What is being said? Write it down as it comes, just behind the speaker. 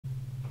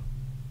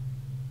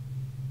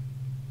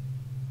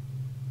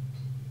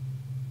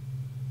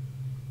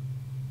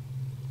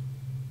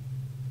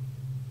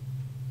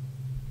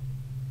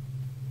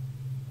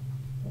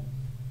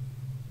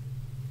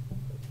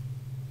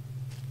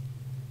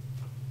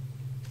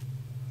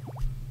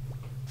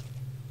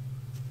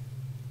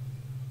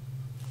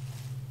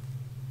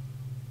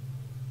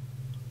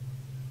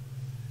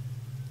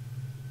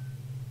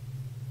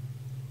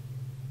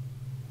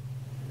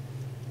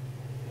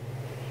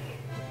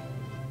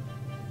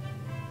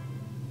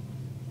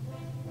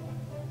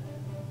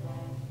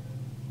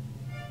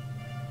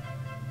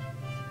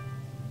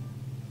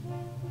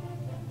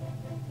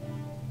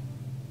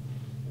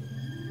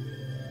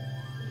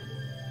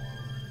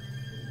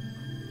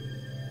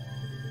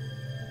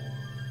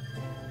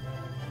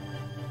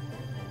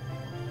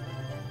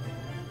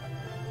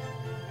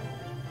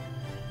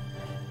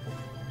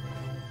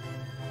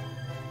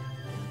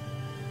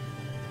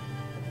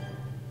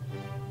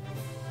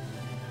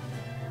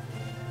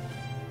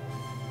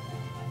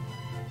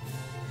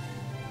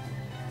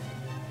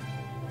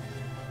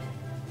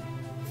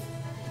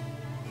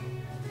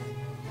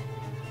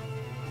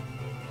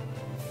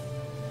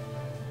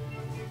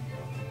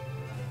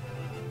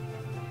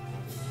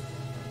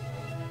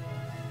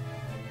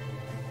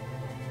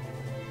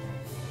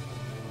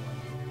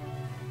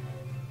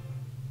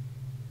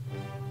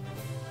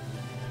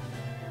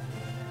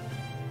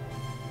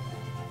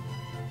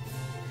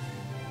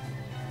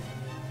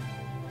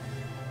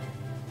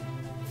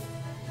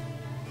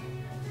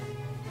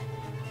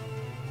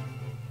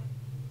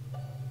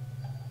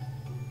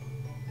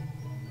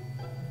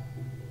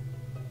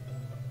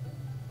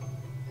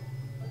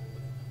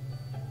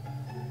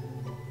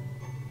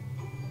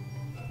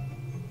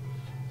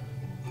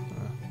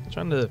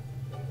Trying to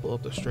pull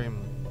up the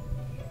stream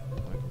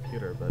on my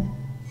computer, but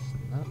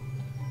it's not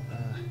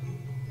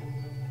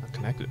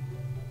connected.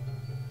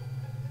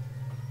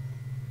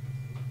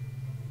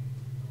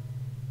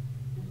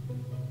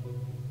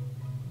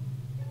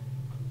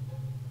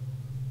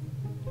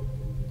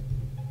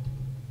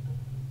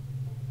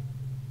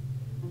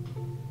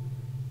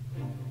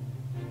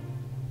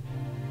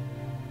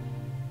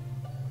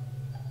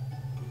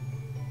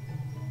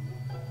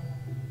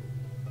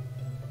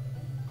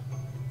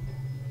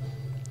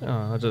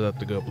 Oh, I'll just have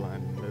to go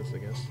blind in this, I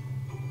guess.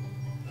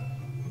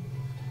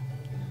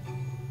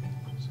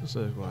 So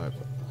says live.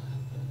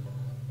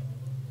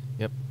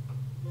 Yep.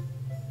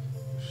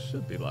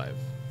 Should be live.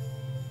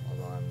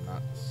 Although I'm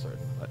not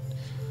certain, but...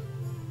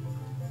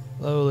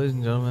 Hello, ladies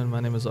and gentlemen, my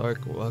name is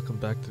Ark. Welcome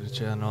back to the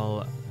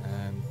channel,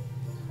 and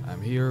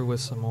I'm here with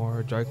some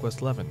more Dry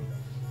Quest 11.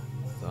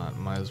 Thought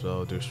might as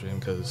well do a stream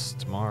because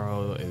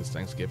tomorrow is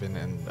Thanksgiving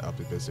and I'll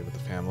be busy with the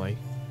family.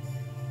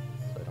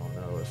 So I don't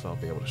know if I'll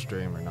be able to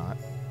stream or not.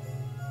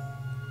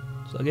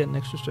 So I'll get an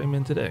extra stream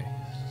in today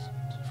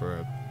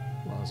for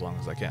well, as long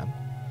as I can.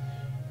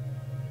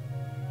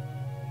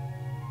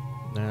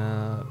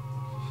 Now,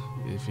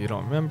 if you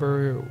don't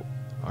remember,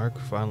 Ark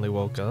finally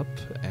woke up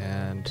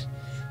and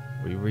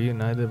we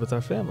reunited with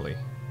our family.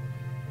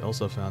 We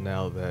also found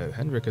out that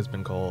Hendrik has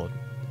been called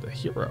the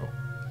hero.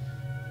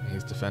 And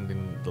he's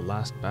defending the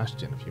last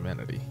bastion of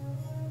humanity.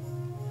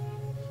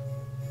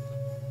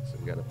 So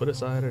we gotta put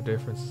aside our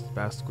differences,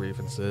 past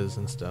grievances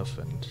and stuff,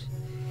 and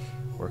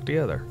work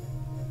together.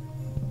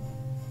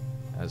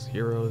 As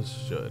heroes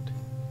should.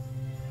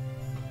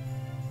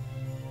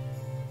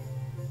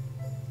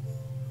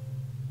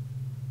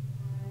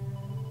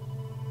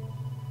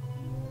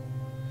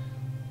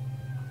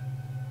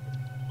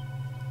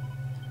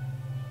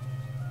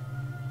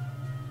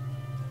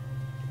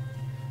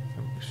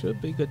 And we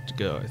should be good to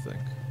go, I think.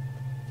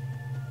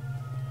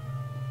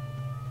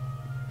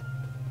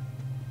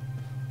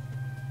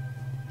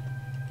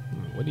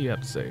 What do you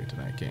have to say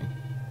tonight, King?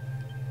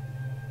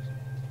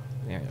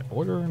 Yeah,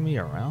 ordering me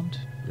around?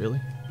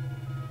 Really?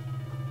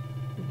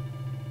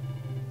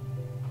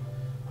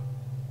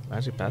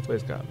 Magic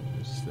Pathways got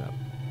used up.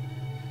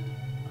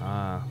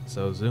 Ah,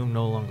 so Zoom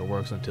no longer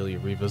works until you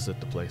revisit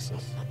the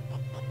places.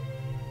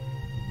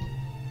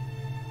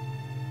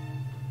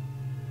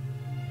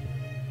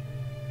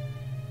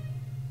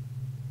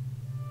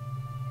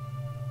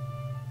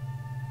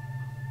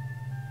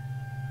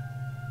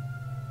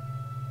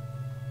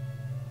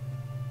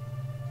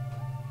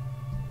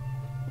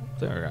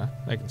 There we go.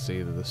 I can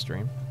see the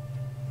stream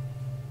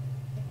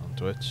on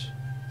Twitch.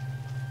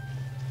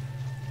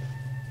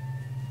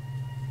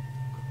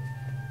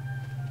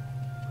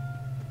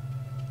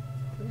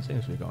 It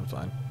seems to be going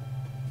fine.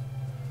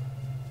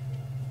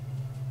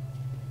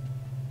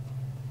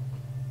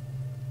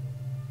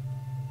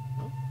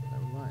 Oh,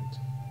 never mind.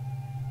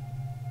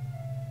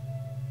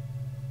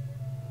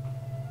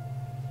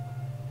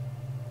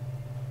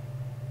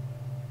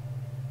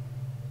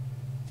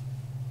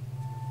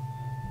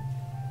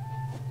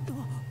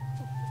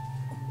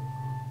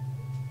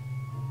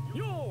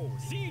 Yo,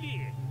 シー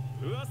リ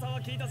ー、噂は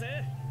聞いた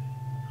ぜ。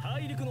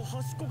大陸の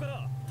端っこか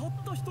らたっ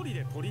た一人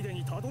で砦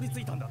にたどり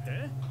着いたんだっ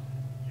て。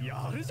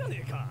やるじゃ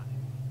ねえか。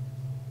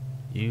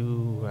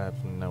You have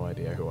no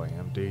idea who I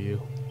am, do you?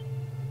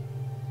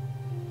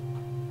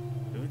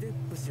 腕っ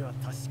ぷしは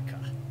確か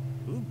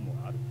運も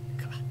ある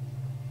か。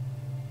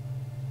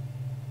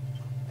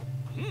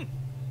うん、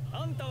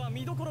あんたは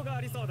見どころが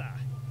ありそうだ。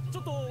ち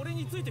ょっと俺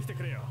についてきて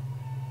くれよ。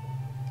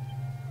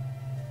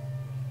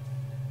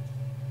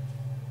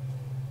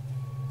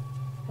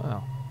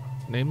Wow.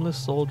 Nameless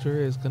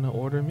soldier is gonna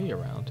order me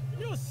around.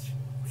 よし、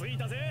着い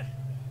たぜ。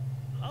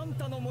あん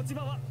たの持ち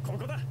場はこ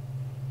こだ。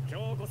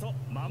今日こそ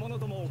魔物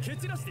どもを蹴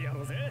散らしてや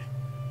ろうぜ。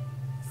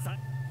さ、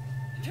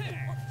て。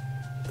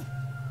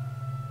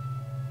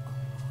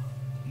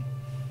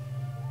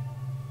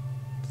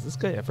Does this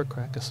guy ever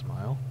crack a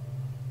smile?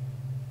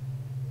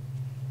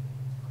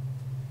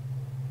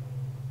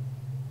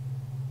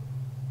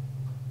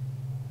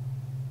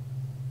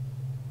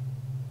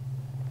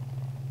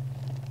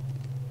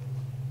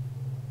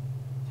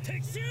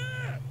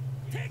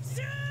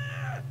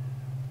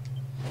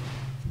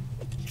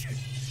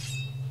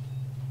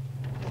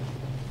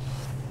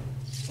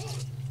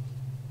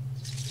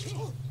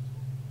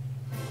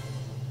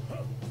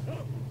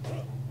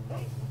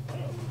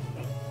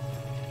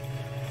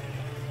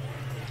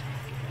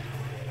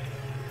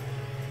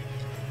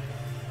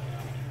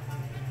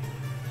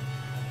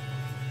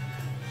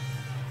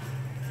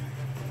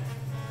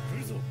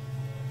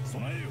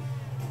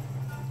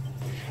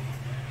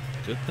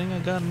 Good thing I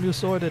got a new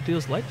sword that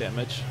deals light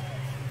damage.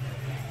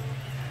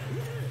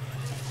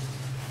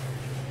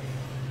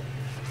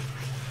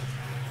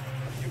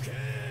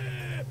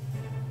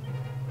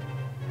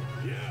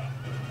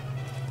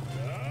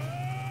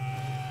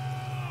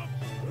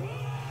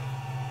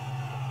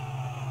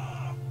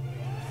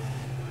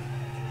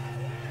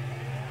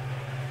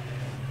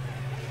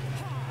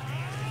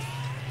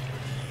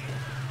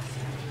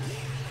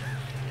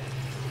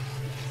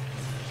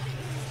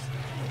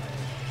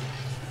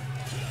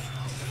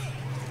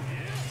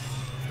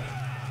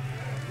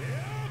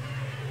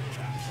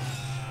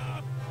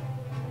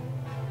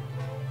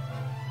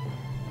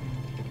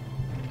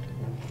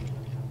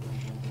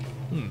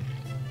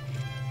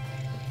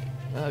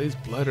 these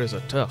blighters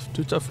are tough.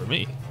 Too tough for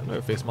me. I've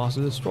never faced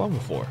monsters this strong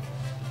before.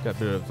 Got a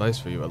bit of advice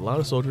for you. A lot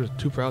of soldiers are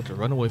too proud to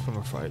run away from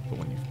a fight, but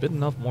when you've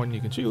bitten off more than you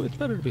can chew, it's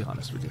better to be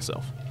honest with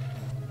yourself.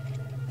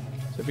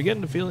 So if you're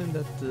getting the feeling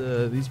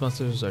that these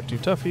monsters are too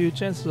tough for you,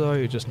 chances are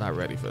you're just not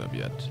ready for them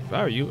yet. If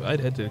I were you,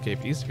 I'd head to the Cape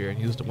Eastsphere and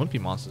use the wimpy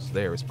monsters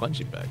there as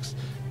punching bags.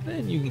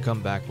 Then you can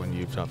come back when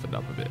you've toughened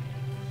up a bit.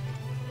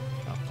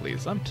 Oh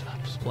please, I'm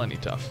plenty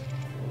tough.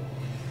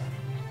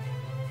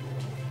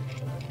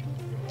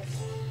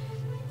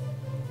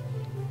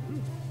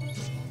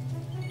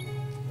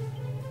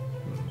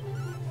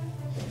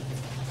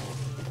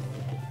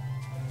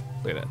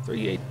 Look at that,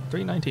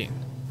 319.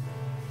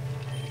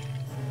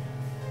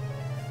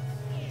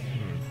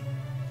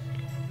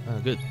 Oh,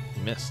 good.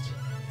 You missed.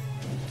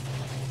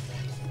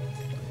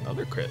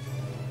 Another crit.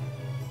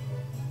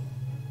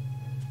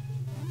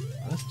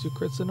 That's 2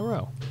 crits in a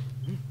row.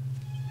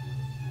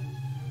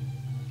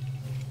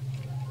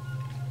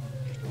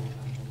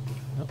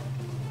 Nope.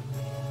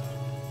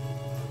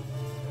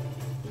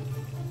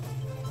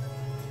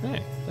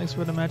 Hey, thanks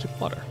for the magic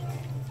water.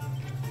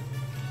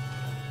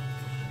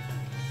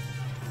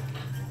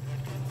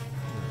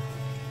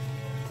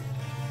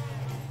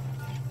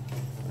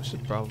 I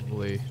should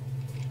probably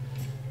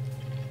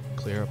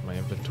clear up my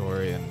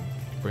inventory and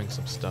bring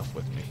some stuff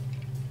with me.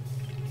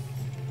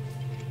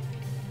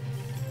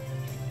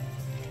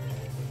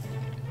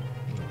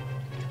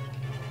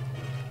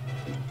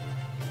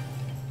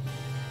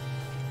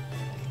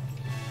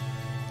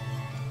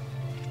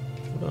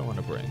 What do I want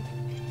to bring?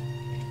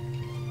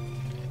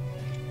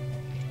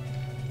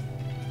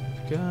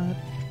 Got...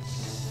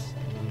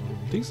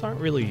 these aren't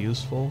really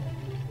useful.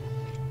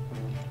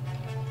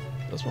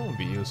 This one would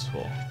be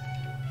useful.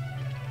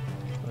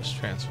 Let's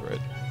transfer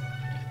it.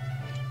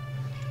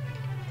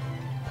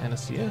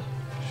 Panacea?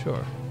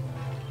 Sure.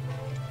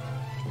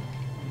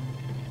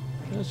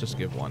 Let's just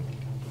give one.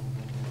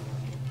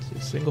 Let's see,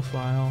 single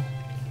file,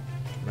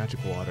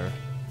 magic water,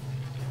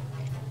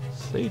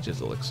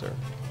 Sage's elixir.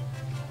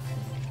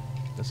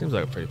 That seems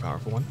like a pretty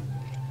powerful one.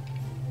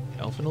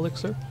 Elfin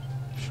elixir?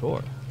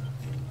 Sure.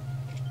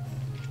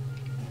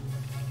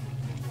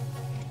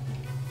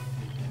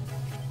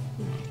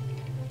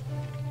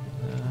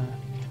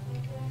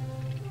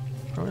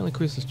 Permanently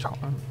increases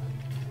charm.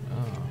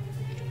 Oh.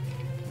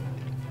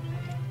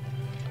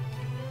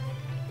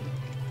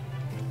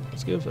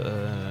 Let's give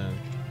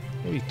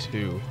maybe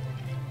 2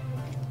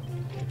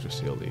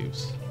 Yggdrasil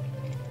leaves.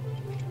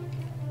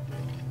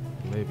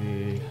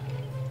 Maybe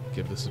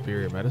give the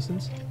superior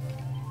medicines.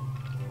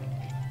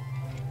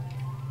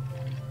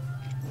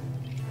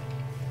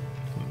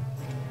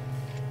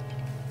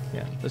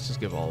 Yeah, let's just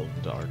give all of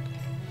the dark.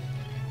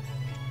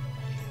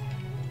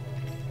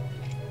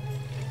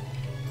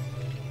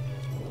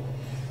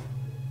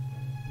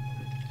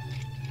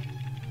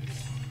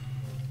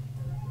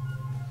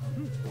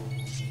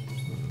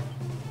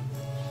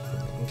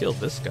 Killed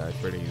this guy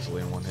pretty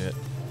easily in one hit.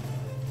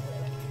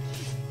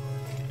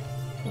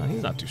 Oh,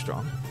 he's not too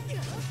strong.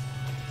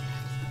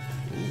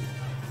 Ooh.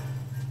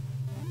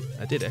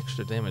 I did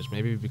extra damage,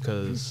 maybe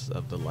because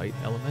of the light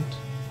element.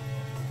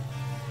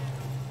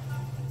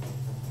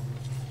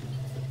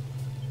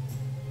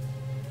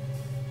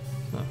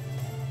 Huh.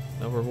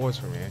 No rewards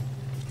for me, eh?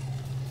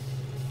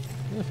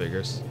 Yeah,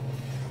 figures.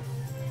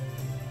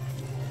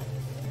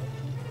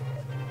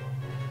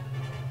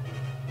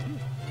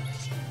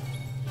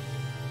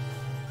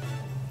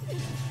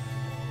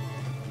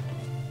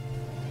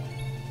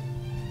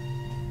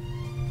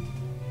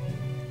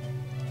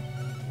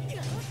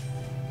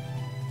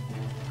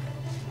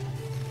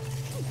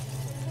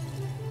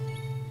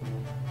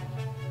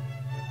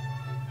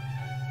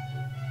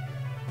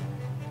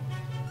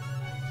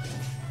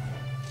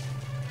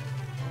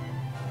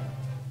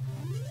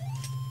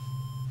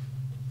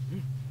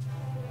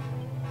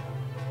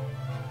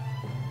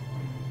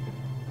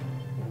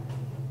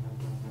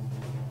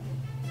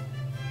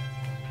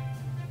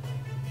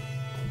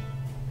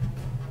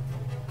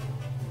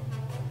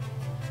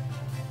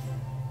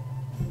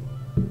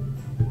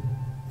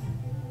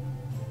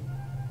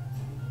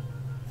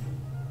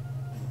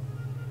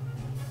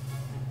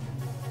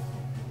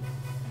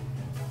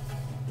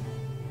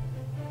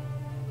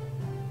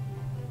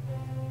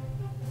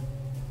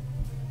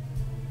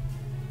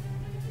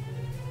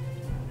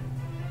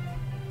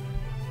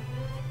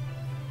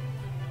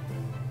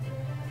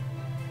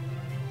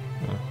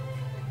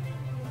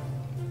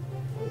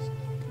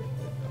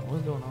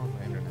 What's going on with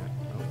my internet?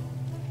 Oh.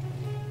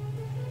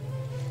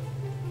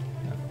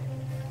 Yeah.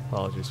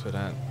 Apologies for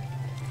that.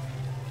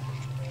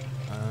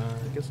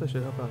 I guess I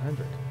should help out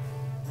Hendrik.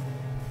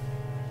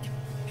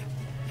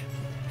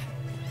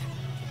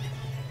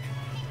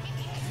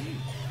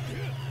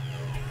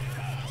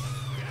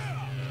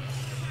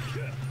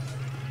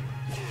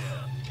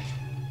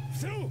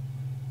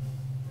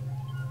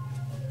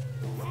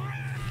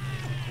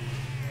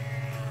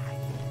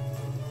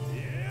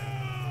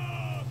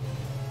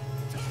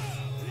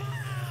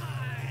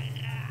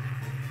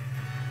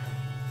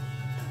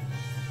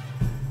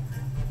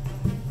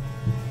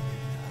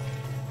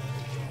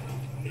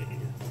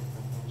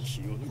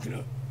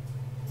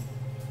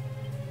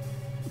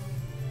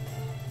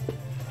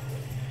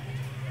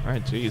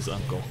 Alright, geez,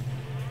 Uncle.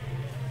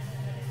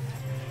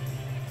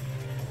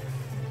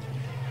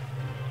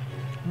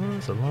 Oh,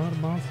 that's a lot of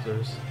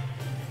monsters.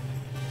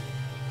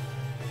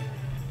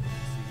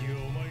 次は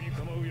お前に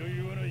構う余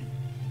裕はない。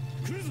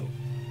来るぞ。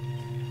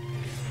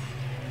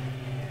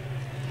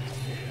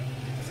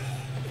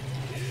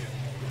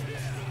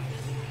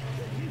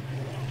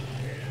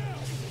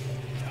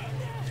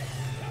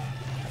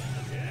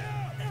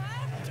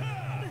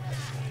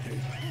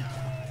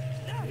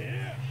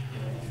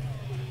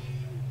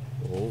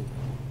Oh.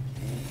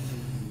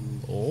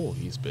 Oh,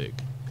 he's big.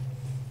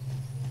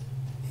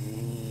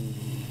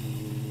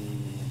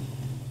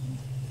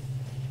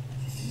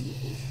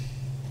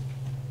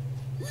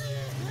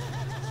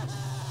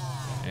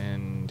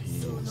 And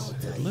he's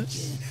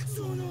headless.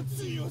 その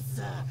強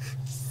さ、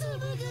貴様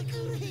が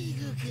これい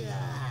く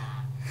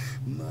か。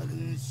マグ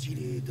ン司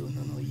令殿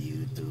の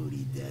言う通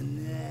りだ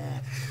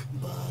な。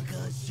バ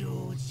カ正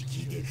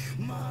直で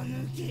間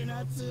抜け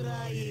なつ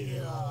らい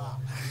よ。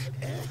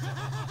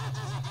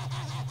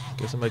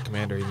Guess by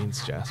commander he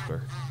means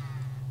Jasper.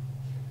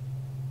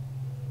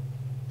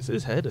 Is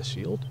his head a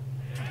shield?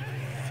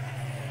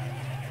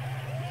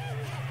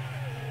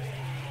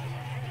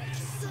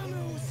 貴様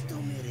を仕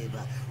留めれ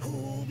ば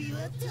褒美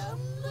はたん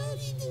まり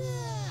だ。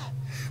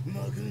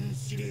マグン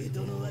司令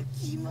殿は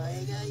気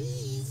前が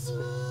いいぞ。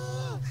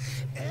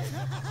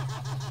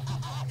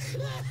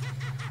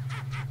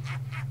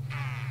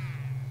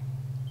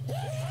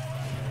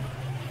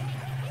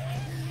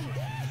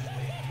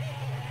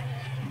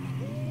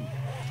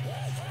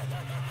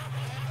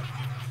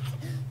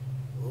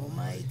お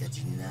前たち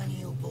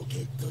何をボ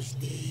ケっとし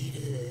ている。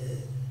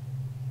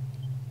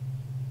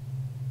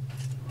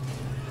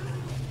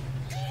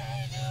クレイ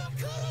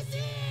グを殺せ。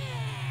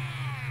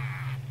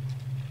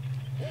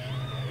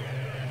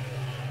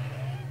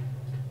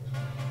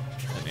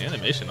 An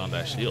animation on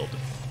that shield.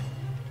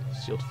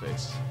 Shield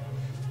face.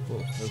 Whoa,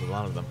 there's a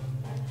lot of them.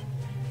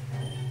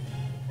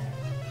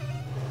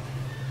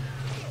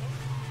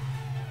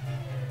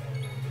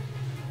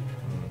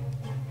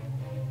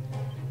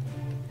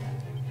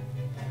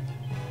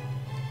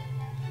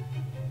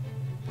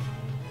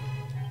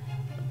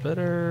 I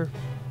better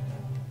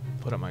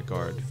put up my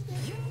guard.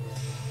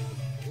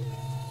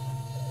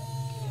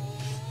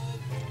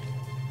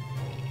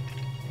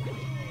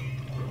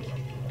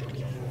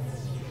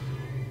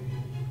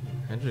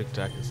 Hendrick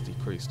attack is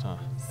decreased, huh?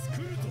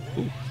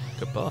 Ooh,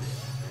 good buff.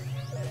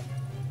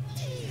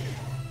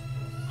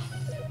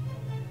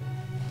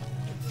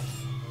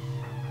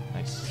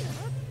 Nice.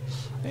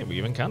 Hey, we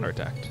even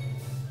counterattacked.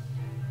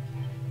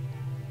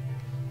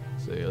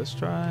 So yeah, let's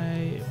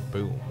try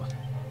boom.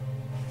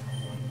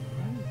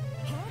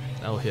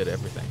 That'll hit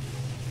everything.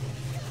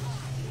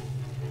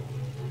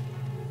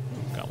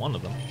 Got one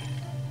of them.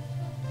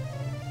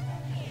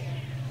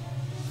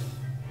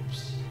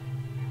 Oops.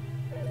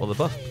 Well, the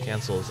buff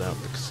cancels out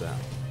the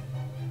sound.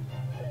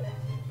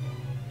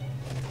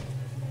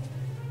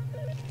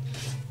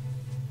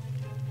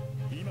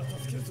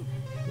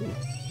 Ooh,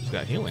 he's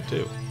got healing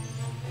too.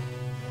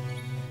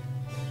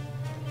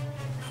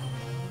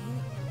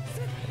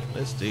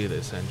 Let's do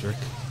this, Hendrick.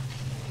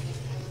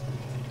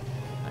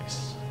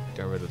 Nice.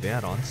 Got rid of the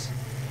add-ons.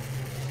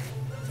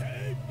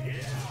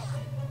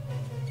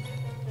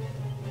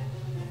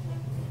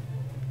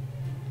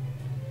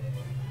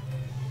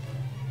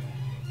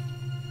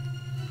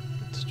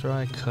 Let's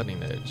try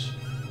Cutting Edge.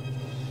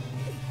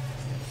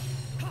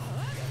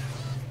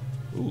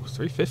 Ooh,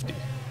 350.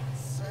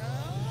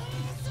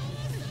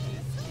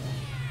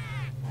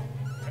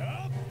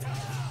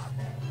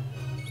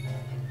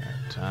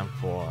 Time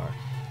for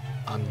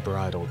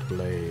Unbridled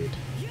Blade.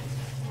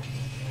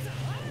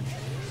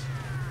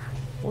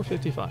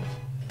 455.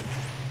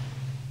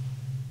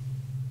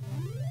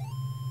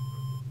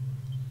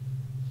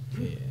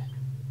 Yeah.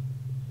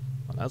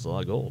 Well, that's a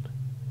lot of gold.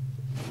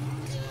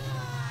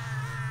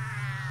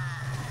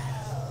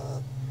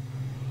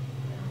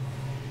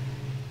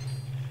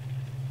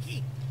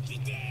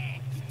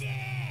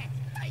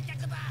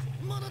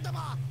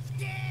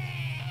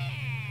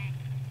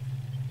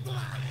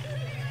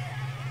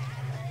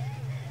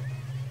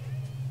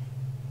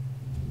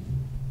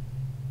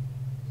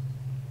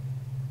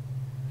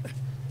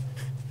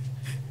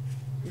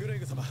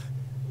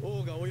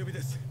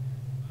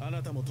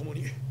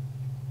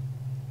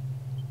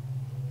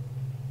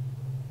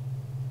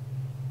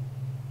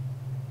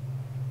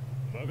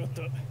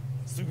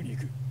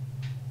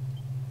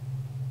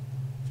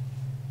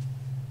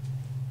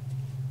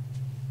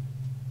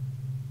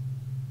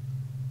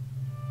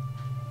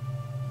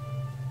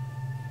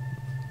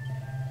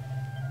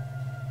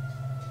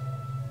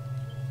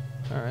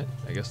 Alright,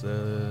 I guess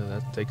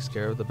that takes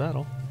care of the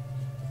battle.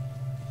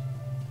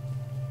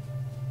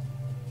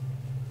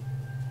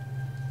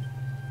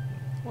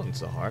 Wasn't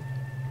so hard.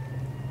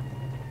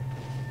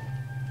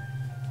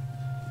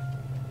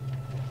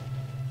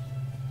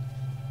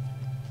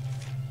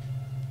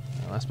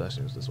 Last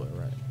bastion was this way,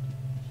 right?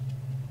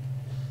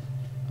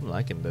 I'm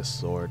liking this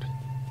sword.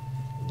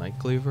 Night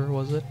Cleaver,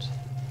 was it?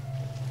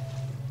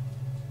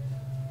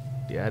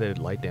 The added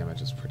light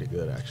damage is pretty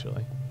good,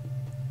 actually.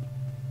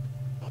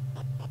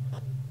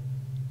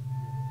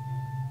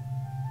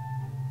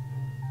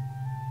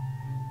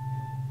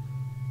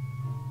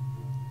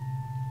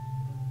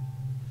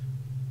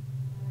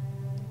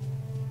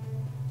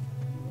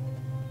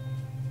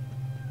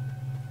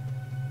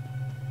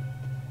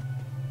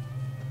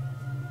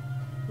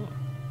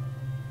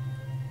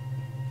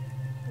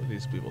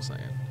 these people saying?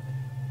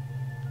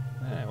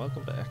 Hey,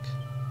 welcome back.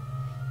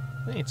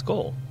 Hey, it's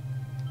Cole.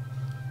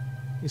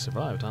 He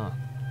survived, huh?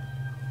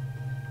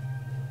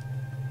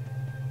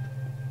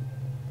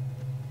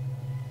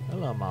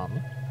 Hello,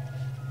 Mama.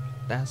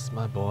 That's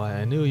my boy.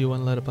 I knew you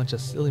wouldn't let a bunch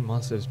of silly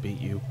monsters beat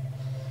you.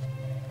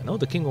 I know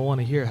the king will want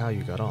to hear how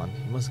you got on.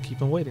 You must keep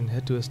him waiting and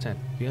head to his tent.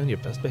 Be on your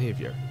best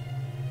behavior.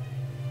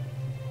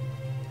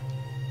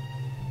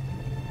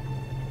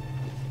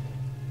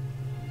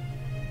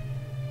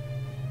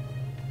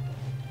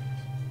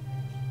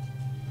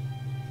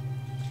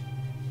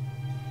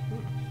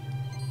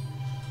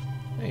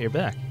 Hey, you're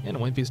back. And in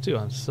One Piece too.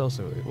 I'm so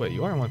sorry. Wait,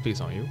 you are in One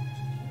Piece, aren't you?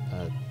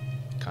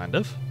 Kind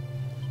of.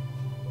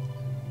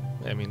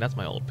 I mean, that's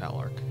my old pal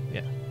arc.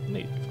 Yeah, no,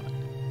 you'd be fine.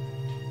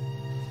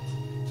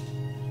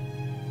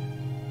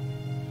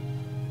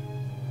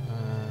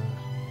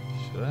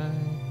 Should I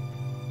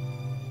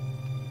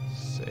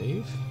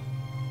save?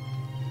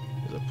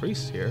 There's a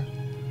priest here.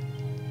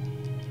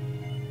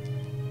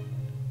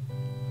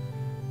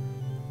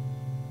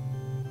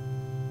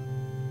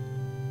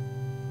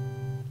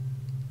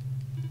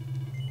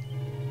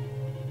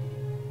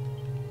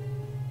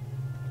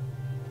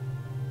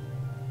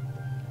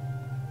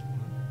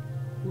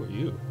 Who are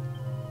you?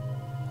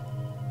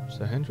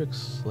 Sir Hendrix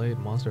slayed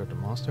monster after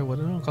monster. Well,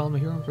 they don't call him a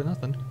hero for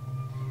nothing.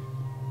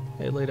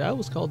 Hey, lady, I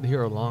was called the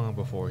hero long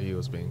before he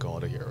was being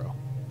called a hero.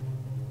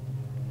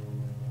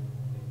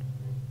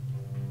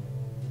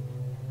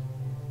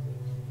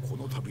 こ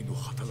の度の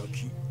働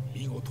き、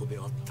見事で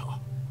あった。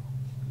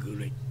グ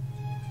レイ、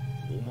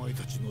お前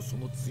たちのそ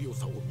の強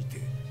さを見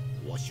て、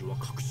わしは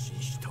確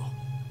信した。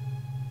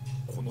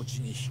この地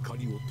に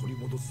光を取り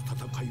戻す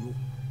戦いを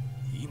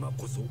今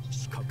こそ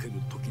仕掛ける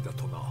時だ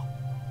とな。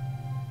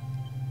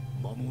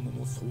魔物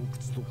の巣窟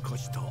と化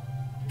した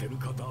デル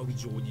カダール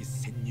城に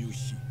潜入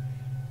し、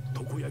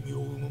常闇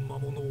を生む魔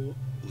物を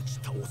打ち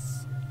倒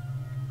す。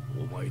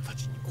お前た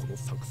ちにこの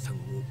作戦を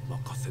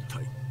任せた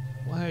い。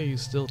Why are you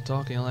still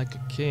talking like a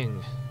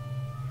king?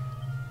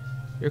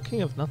 You're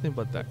king of nothing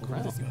but that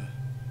crown.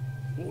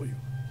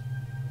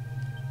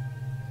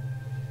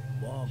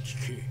 まあ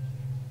聞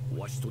け。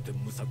わしとて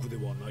無策で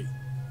はない。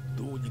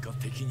どうにか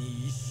敵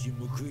に一矢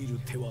報いる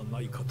手はな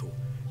いかと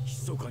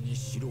密かに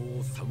城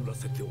を探ら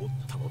せておっ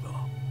たのだ。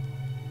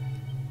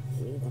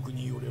報告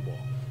によれば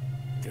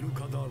デル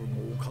カダール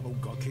の丘の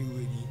崖上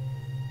に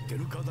デ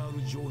ルカダー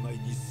ル城内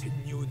に潜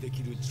入で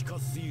きる地下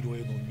水路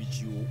への道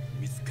を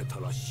見つけた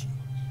らしい。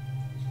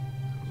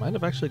 Might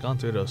have actually gone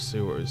through those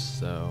sewers,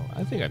 so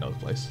I think I know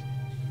the place.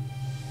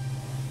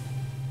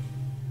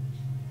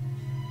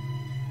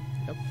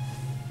 Yep.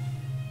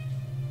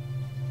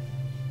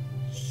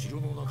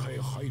 城の中へ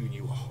入るに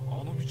は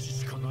あの道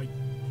しかない。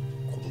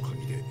この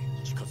鍵で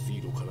地下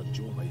水路から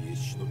城内へ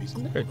忍び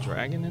込 Isn't む there a のだ。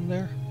 dragon in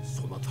there?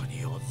 そなたに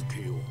預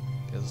けよう。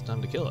 Guess it's time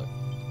to kill it.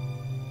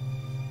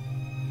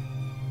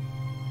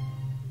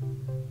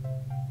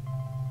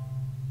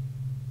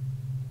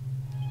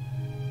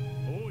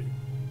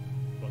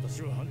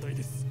 私は反対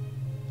です。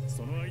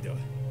その間、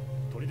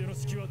砦の指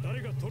揮は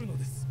誰が取るの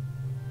です。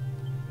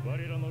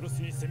我らの留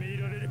守に攻め入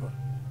られれば、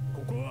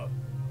ここは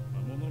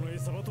魔物の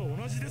餌場と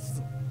同じです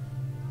ぞ。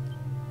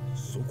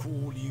そこ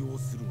を利用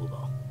するの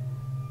だ。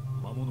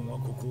魔物が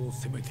ここを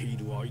攻めてい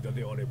る間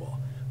であれば、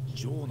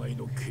城内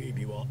の警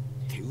備は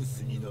手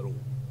薄になろう。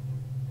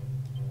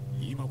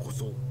今こ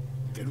そ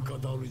デルカ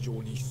ダール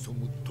城に潜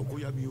む常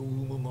闇を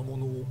生む魔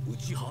物を打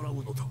ち払う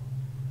のだ。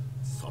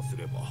さす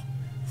れば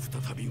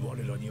再び我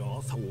らに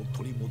朝を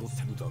取り戻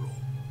せるだろう。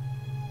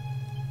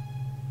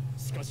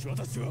しかし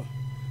私は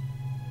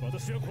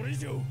これ以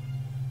上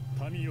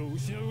民を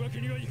失うわけ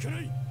にはいかな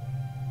い。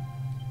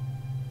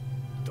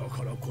だ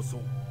からこ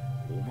そ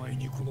お前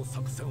にこの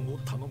作戦を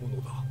頼む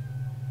のだ。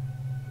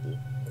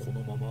こ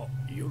のまま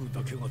夜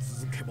だけが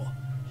続けば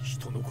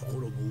人の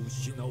心も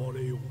失わ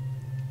れよう。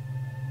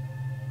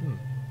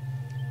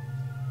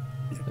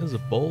That was a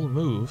bold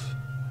move.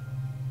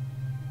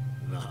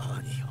 な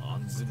あに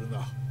案ずる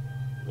な。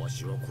わ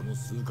しはこの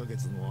数ヶ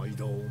月の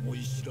間を思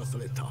い知らさ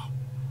れた。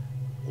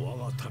我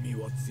が民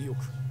は強く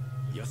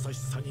優し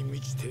さに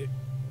満ちて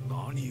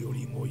何よ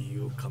りも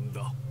勇敢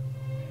だ。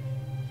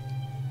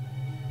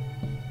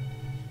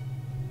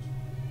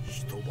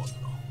一晩だ。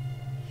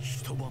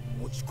一晩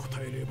持ちこ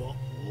たえれば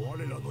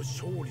我らの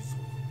勝利ぞ。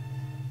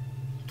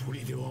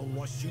砦は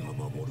わしが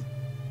守る。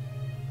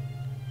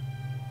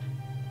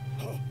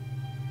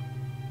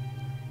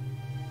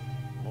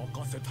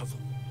任せたぞ。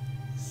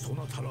そ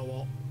なたら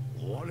は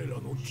我ら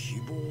の希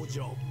望じ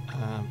ゃ。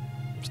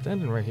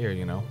Standing right here,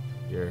 you know,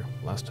 your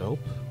last hope.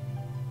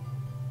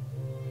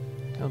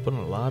 Kind of putting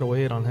a lot of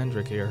weight on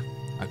Hendrik here.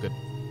 I could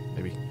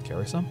maybe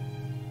carry some.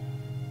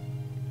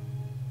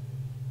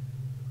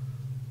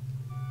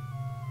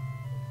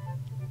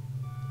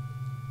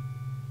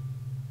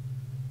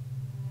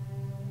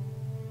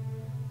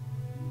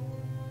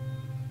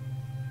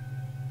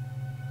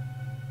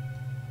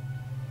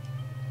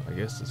 I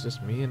guess it's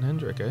just me and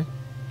Hendrik, eh?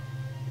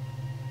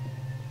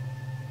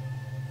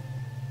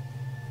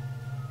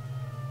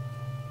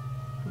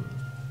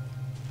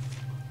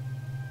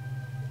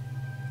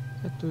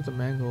 through the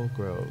mango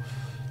grove.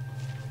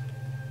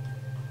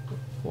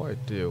 Before I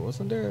do,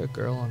 wasn't there a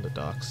girl on the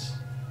docks?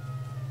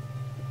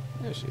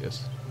 There she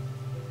is.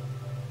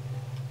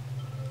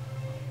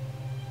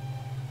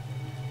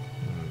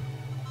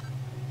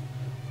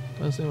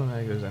 Doesn't seem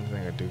like there's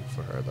anything I do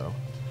for her though.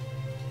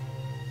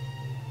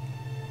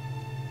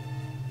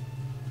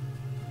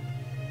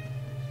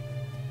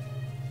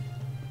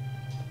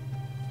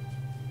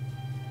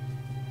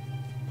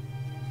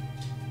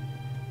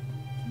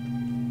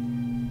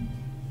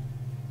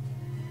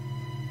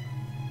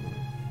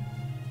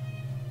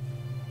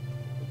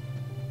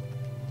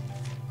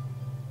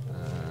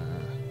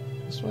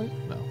 This way?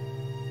 No.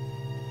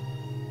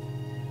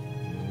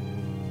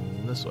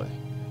 This way.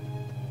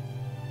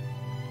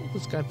 What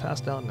this guy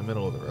passed out in the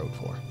middle of the road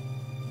for?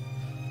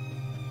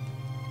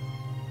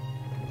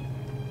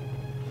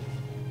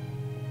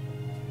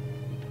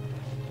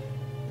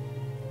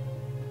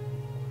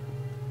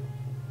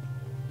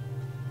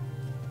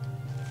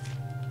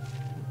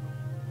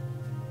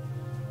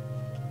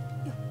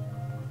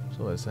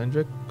 So is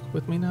Hendrik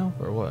with me now,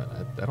 or what?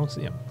 I don't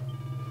see him.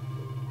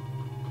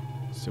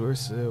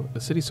 The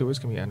city sewers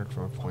can be entered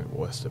from a point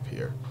west of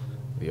here.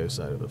 The other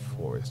side of the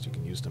forest, you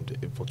can use them to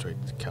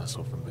infiltrate the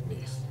castle from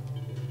beneath.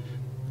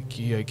 The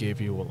key I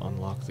gave you will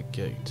unlock the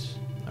gate.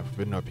 I've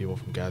forbidden our people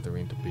from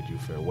gathering to bid you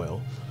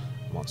farewell.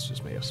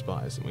 Monsters may have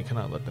spies, and we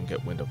cannot let them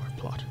get wind of our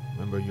plot.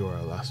 Remember, you are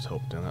our last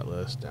hope. Do not let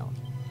us down.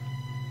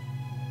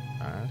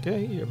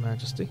 Okay, Your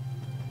Majesty.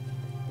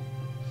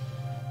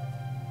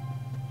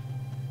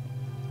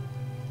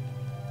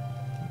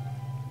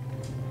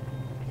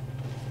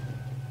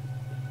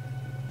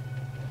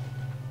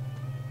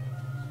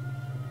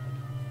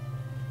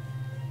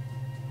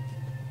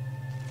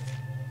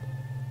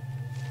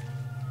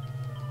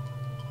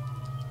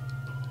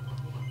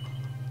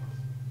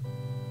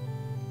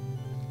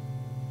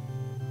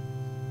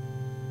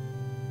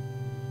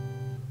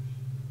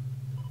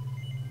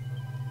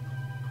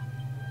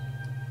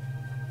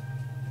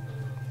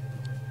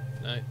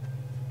 Night.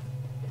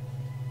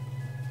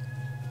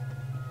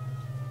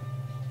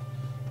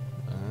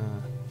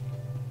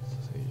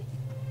 Let's see.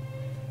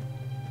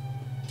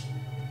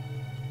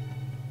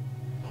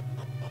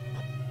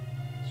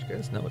 Did you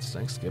guys know it's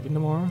Thanksgiving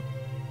tomorrow?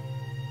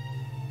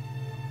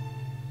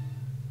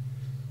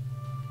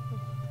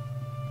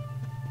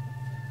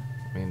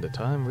 I mean, the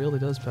time really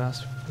does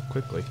pass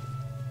quickly.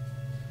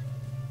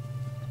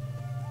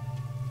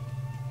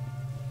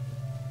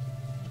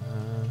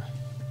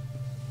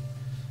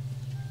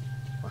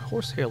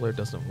 Horse hailer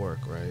doesn't work,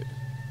 right?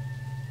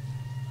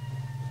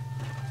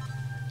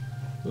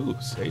 Ooh,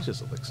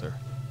 Sage's elixir.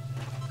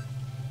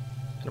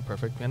 And a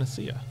perfect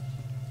panacea.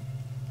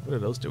 What are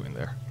those doing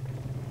there?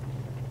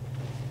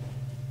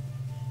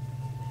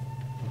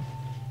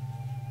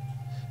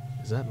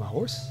 Is that my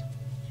horse?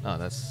 Oh,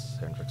 that's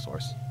Hendrik's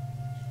horse.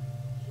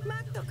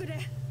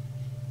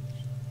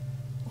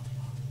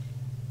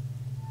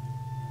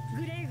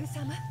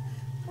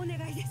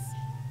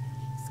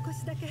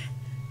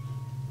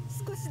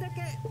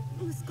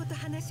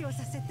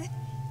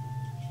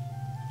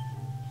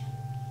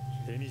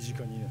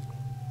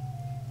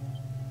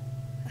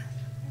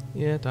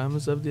 Yeah, time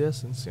is of the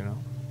essence, you know.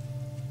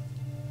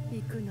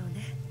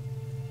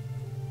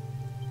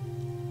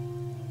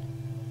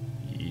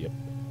 Yep.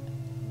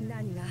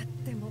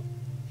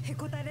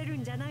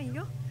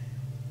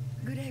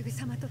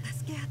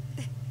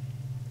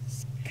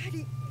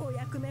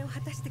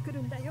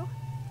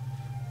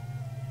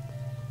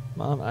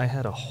 Mom, I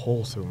had a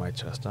hole through my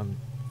chest.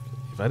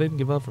 If I didn't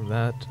give up from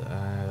that,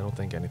 I don't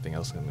think anything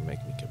else is going to make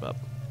me give up.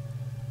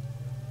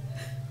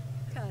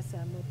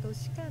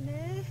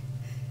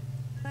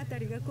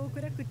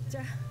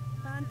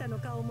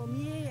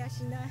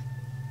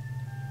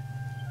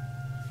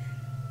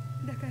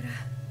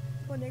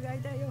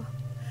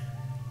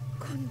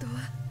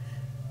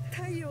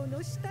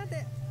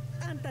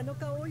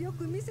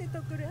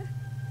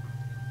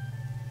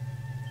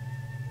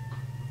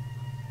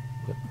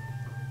 Yep.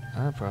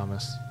 I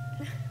promise.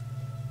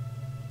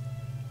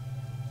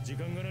 時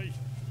間がない。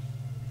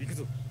行く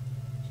ぞ。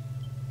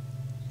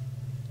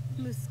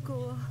息子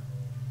を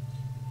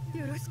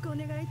よろしくお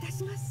願いいた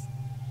します。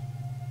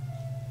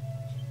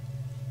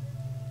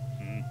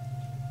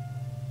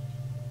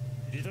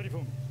リタリフ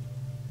ォン、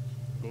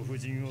ご婦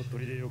人を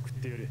砦へ送っ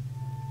てやれ。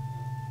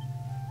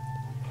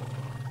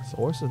The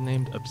horse is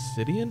named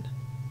Obsidian?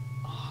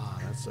 Ah,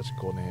 that's such a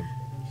cool name.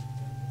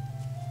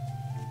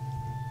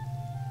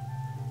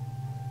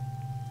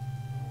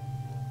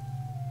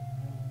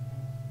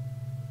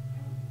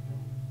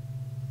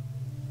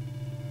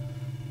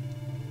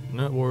 Do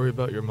not worry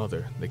about your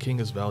mother. The king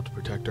has vowed to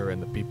protect her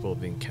and the people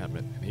of the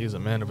encampment, and he is a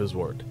man of his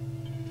word.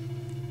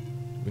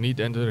 We need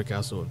to enter the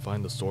castle and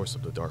find the source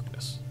of the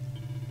darkness.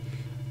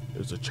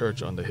 There's a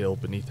church on the hill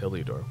beneath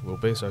Heliodor. We'll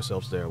base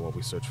ourselves there while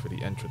we search for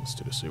the entrance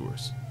to the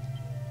sewers.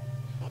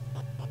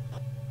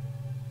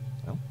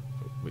 Oh,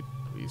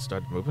 we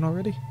started moving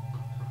already?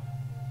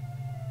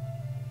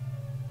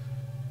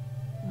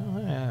 Oh,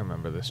 yeah, I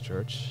remember this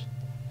church.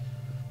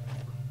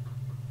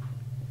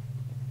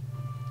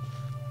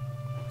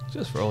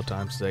 Just for old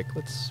time's sake,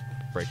 let's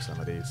break some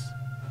of these.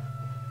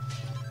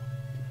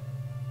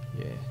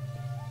 Yeah.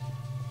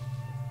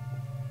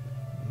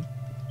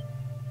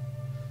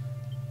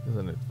 There's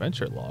an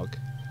adventure log.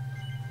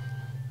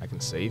 I can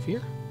save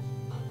here?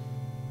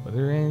 But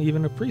there ain't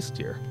even a priest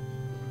here.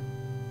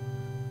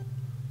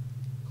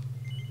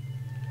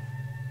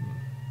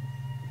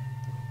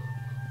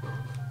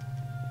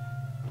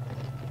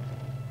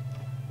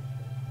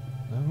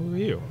 Now, who are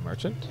you,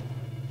 merchant?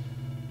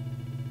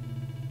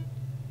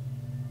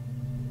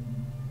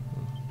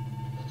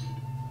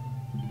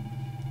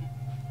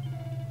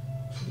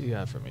 What do you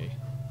have for me?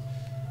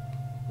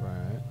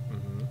 Right,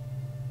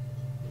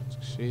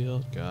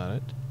 shield, got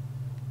it.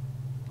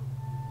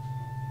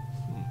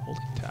 Holy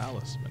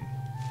talisman.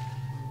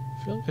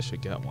 I feel like I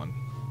should get one.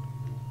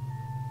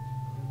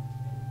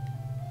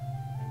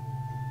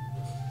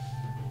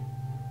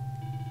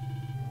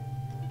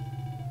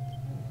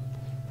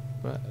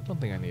 But I don't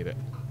think I need it.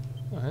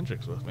 Oh,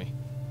 Hendrick's with me.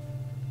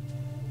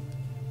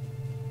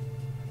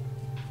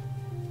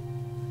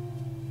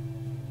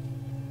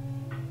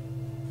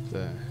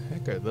 The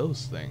heck are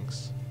those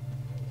things?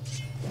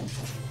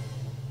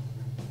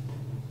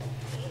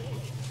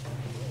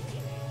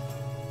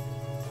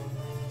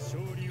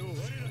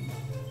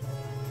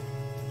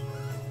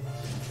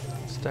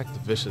 Stack the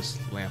vicious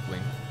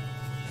lampling.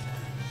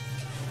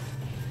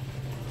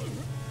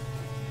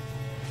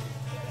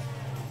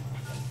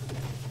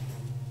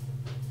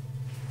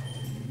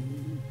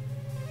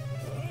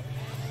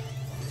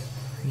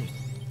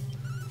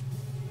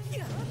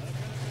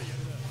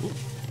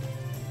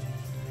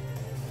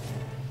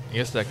 I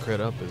guess that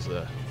crit up is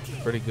a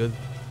pretty good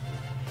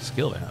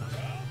skill to have.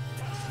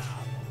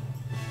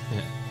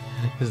 Yeah.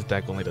 His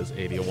attack only does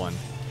 81.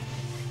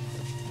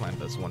 Mine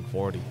does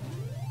 140.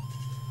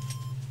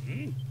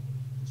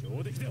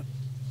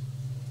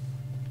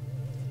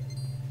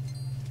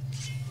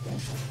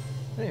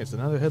 Hey, it's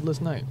another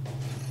headless knight.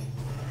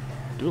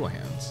 Dual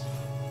hands.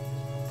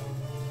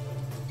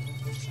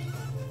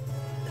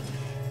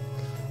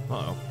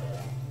 Uh-oh.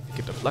 I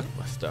can deflect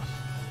my stuff.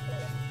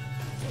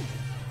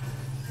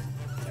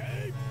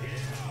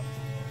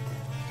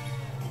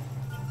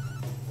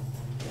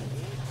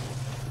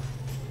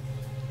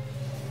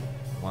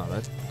 Wow,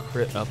 that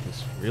crit up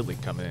is really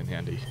coming in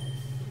handy.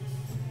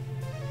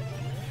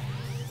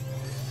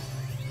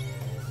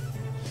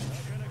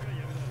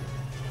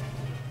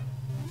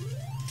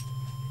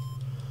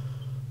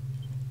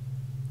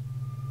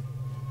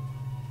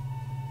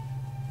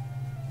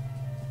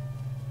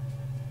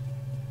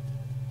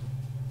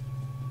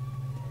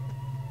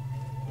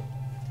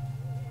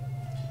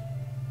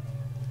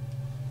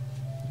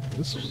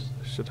 This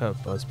should have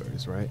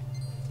buzzberries, right?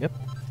 Yep.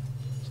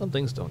 Some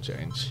things don't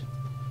change.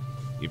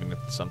 Even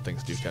if some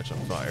things do catch on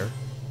fire.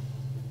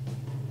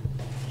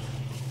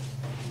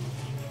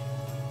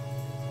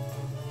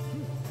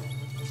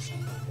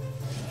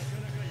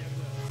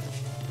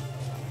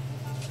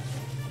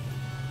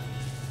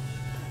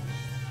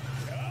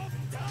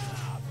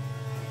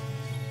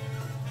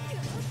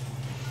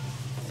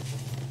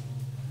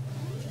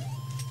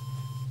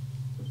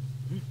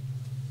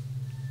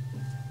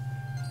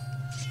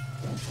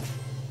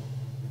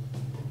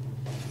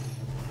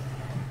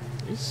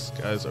 These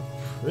guys are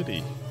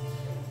pretty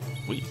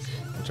weak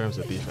in terms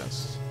of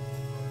defense.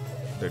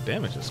 Their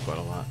damage is quite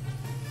a lot.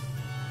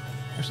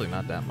 Actually,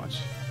 not that much.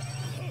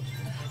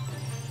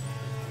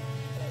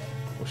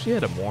 Well, she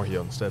had a more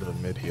heal instead of a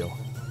mid heal.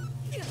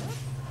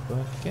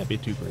 But can't be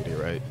too greedy,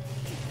 right?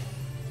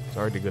 It's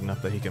already good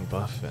enough that he can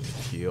buff and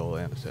heal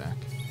and attack.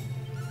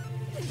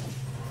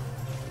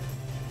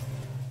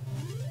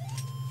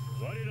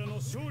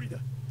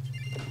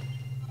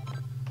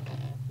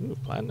 Ooh,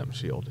 platinum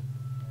shield.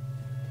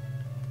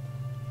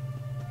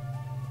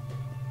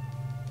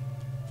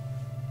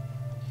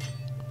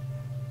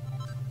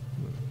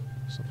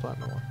 Some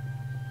platinum one.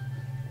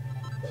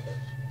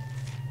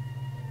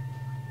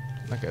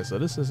 Okay, so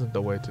this isn't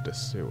the way to the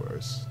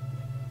sewers.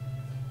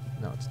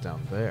 No, it's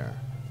down there.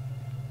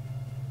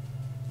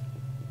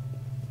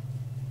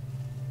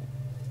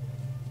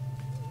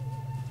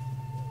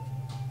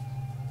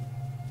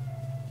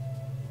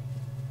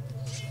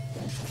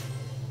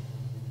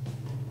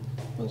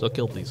 Might as well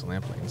kill these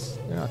lamplings.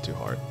 They're not too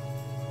hard.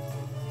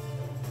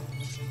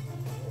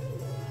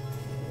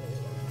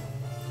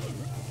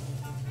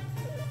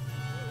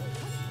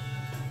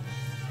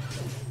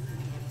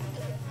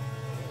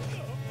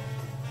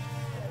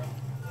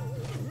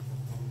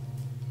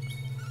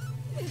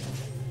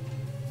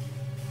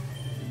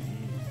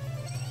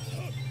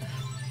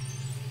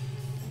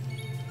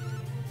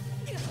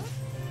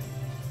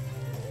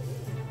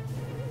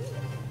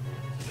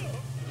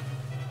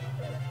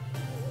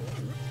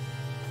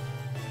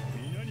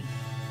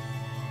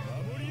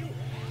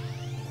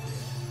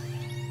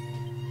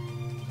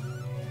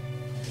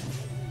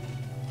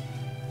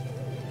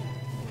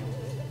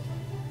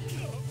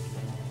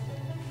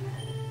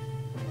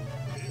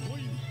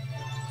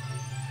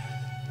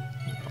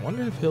 I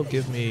wonder if he'll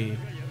give me,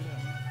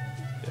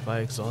 if I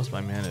exhaust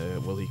my mana,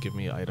 will he give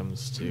me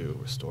items to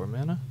restore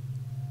mana?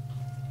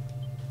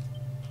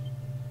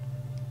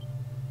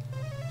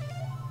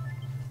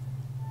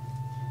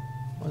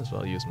 Might as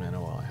well use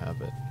mana while I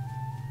have it.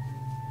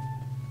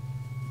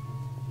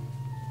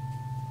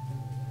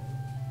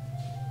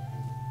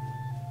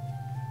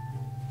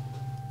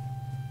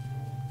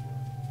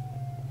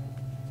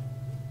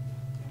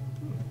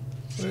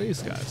 What are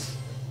these guys?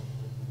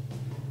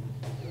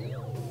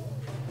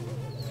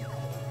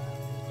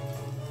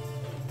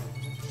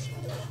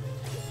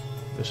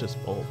 Vicious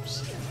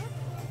bulbs.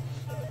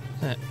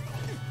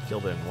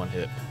 Killed it in one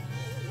hit.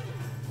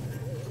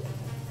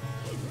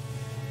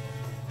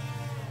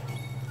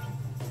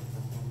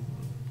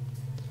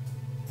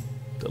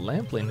 The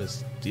Lamplane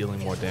is dealing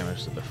more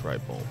damage than the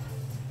Fright Bulb,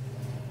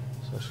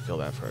 so I should kill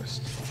that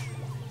first.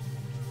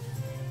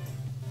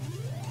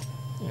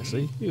 Yeah,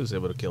 see? He was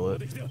able to kill it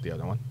with the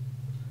other one.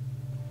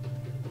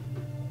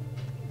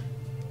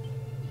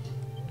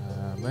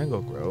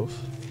 Mango Grove.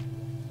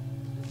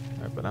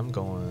 Alright, but I'm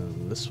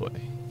going this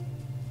way.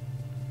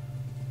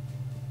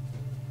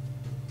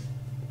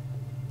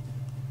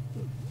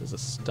 There's a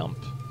stump.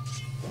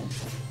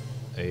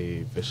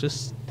 A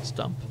vicious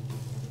stump?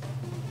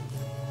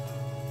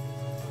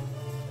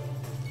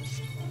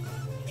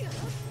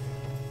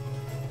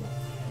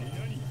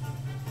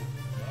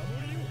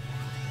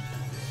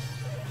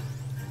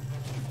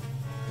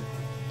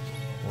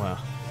 Wow.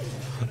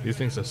 These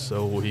things are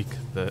so weak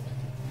that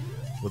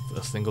with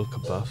a single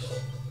kabuff,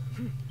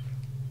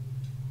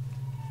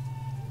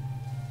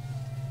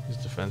 his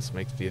defense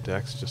makes the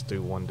attacks just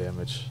do 1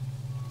 damage.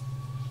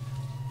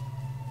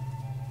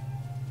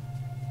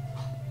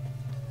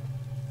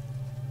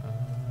 I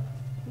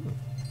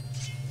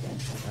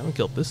haven't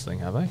killed this thing,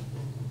 have I?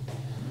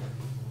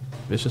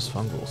 Vicious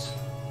fungals.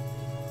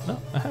 No,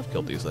 I have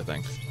killed these, I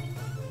think.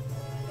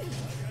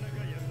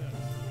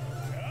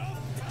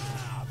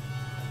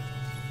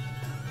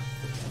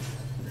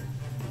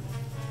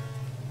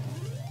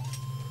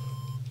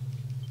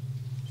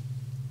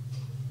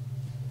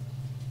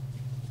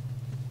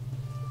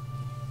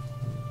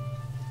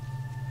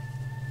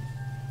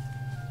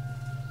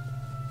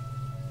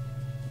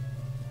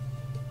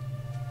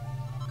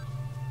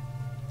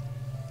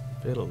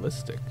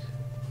 Fatalistic.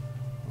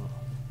 Oh.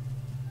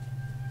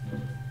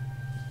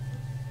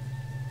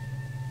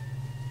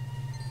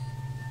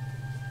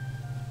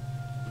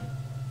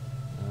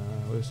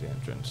 Where's the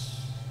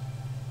entrance?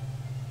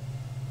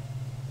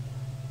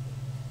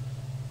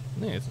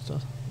 Nee, it's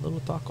a little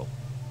taco.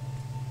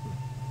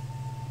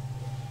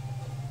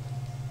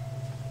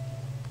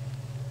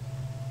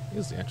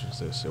 Here's the entrance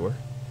to the sewer.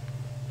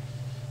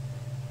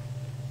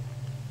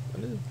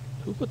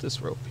 Who put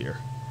this rope here?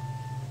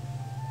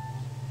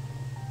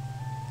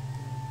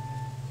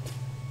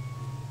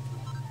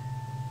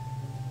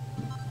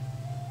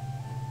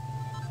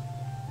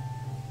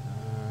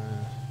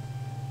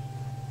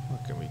 Where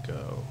can we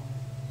go?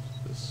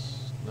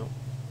 This, nope.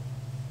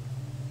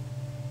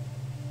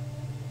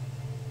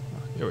 Oh,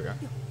 here we are.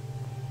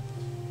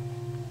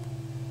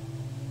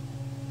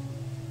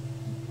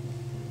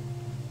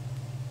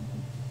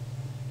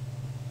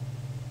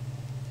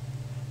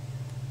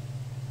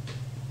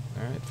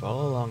 Alright,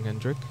 follow along,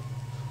 Hendrik.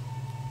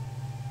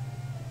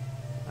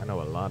 I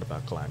know a lot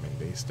about climbing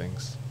these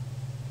things.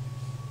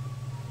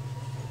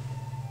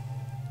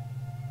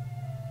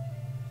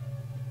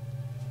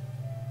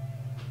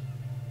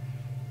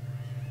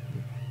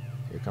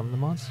 Here come the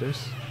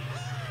monsters.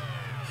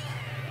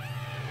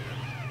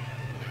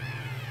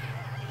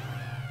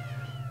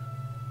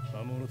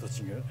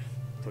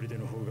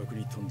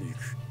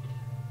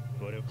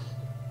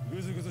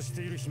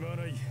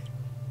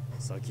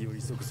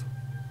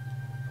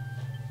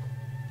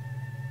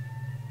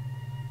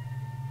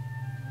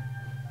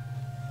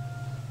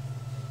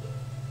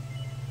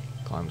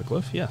 Climb the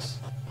cliff? Yes.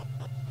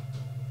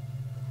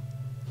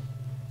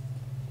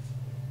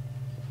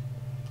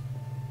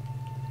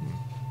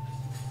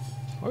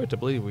 Hard to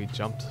believe we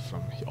jumped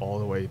from all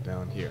the way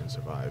down here and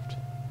survived.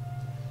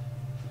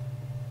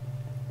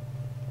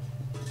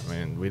 I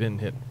mean, we didn't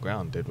hit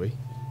ground, did we?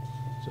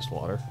 Just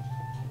water.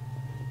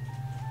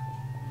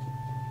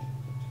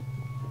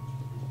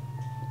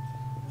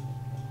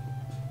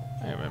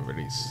 I remember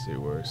these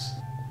sewers,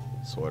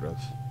 sort of.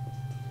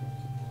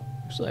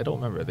 Actually, I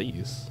don't remember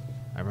these.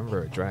 I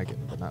remember a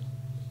dragon, but not...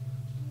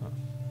 Huh.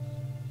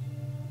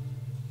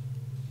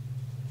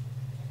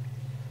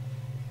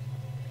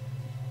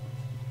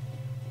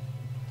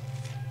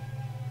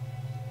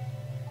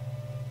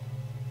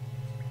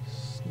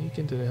 Sneak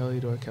into the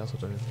Heliodor Castle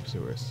dungeon from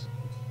sewers.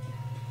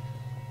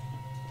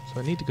 So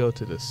I need to go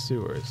to the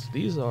sewers.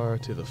 These are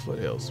to the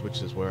foothills,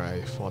 which is where I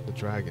fought the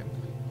dragon.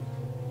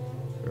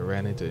 Or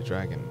ran into the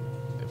dragon,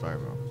 if I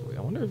remember.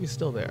 I wonder if he's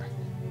still there.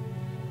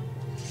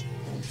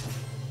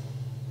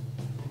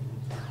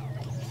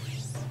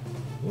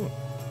 Ooh,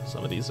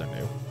 some of these are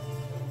new.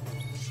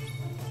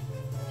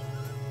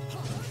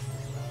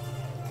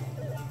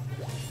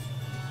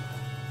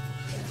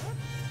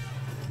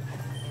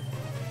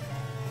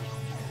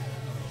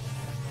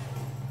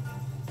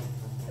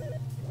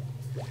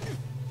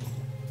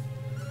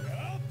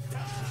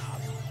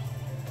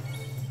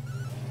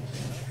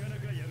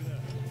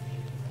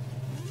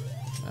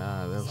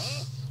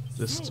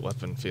 This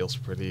weapon feels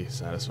pretty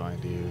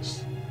satisfying to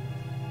use.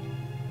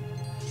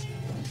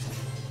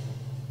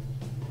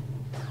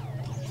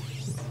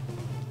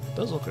 It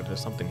does look like there's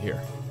something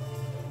here.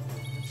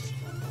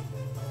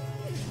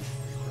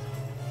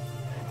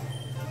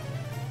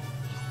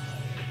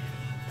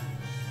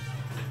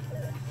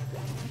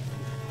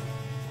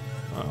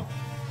 Oh.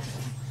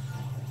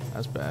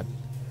 That's bad.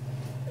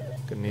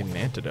 Gonna need an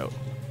antidote.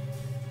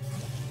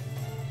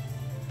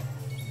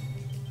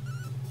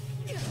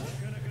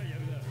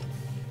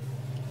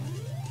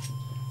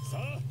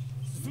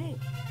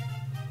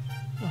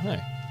 Oh,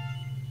 hey.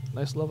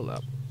 Nice level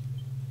up.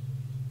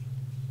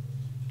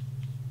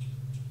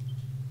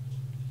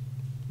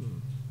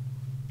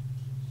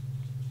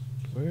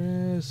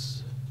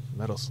 Where's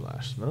Metal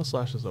Slash? Metal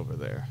Slash is over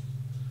there.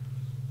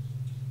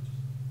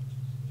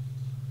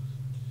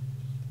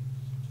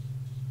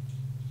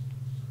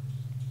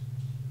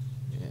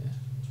 Yeah.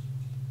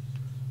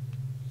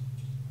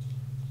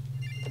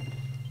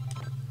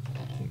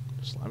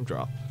 Slime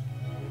drop.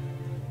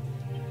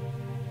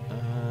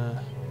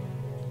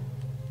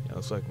 Yeah,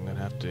 looks like I'm gonna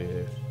have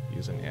to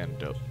use an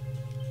antidote.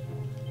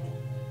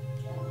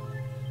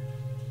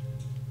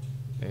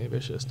 Maybe I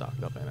should have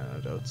stocked up on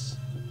antidotes.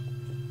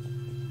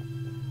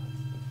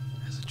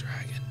 There's a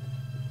dragon.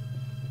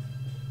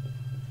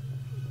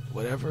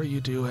 Whatever you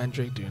do,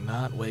 Hendrik, do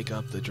not wake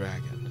up the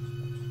dragon.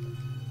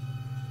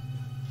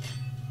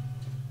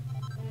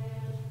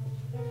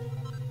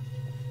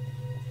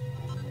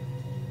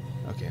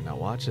 Okay, now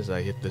watch as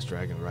I hit this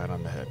dragon right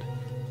on the head.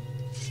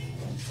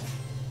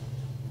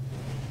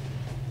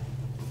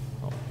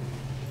 Oh,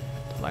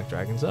 the black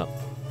dragon's up.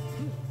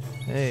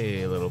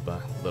 Hey, little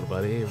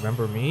buddy,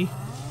 remember me?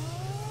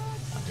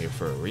 I'm here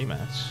for a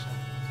rematch.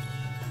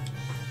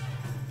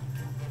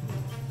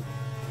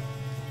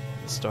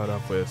 Let's start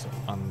off with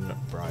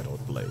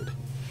Unbridled Blade.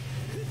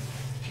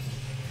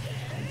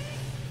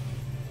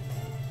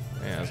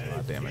 Yeah, that's a lot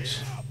of damage.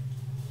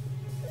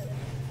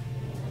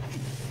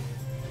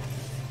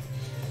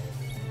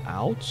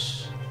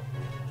 Ouch.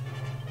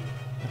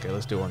 Okay,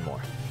 let's do one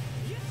more.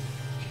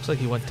 Looks like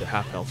he went to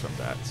half health from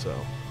that, so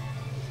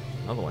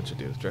another one should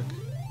do the trick.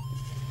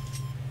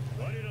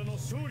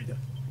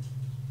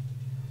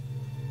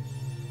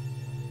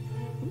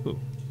 Ooh.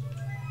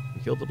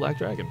 We killed the black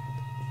dragon.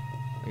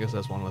 I guess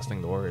that's one less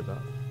thing to worry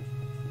about.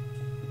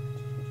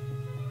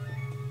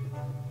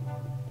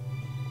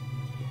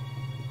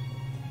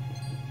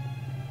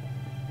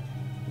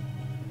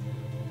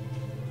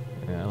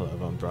 Yeah, I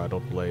love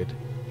Unbridled Blade.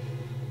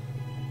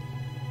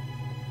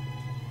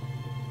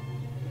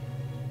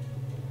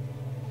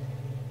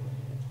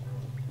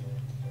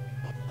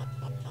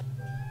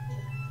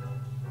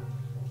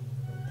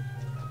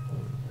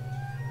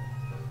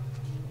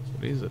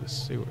 These are the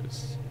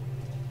sewers.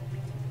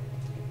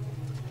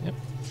 Yep.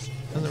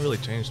 Hasn't really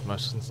changed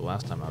much since the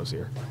last time I was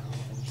here.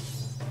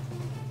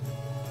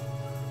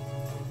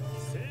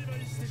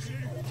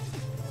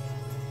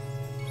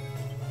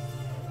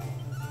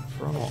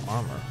 Infernal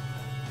armor.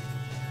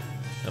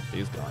 Yep,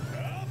 he's gone.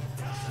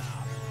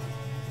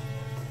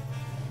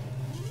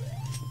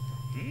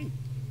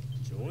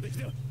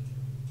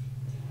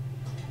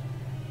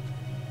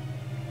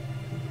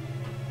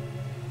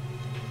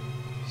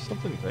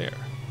 Something there.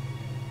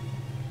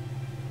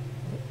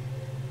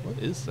 What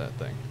is that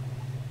thing?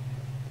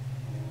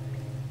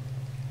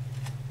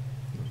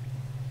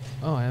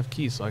 Oh, I have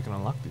keys so I can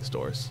unlock these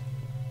doors.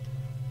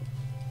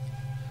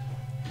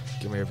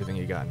 Give me everything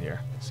you got in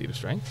here. Seed of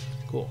Strength?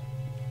 Cool.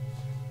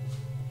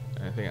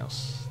 Anything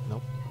else?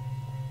 Nope.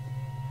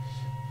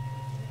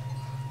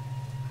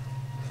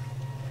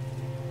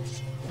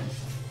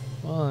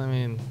 Well, I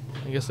mean,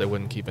 I guess they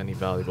wouldn't keep any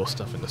valuable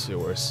stuff in the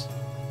sewers.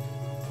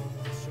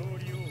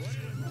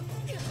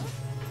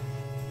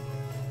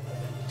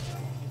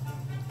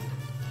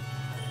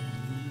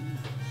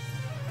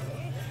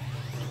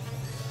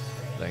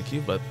 Thank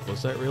you, but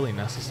was that really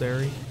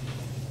necessary?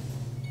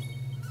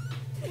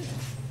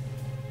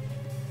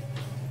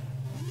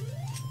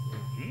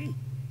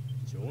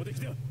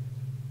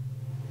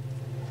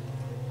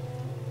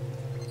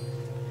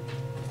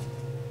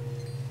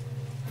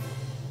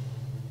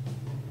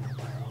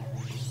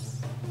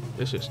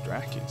 Vicious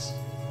Drakes.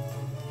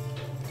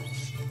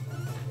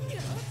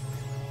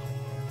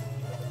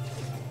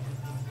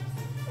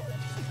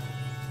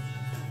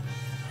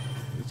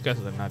 These guys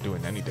are not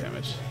doing any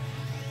damage.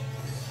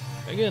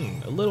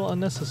 Again, a little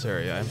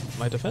unnecessary.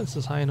 My defense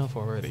is high enough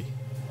already.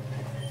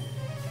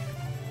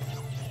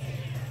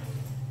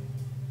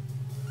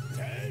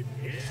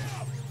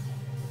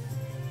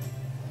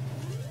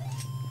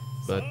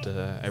 But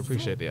I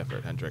appreciate the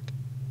effort, Hendrik.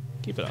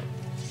 Keep it up.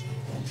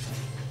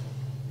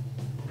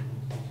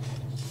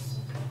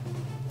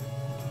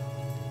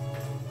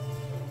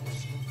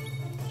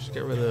 Should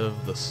get rid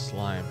of the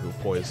slime who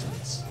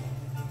poisons.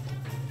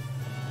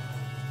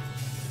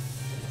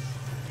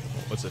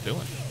 What's it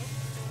doing?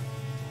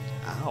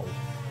 Ow.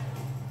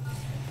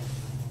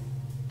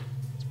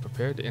 It's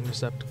prepared to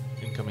intercept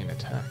incoming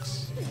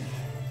attacks.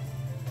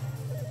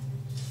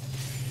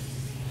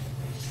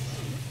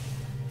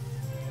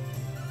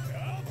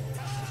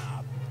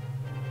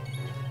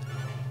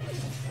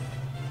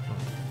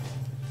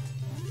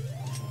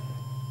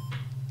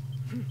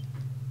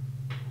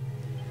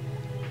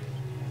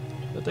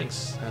 That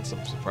thing's had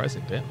some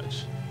surprising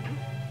damage.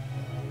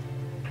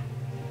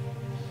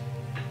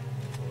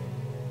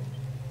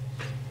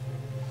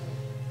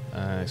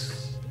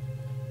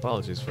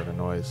 Apologies for the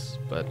noise,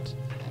 but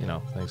you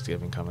know,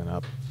 Thanksgiving coming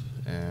up,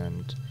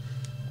 and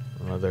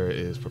my mother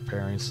is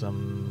preparing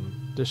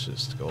some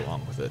dishes to go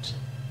along with it.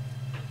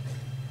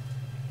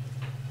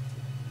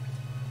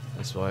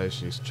 That's why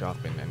she's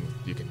chopping, and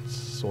you can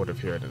sort of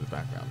hear it in the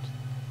background.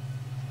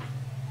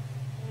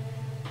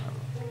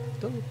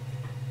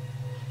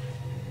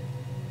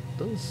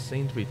 Doesn't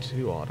seem to be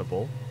too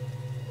audible,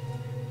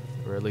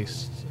 or at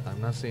least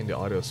I'm not seeing the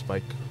audio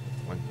spike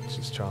when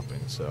she's chopping,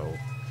 so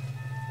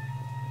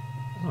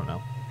I don't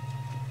know.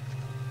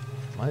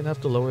 Might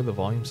have to lower the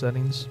volume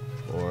settings,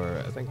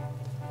 or I think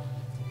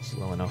it's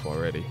low enough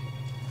already.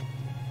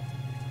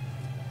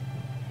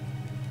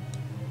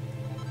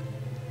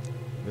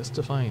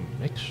 Mystifying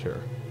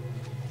mixture.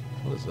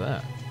 What is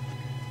that?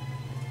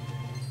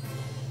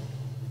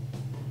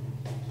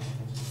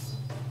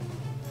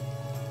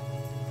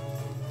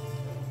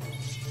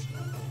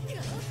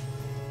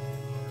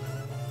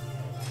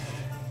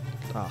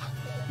 Ah,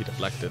 he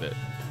deflected it.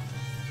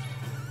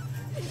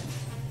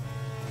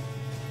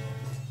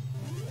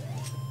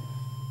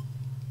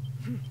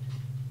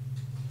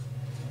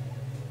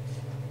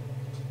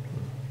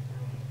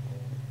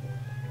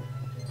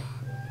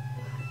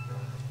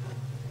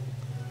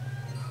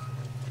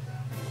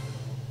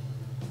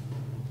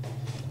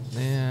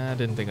 Nah, I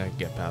didn't think I could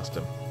get past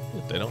him.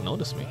 They don't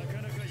notice me.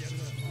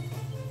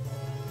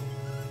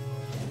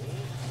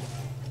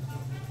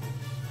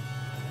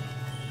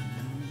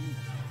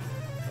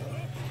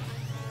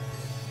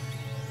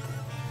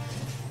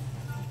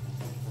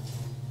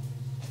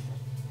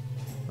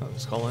 Oh,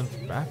 let's call in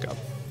for backup.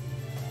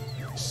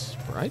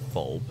 Sprite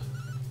bulb?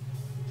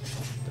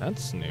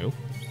 That's new.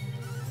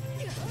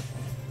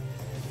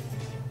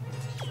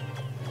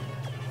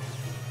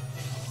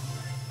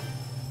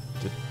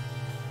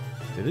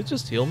 Did it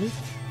just heal me?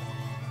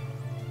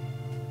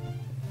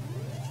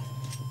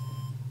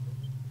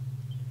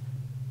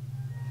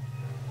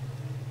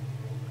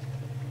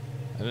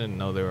 I didn't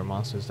know there were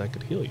monsters that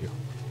could heal you.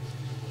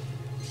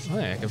 Oh,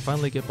 hey, I can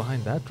finally get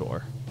behind that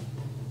door.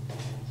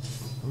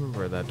 I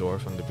remember that door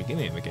from the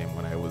beginning of the game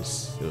when it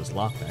was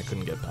locked and I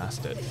couldn't get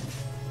past it.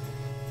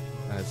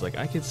 And it's like,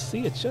 I could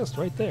see it just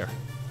right there.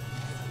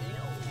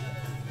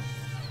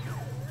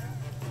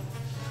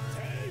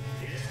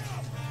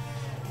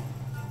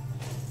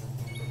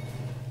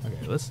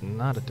 Okay, let's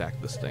not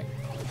attack this thing.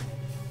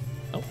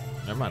 Oh,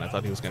 never mind, I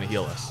thought he was going to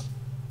heal us.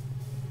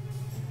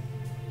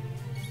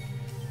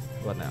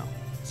 What now?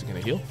 Is he going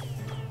to heal?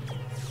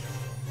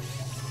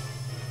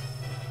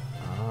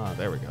 Ah,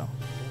 there we go.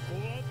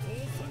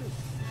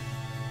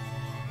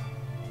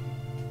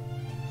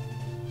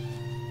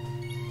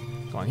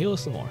 Come on, heal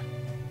us some more.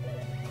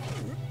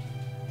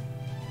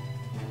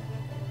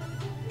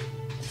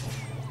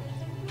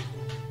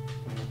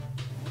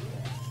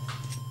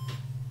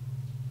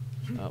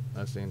 Oh,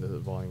 that's the end of the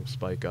volume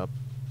spike up.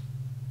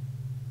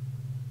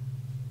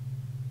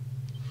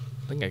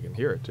 I think I can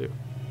hear it too.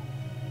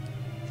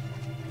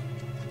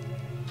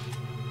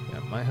 Yeah,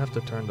 might have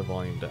to turn the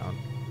volume down.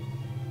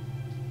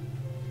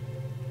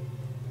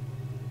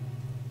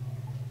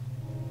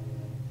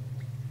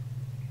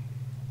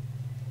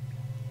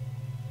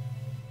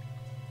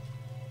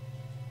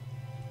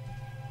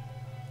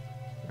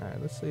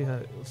 Alright, let's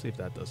see if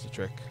that does the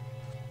trick.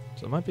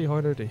 So it might be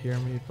harder to hear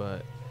me,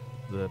 but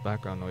the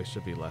background noise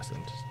should be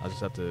lessened. I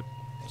just have to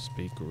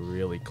speak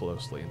really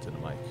closely into the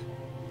mic.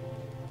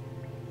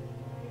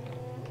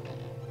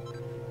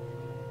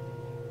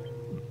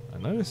 I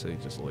noticed he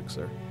just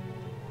elixir.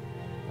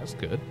 That's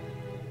good.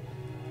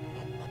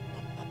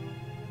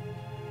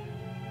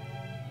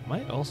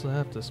 Might also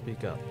have to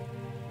speak up.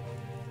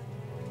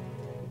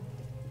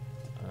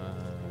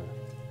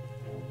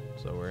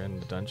 So we're in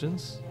the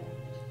dungeons.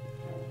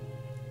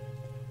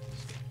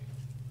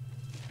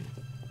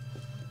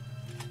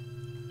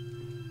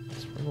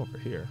 Over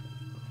here,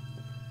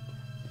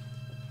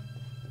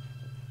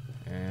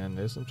 and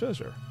there's some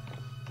treasure.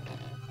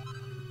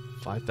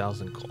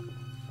 5,000 gold.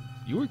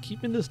 You were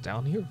keeping this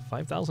down here?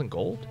 5,000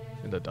 gold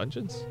in the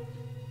dungeons?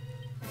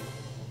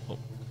 Oh,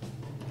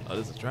 that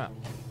is a trap.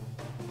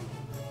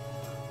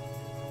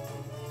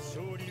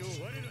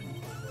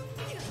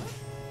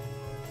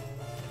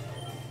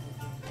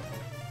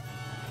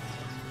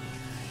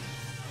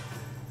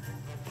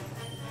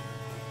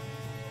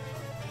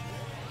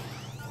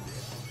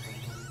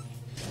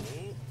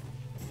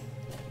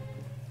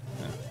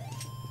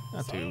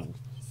 Not too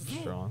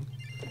strong.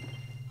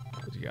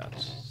 What you got?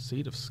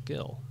 Seed of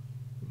skill.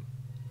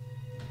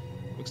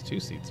 Looks 2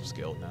 seeds of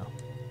skill now.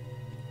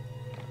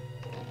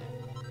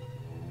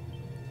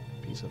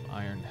 Piece of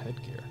iron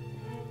headgear.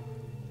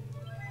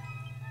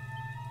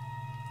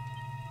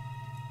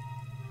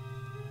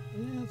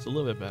 Yeah, it's a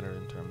little bit better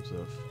in terms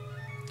of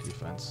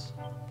defense.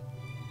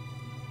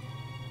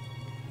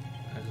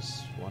 I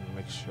just want to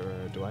make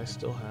sure. Do I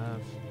still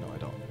have? No, I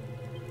don't.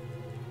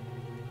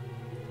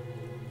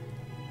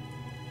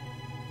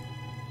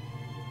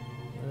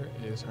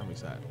 Where is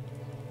Hermes at?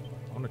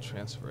 want to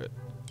transfer it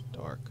to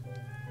Arc.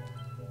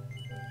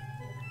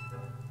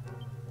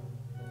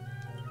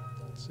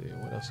 Let's see,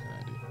 what else can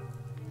I do?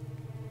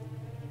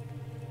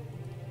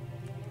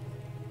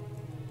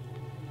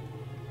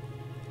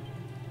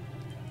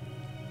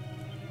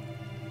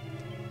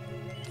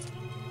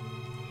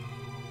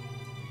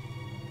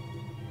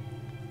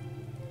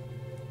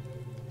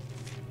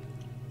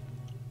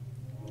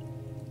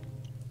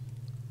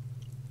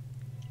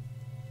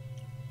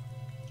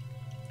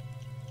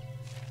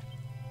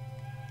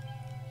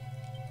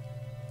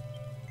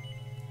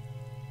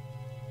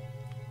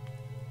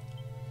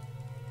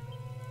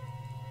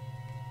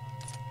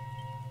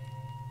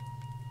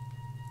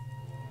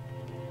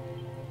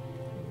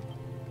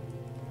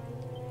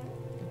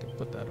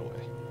 Put that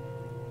away.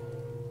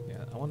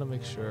 Yeah, I want to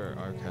make sure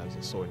Arc has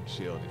a sword and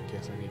shield in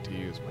case I need to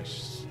use my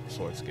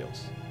sword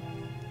skills,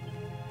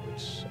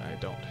 which I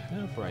don't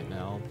have right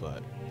now,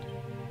 but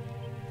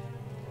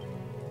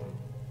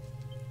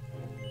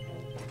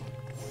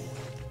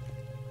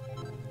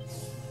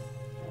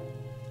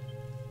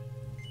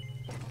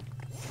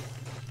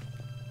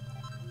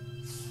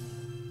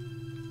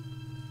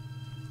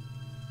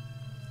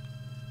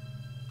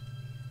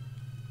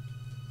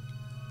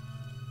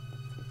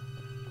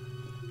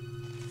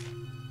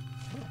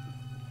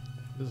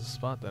this is a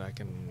spot that I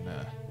can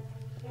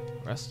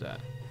rest at.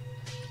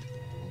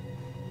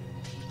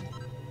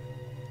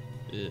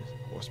 Ugh,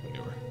 horse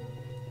manure.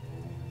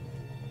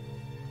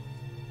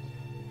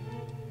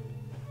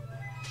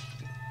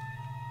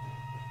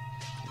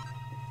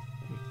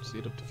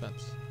 Seat of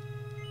defense.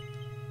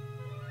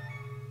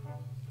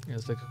 Yeah,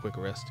 let's take a quick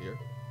rest here.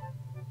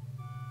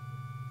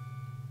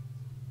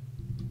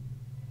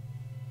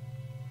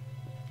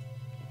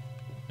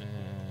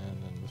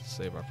 And then let's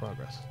save our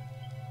progress.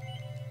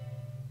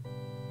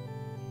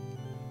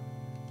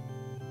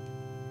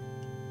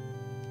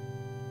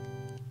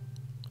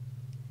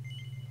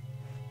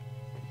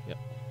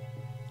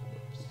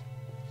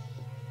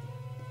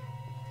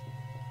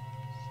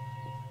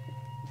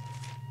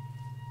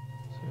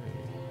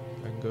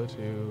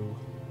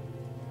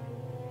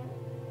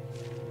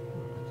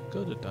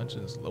 Go to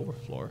dungeon's lower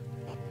floor.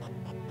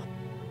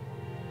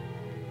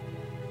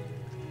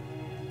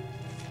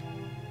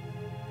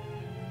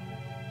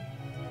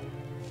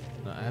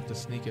 No, I have to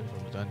sneak in from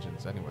the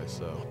dungeons anyway,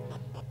 so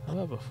how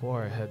about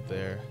before I head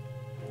there,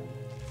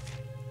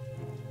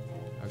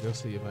 I'll go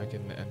see if I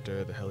can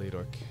enter the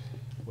Heliodor.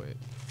 Wait.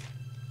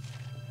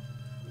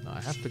 No,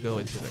 I have to go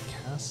into the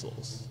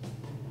castles.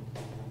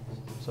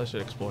 So I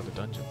should explore the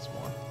dungeons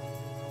more.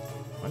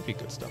 Might be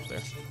good stuff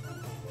there.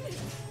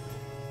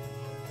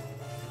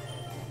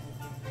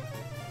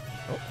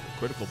 Oh,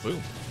 critical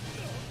boom.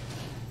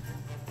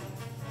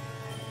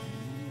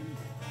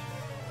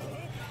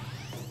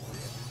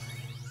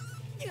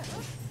 Yeah,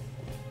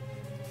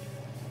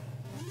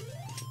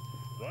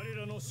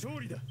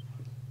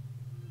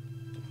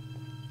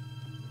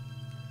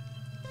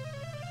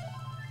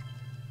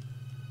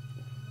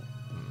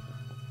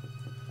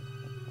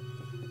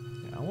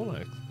 I want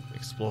to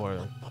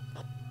explore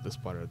this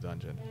part of the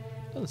dungeon.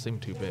 Doesn't seem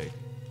too big.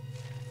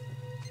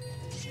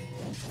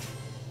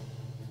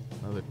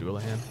 Another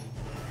Duelahan.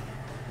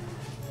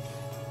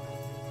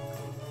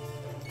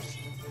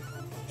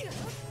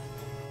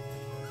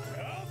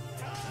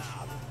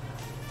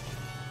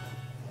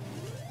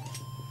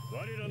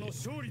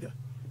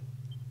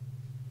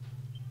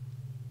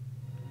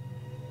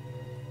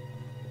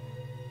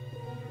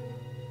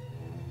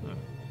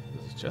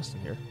 There's a chest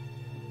in here.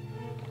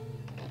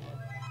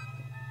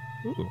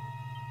 Ooh,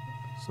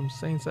 some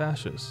Saint's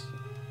Ashes.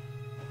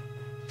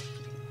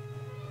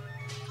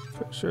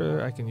 Pretty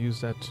sure I can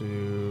use that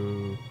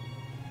to...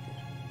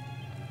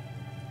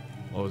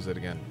 What was it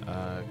again?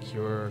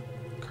 Cure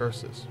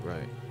curses,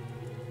 right.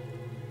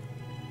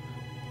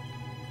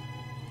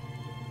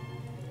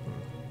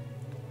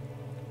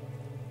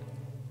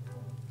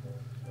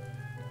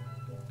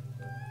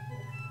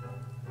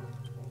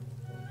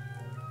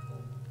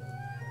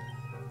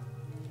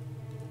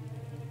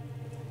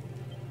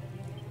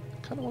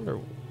 I kind of wonder... I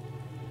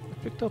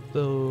picked up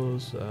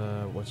those,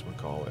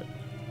 whatchamacallit.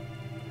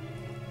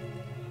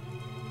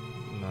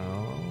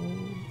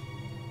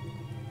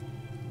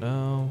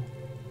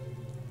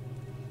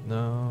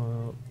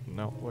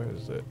 No, where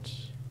is it?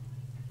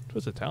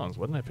 Twisted Talons,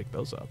 why didn't I pick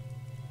those up?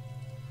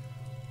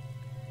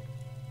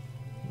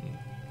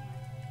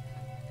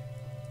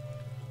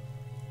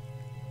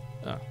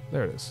 Ah,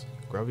 there it is.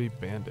 Grubby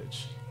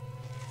Bandage.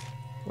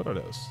 What are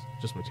those?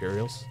 Just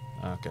materials?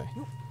 Okay.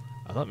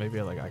 I thought maybe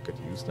I could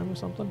use them or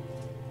something.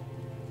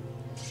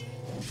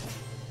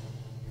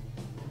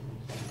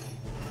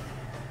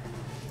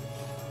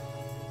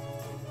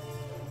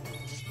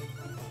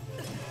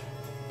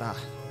 Ah,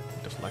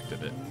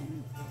 deflected it.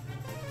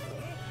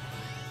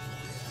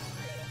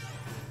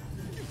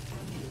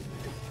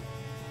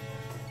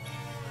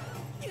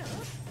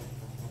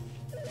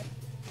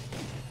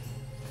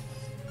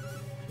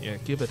 Yeah,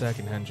 keep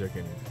attacking Hendrik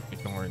and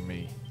ignoring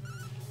me.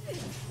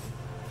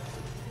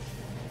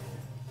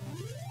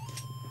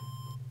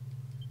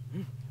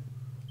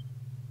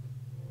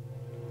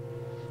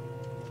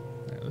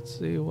 Let's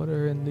see what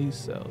are in these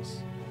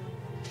cells.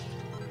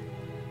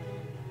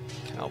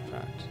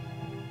 Cowpat.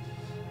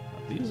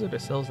 These are the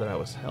cells that I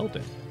was held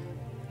in.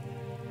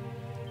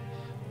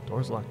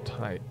 Doors locked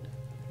tight.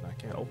 And I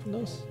can't open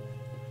those?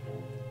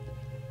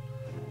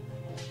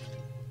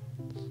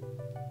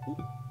 Ooh,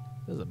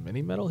 there's a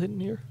mini medal hidden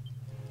here.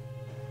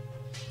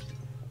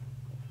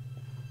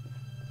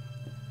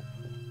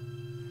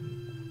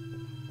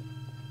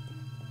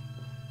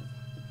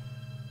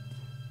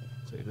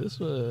 See, this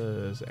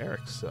was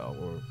Eric's cell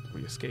where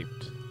we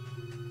escaped.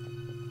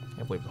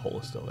 Can't believe the hole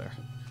is still there.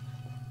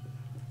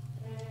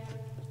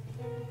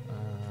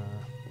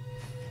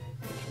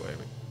 Which way?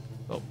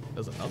 Oh,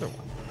 there's another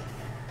one.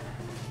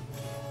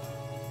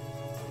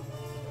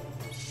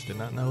 Did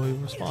not know he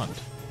would respond.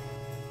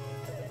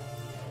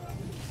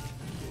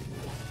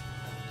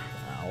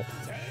 Ow.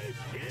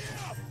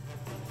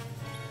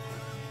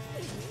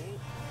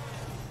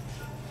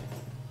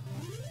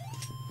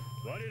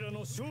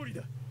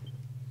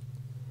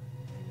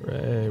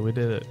 Hooray, we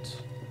did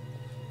it.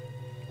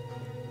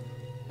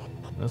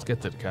 Let's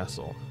get to the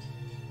castle.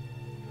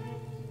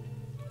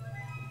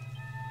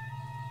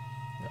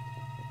 Yep.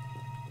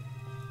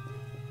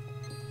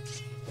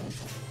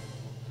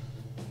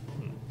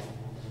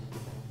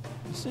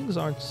 These things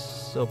aren't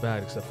so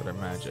bad except for their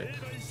magic,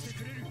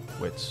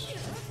 which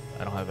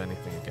I don't have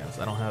anything against.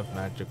 I don't have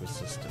magic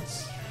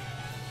resistance.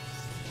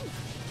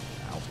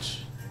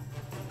 Ouch.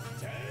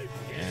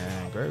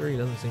 And Gregory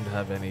doesn't seem to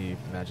have any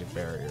magic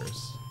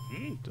barriers,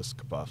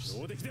 just buffs.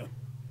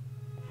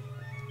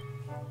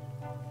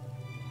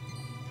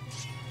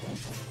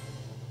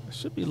 I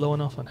should be low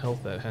enough on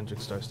health that Hendrik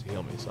starts to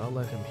heal me, so I'll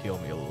let him heal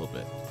me a little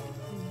bit,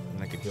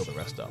 and I can heal the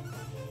rest up.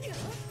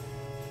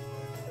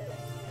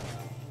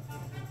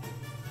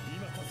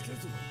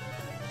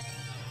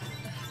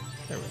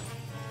 There we go.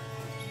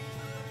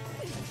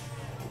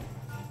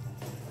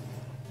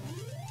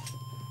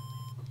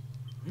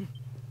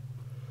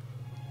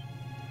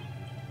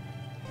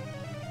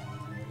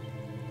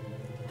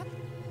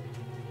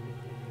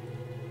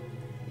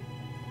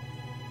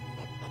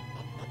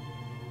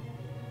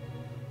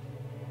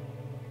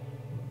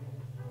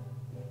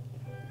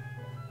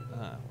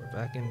 We're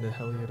back into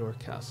Heliodor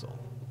Castle.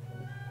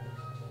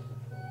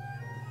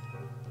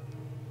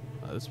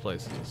 This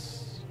place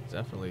is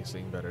definitely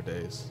seen better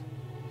days.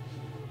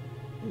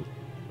 Ooh,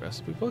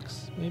 recipe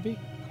books, maybe?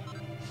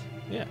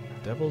 Yeah,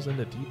 Devil's in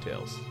the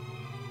Details.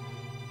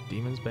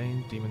 Demon's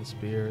Bane, Demon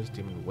Spears,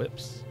 Demon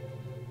Whips,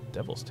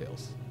 Devil's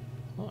Tails.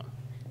 Huh.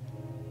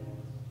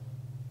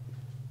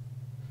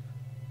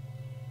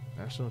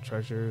 National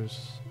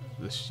Treasures,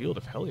 the Shield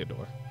of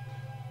Heliodor.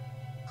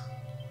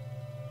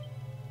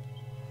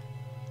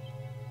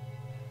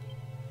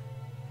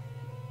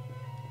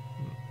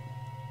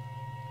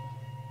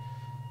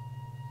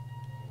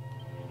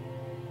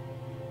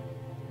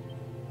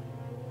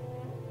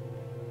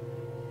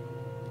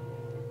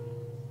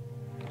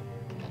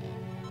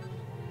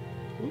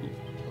 Ooh,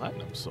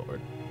 platinum sword.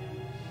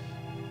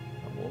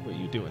 What were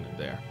you doing in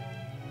there?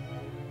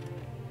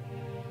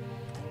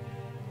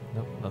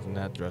 Nope, nothing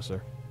that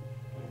dresser.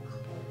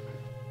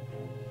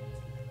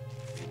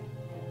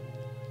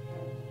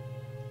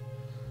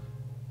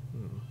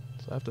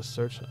 So I have to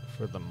search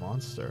for the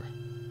monster.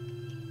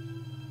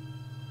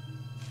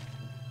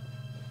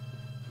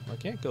 I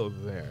can't go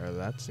there.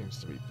 That seems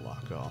to be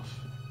blocked off.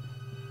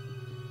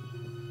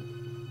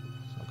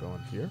 So I'll go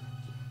in here.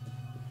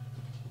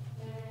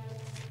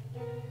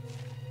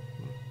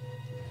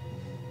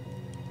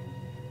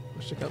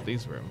 Let's check out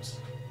these rooms.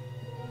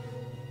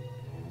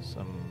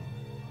 Some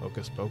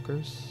hocus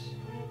pokers.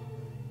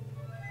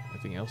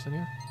 Anything else in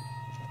here?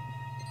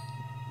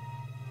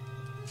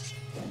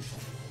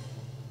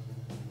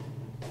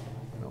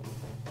 Nope.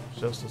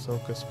 Just this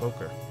hocus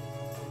poker.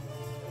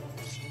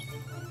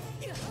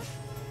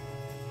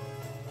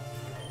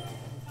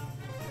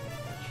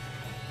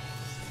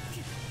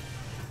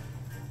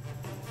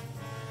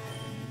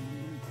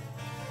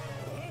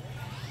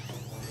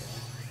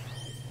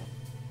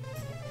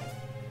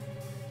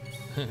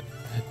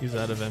 He's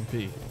out of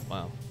MP.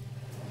 Wow.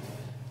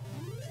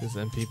 His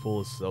MP pool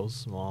is so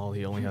small,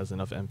 he only has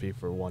enough MP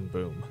for one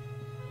boom.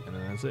 And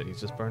then that's it, he's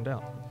just burned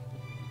out.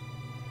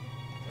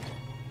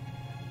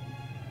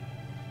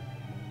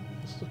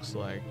 This looks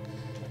like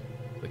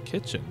the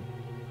kitchen.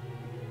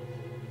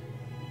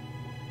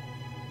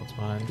 What's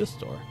behind this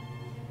door?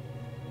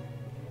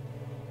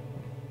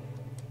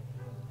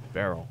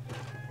 Barrel.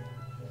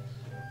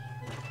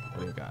 What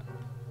do you got?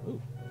 Ooh,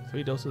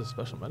 3 doses of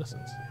special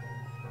medicines.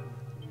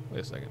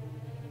 Wait a second.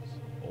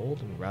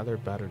 Old and rather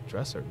battered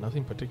dresser.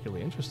 Nothing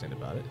particularly interesting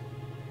about it.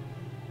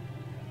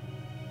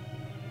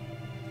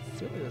 I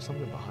feel like there's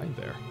something behind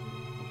there.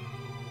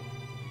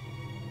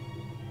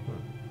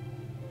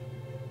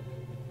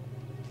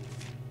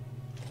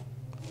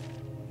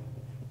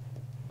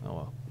 Oh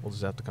well. We'll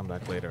just have to come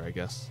back later, I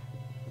guess.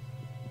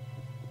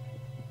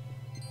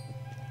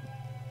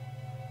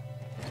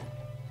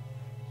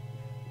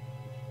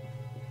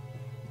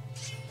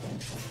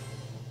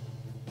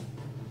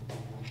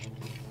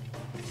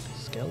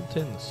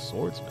 Skeleton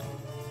swordsman.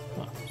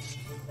 Huh.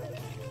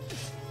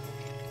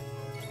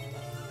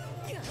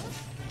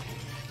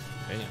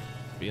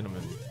 beat him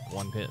in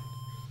one hit.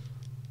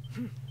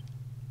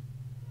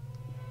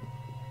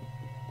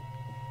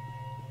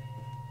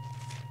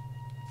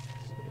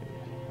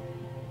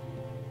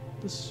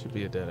 This should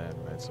be a dead end,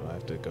 right? So I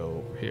have to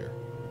go over here.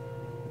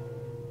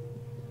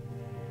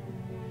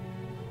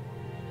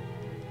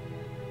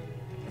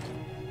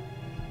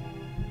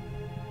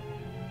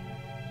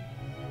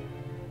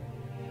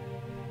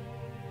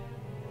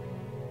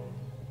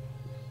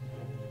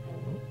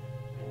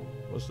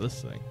 What's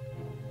this thing?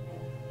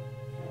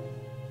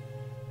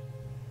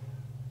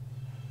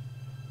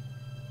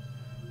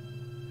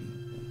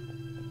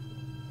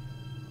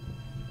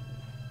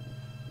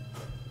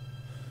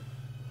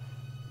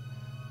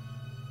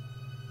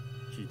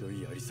ひど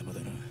いありさまだ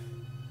な。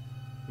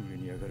上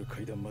に上がる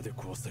階段まで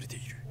壊されてい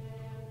る。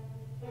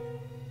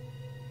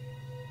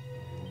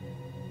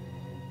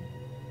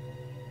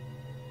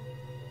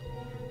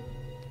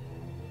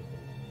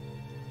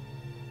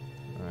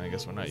I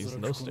guess we're not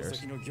using those stairs.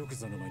 先の玉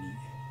座の間に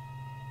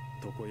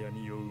常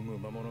闇を生む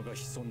魔物が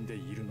潜んで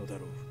いるのだ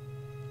ろ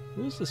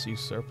う。 Who's this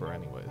usurper,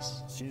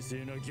 anyways? 神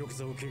聖な玉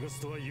座を汚す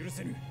とは許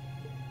せぬ。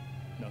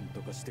なん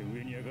とかして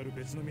上に上がる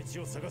別の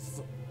道を探す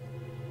ぞ。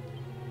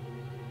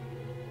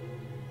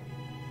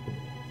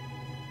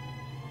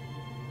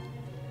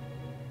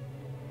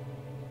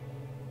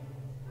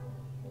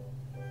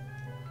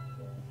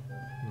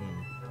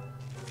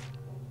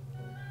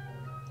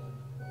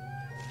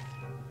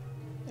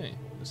Hey,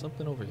 there's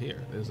something over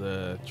here. There's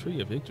a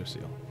tree of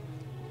Yggdrasil.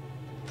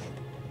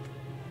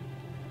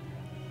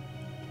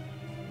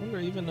 I wonder,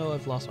 even though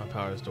I've lost my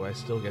powers, do I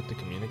still get to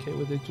communicate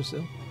with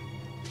Yggdrasil?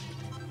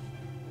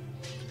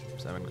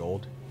 7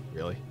 gold?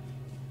 Really?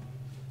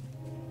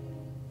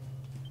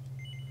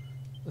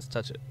 Let's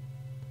touch it.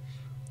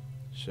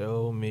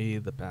 Show me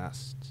the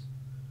past.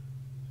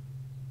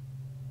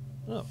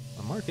 Oh,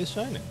 a mark is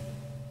shining.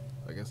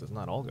 I guess it's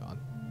not all gone.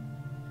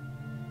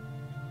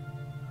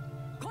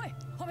 来い、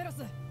ホメロ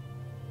ス。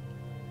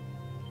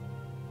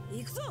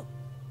行くぞ。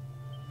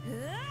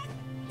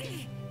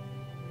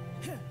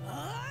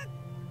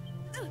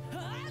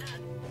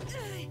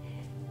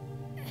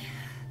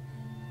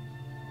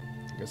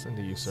I guess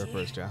the usurper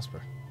is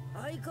Jasper.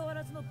 相変わ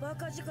らずのバ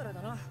カ力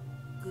だな、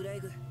グレイ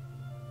グ。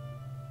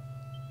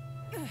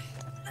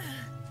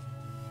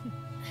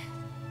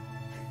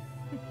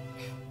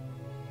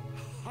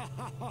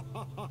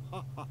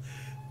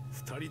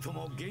二人と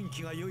も元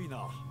気が良い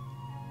な。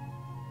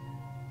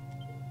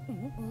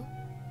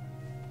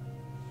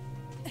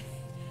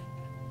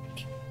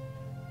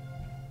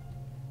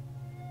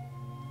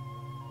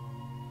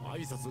挨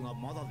拶が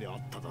まだであ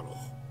っただろ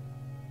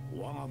う。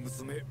我が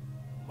娘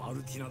マ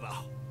ルティナ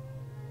だ。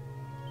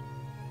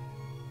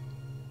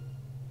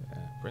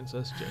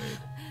Princess Jade.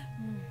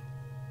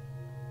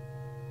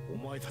 お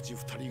前たち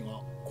二人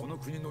がこの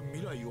国の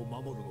未来を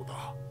守るの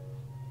だ。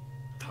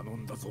頼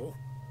んだぞ、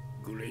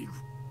グレイグ、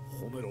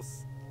ホメロ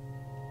ス。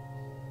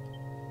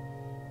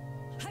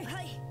はい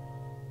はい。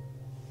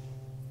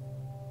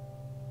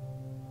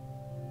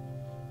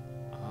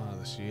Ah,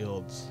 the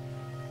shields.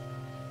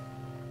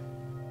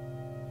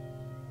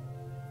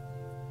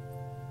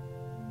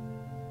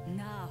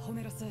 なあ、ホ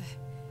メロス。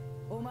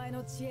お前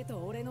の知恵と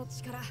俺の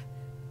力、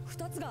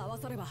二つが合わ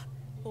されば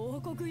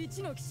王国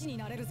一の騎士に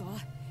なれるぞ。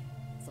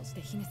そし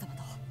て姫様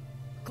と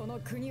この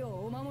国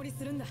をお守り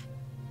するんだ。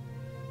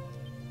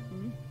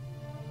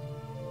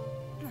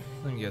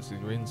I guess he's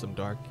reading some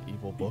dark,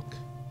 evil book.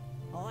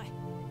 おい、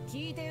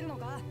聞いているの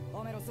か、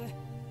ホメロス。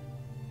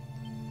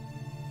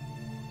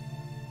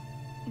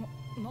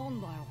な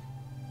んだよ。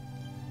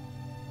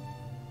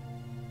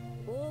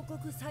王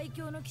国最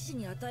強の騎士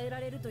に与えら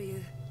れるとい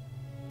う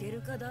デ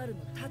ルカダール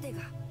の盾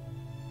が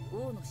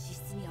王の資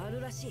質にある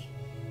らしい。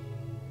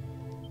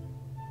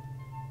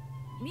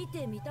見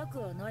てみたく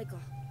はないか。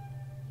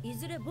い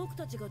ずれ僕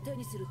たちが手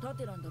にする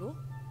盾なんだろ。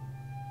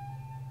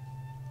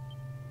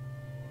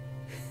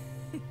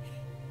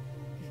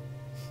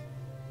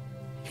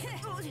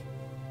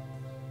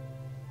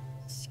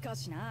しか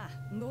しな、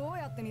どう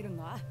やって見るん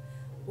だ。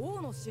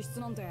王の資質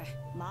なんて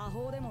魔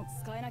法でも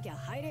使えなきゃ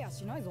入れや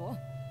しないぞ。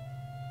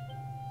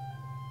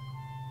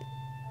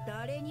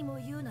誰にも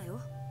言うなよ。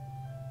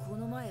こ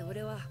の前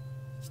俺は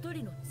一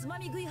人のつま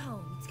み食い犯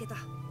を見つけた。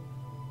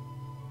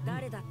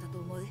誰だったと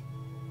思う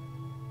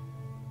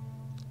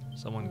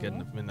？Someone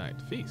getting a midnight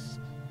feast.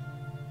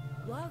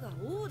 我が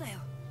王だよ。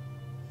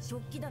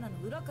食器棚の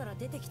裏から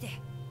出てき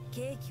て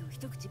ケーキを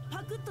一口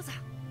パクッとさ。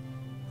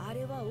あ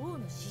れは王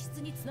の資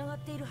質につながっ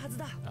ているはず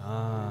だ。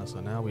Ah,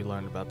 so now we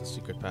learned about the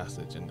secret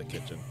passage in the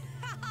kitchen.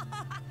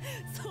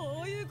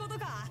 そういうこと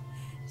か。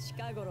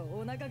近頃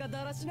お腹が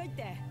だらしないっ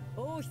て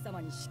王妃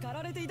様に叱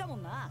られていたも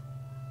んな。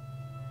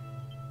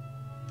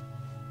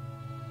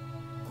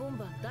今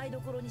晩台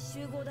所に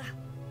集合だ。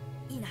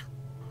いいな。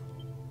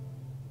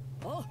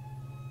お。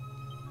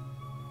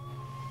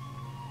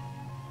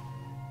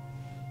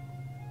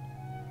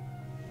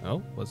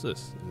Oh, what's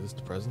this? Is this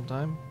the present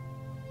time?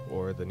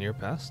 Or the near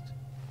past?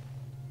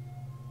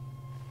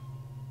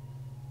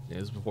 It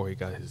is before he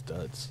got his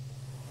duds.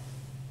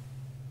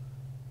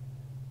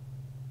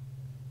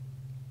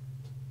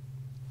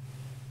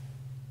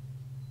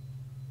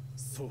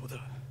 そうだ。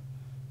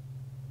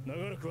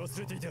長らく忘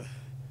れていた。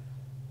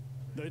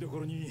台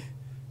所に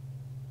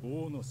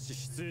王の資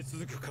質へ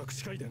続く隠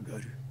し階段があ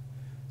る。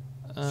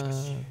しか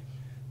し、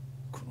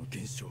この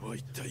現象は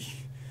一体。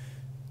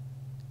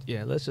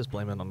Yeah, let's just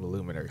blame it on the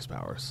Luminary's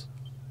powers.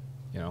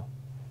 You know?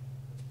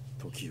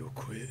 時を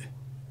超え、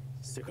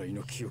世界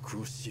の記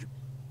憶を知る。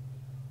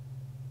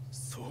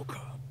そう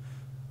か。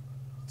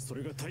そ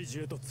れが大樹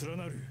へと連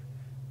なる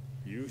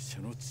勇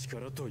者の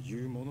力と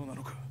いうものな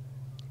のか。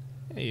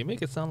Hey, you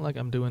make it sound like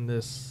I'm doing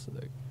this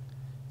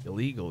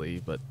illegally,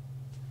 but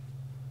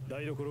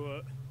台所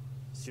は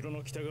城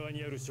の北側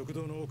にある食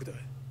堂の奥だ。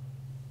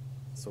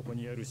そこ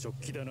にある食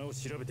器棚を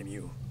調べてみ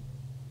よう。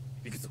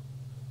行くぞ。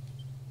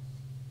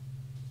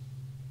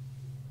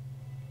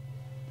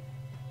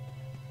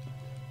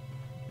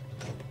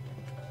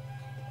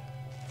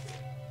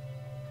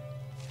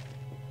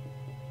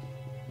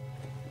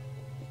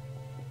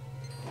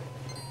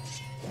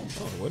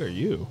oh, what are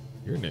you?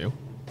 You're new.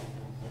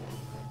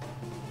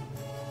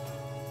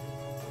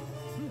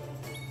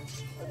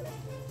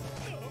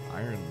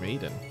 Iron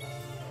Maiden.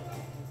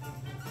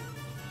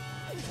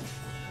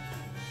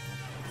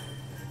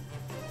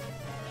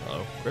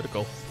 Oh,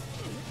 critical.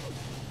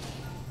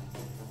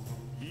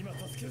 今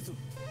助けるぞ。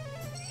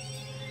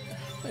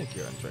 Thank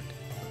you, Entric.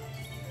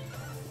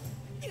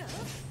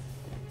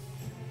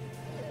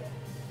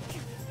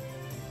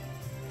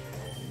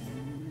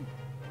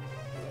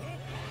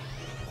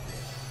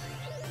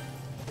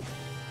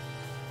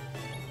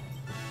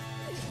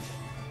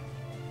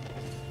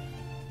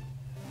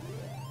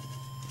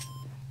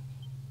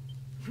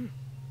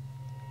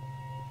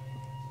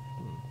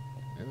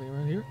 Anything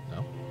around here?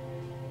 No.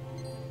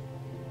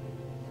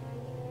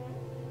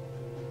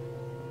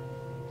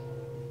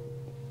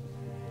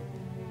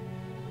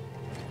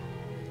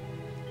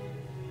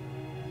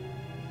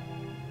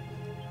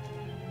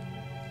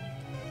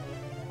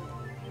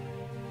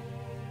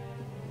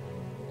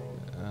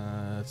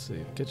 Let's see.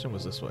 The kitchen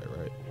was this way,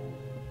 right?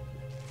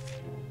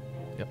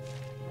 Yep.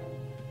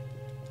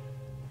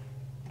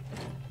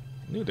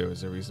 Knew there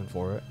was a reason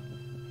for it.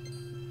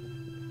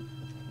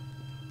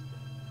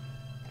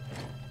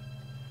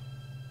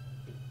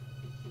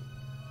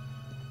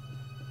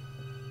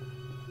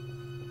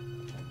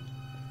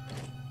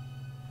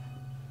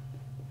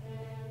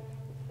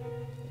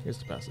 Here's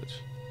the passage.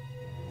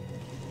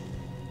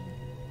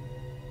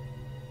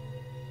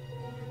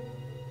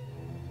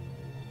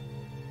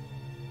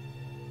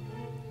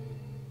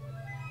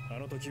 あ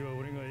の時は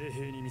俺が衛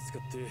兵に見つか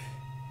って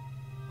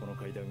この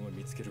階段を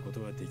見つけるこ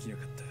とはできな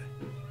かっ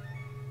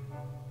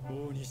た。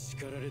王に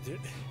叱られて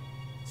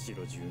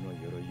城中の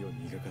鎧を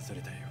磨かさ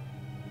れたよ。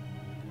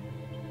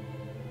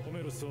ホ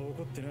メロスは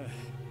怒ってな。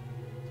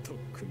とっ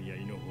くみ合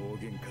いの大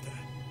喧嘩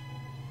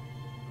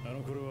だ。あ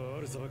の頃は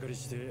悪さばかり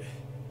して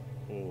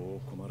王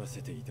を困ら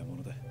せていたも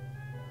のだ。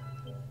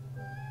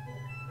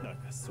だ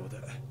がそうだ、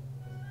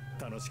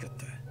楽しかっ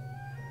た。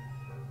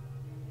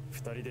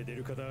二人でデ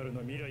ルカダール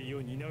の未来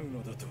を担う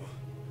のだと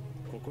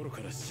心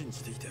から信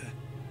じていた。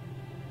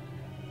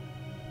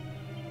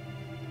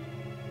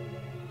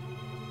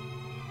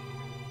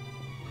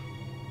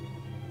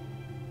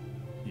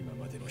今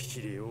までの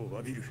非礼を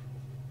詫びる。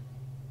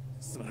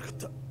すまなかっ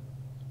た。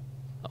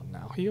Oh,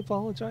 now he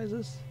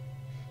apologizes?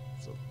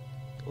 It's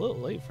a little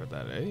late for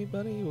that, eh,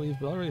 buddy?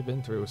 We've already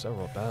been through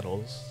several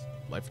battles.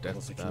 Life この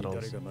death 先に誰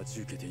battles. が待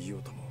ち受けていよ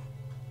うとも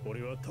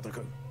俺は戦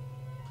う。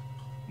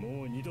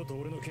もう二度と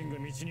俺の剣が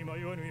道に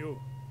迷わぬよう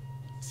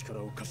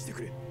力を貸して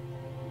くれ。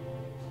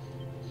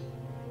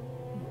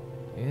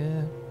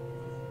 Yeah.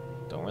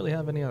 Don't really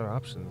have any other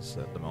options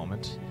at the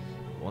moment.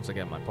 Once I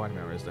get my party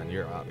members, then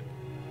you're out.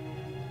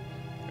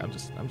 I'm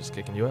just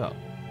kicking you out.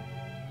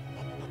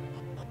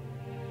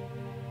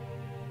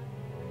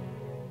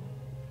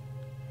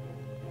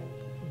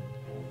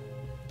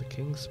 The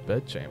King's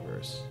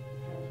Bedchambers.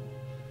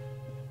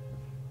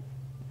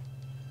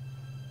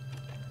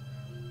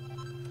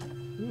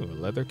 Ooh, a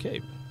leather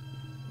cape.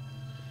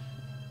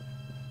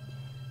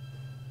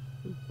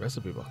 Ooh,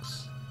 recipe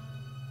books.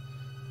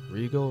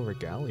 Regal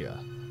regalia.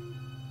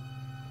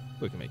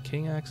 We can make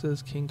king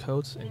axes, king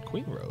coats, and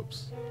queen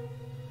robes.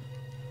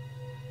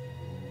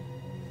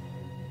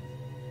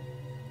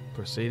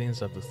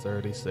 Proceedings of the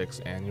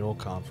 36th Annual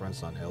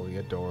Conference on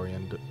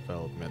Heliodorian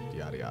Development,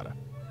 yada yada.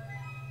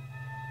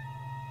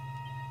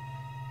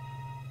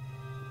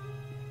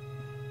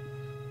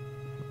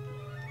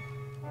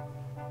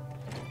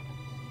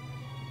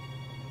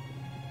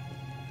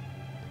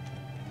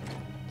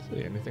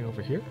 See anything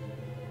over here?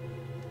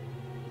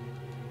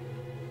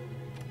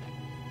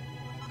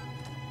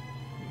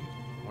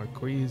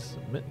 Marquis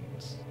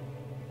mittens.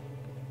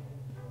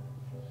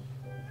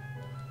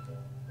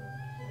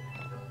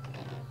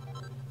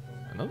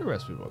 Another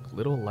recipe book,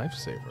 Little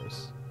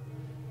Lifesavers.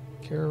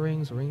 Care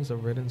rings, rings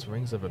of riddance,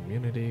 rings of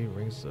immunity,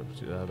 rings of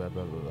blah, blah,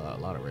 blah, blah, a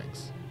lot of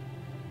rings.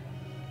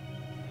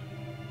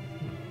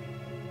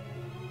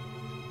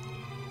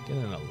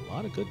 Getting a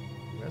lot of good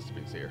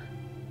recipes here.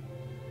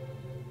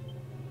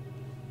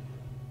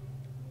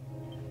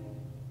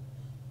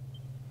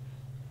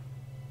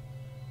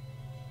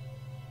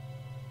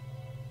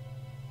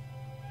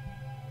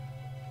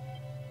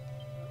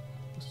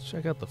 Let's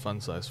check out the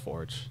fun size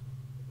forge.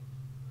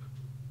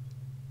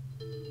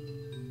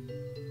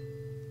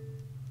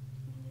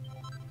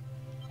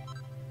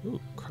 Ooh,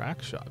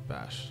 crack shot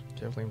bash.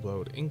 Carefully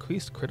blowed.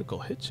 Increased critical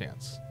hit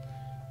chance.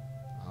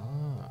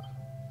 Ah.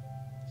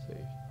 Let's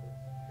see.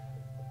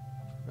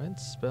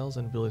 Prevents spells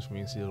and abilities from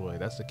being sealed away.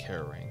 That's the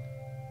care ring.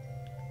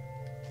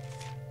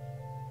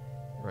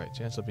 Right,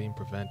 chance of being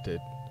prevented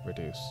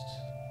reduced.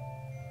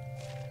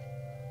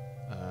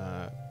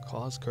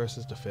 Cause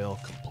curses to fail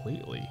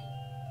completely.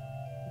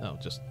 No,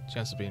 just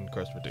chance of being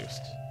cursed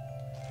reduced.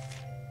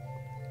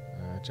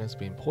 Chance of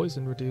being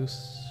poisoned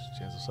reduced.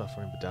 Chance of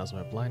suffering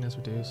bedazzlement blindness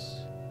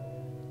reduced.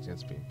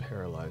 Chance of being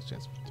paralyzed.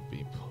 Chance to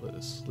be put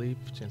asleep.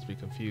 Chance to be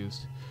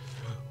confused.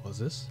 What's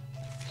this?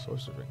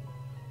 Sorcery ring.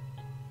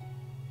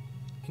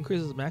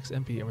 Increases max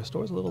MP and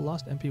restores a little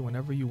lost MP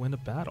whenever you win a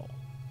battle.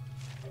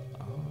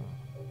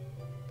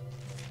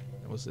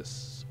 And what's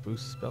this?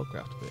 Boost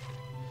spellcraft pick.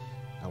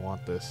 I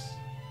want this.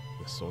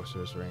 The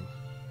sorcerer's ring.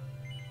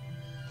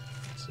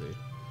 Let's see.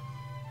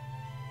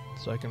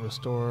 So I can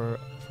restore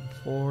from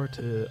 4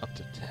 to up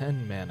to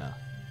 10 mana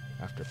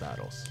after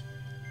battles.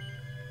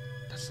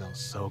 That sounds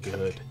so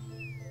good.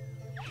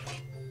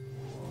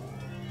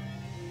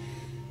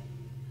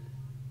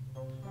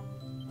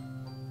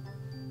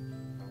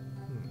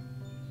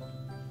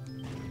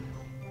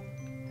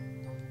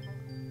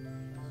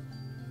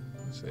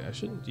 Let's see, I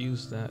shouldn't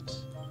use that.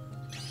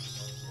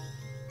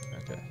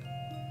 Okay.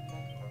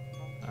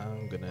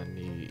 I'm gonna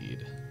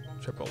need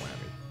triple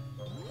whammy.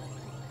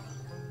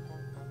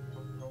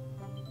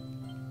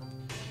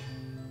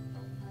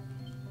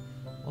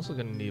 Also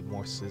gonna need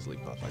more sizzly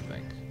puff, I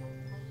think.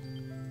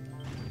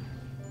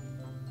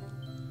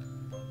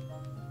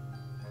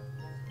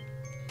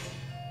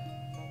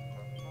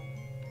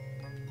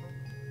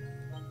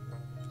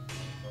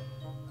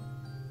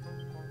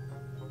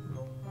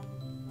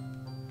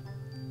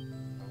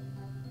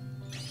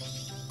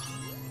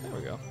 There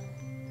we go.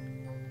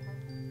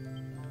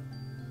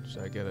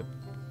 Should I get it?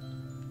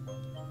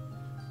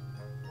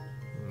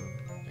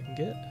 I can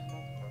get.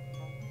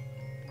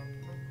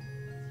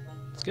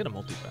 Let's get a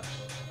multi-bash.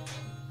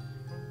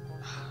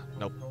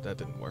 Nope, that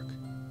didn't work.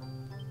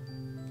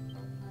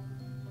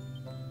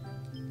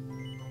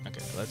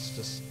 Okay, let's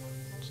just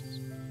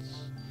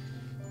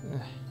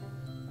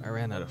I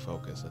ran out of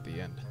focus at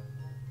the end.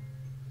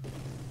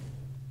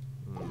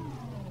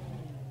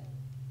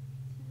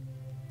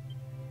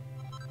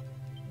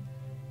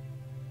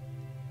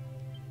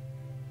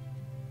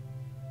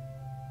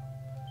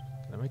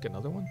 Can I make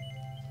another one?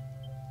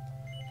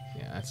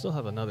 Yeah, I still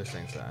have another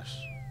Saint Sash.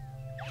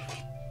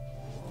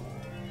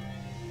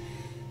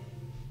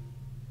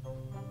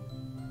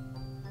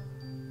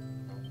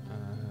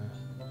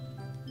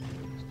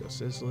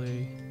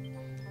 Sizzly,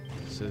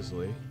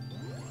 Sizzly,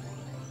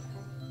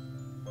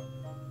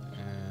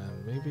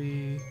 and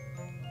maybe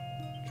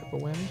triple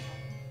whammy?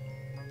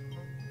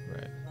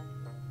 Right.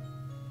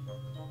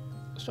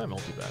 Let's try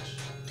multi-bash.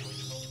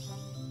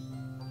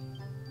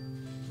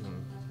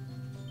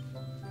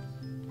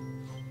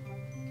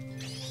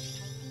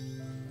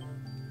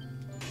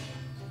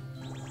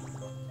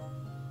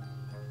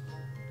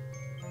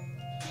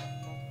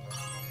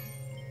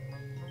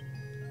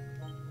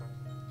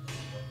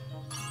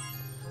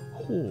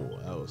 Ooh,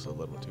 that was a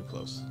little too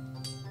close.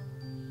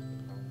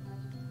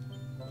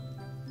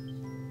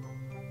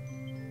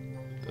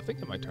 I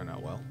think it might turn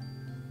out well.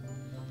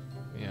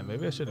 Yeah,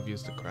 maybe I should have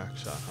used the crack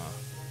shot, huh?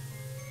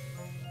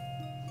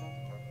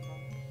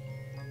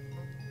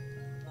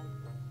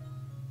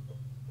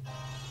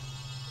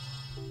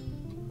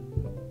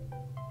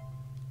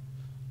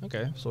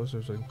 Okay,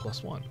 Sorcerer's Ring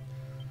 +1.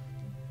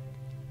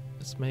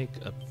 Let's make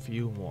a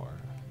few more,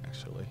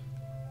 actually.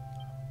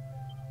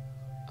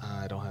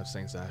 I don't have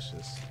Saint's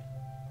Ashes.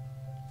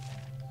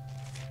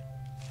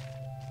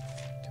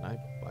 Can I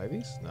buy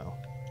these? No.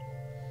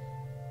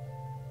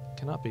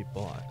 Cannot be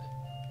bought.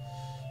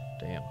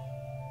 Damn.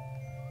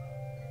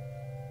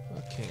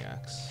 King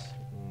Axe.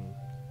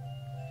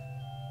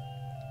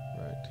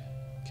 Right.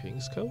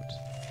 King's Coat?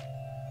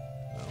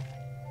 No.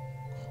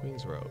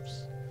 Queen's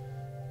Robes.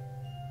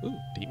 Ooh,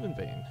 Demon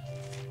Bane.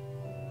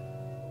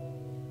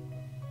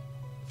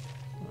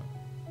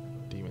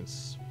 Demon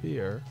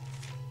Spear.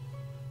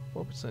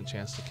 4%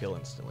 chance to kill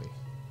instantly.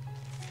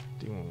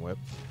 Demon Whip.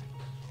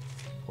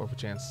 4%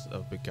 chance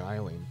of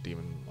beguiling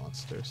demon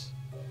monsters.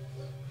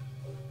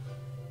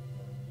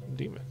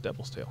 Demon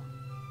Devil's Tail.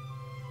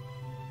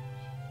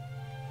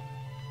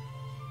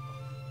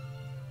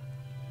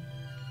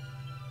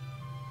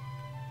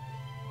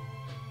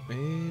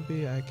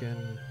 Maybe I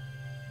can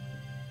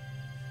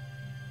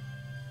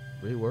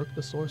rework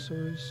the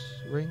Sorcerer's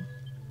Ring.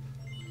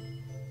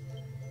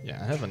 Yeah,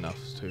 I have enough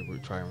to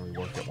try and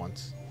rework it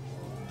once.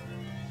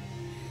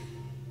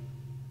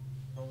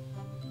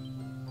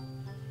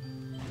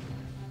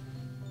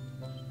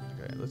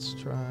 Okay, let's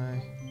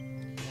try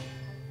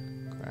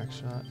Crack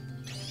Shot.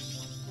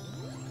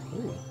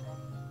 Ooh.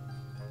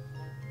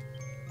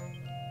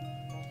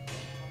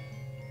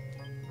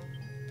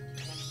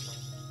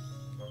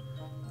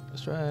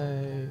 Let's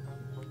try.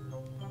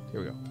 Here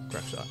we go.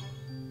 Crack Shot.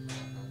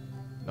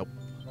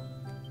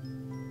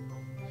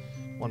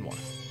 One more.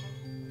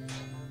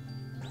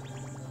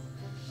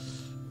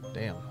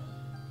 Damn.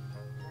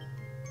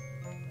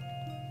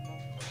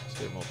 Let's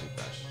do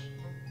multi-bash.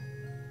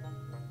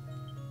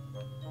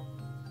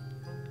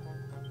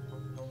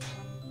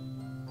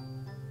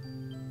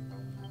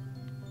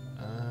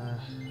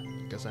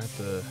 Guess I have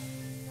to...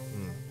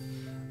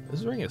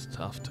 This ring is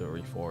tough to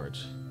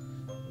reforge.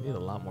 You need a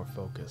lot more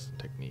focus and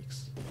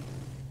techniques.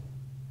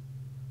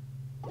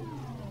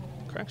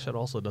 Crackshot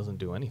also doesn't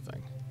do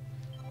anything.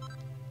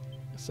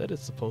 I said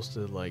it's supposed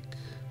to, like...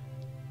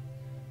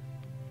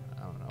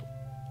 I don't know.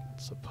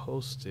 It's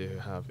supposed to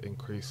have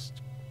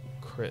increased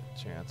crit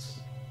chance.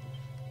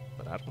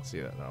 But I don't see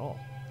that at all.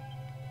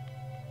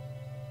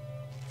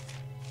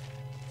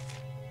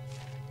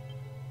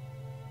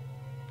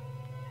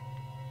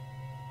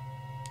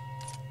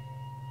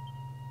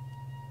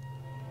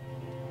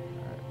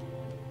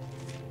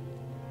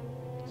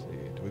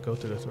 Go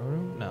to the throne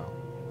room? No.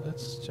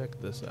 Let's check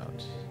this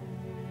out.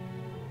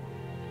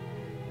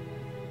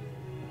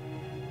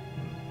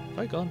 Have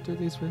I gone through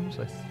these rooms?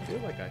 I feel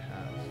like I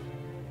have.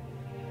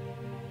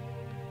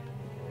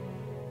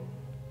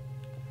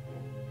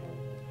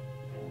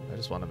 I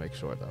just want to make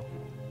sure though.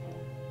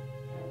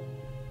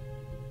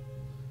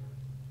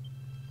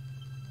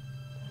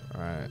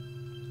 Alright.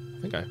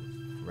 I think I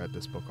read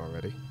this book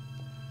already.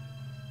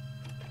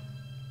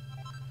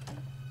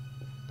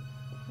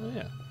 Oh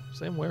yeah.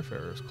 Same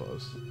Wayfarer's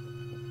clothes.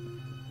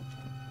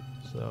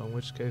 So in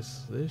which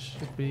case this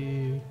should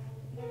be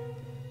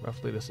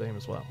roughly the same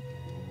as well.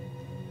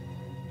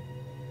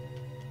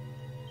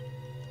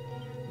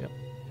 Yep.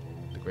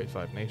 The Great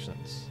Five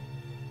Nations.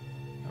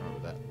 I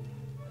remember that.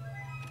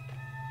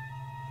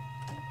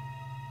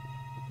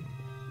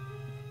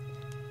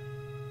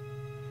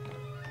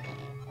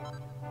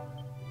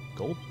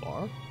 Gold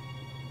bar?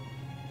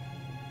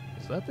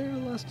 Was that there the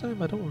last time?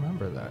 I don't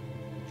remember that.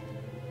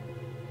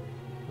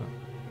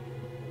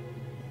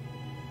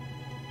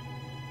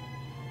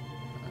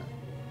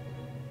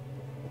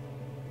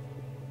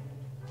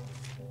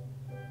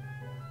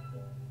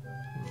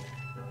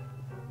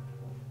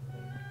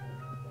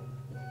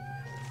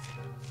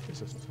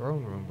 There's a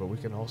throne room, but we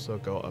can also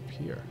go up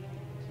here.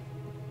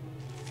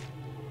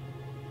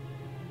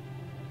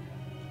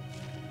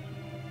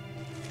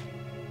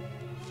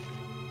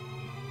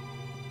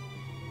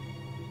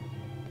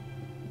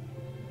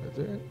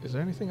 Is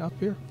there anything up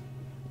here?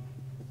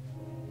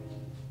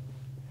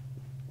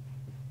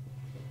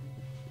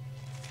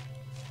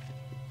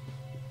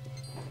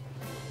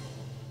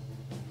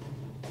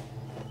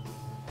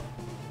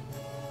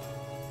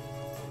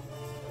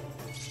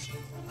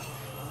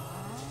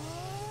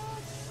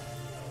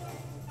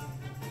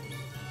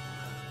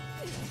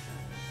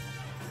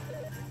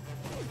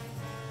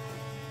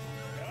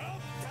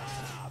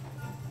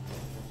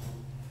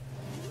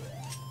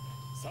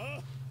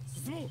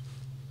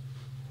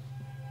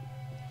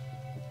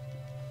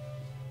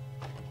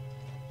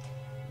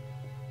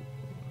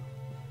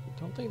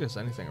 Don't think there's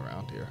anything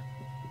around here.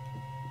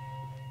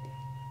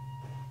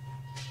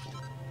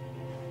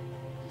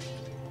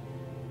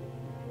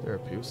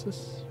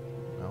 Therapeutics?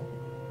 No.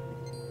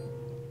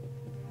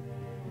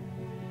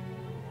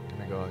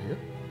 Can I go out here?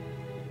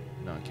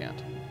 No, I can't.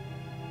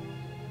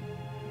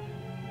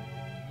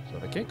 So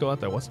if I can't go out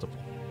there, what's the...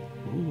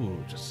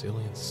 Ooh,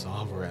 Justilian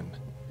Sovereign.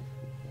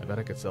 I bet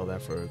I could sell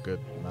that for a good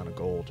amount of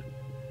gold.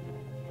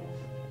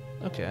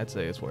 Okay, I'd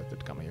say it's worth it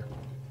to come here.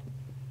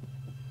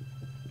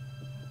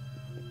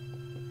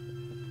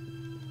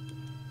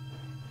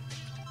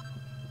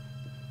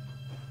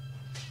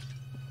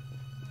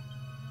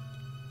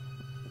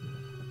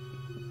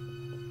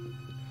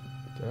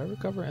 Did I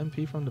recover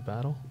MP from the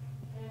battle?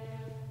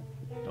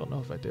 Don't know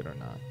if I did or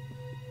not.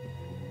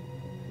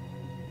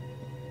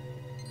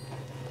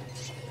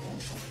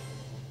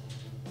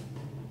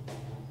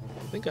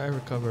 I think I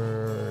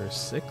recover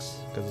 6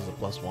 because it's a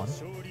 +1.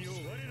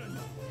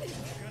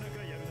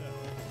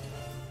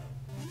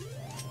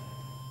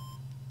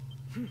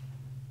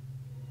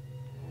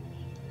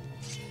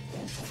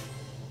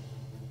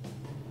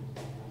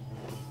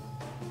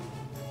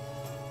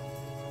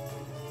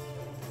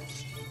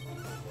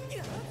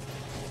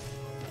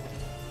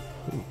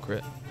 Ooh,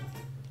 crit.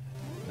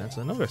 That's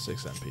another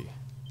 6 MP.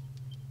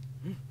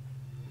 I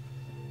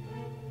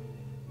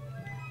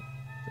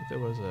think there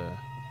was a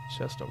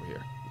chest over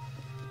here.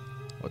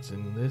 What's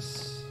in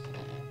this?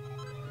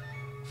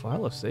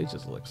 Phial of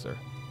Sage's Elixir.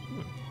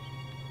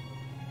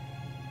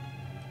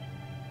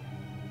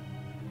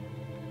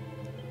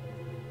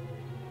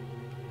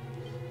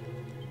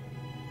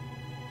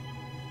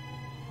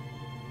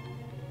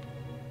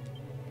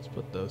 Let's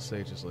put those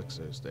Sage's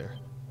Elixirs there.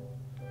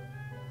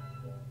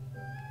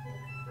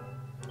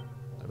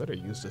 I better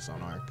use this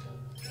on Arc.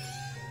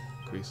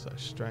 Increase our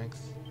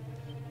strength.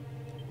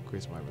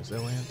 Increase my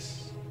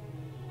resilience.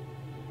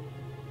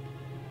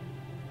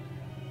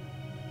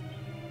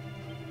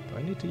 Do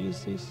I need to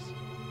use these?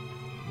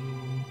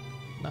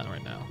 Not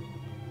right now.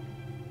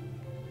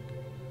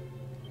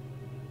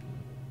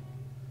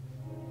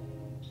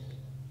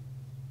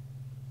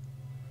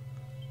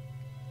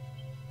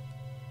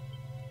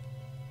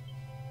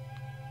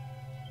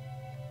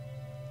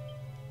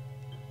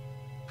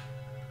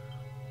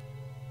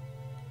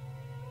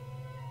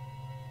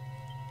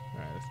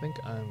 think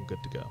I'm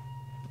good to go.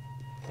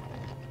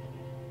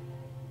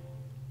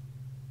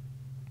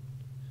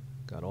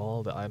 Got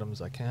all the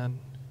items I can.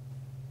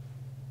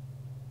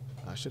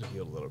 I should have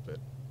healed a little bit,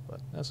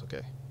 but that's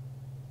okay.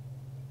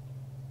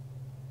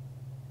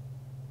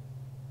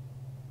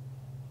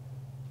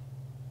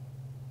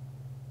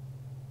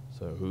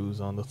 So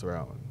who's on the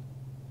throne?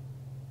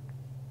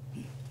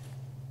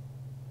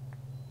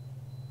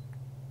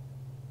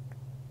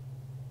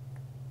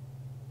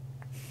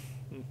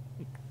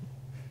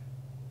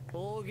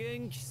お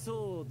元気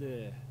そう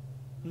で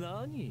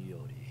何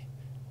より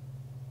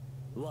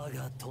我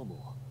が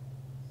友、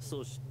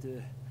そし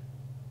て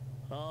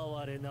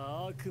哀れ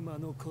な悪魔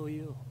の子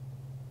よ。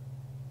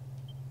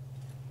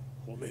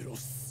ホメロ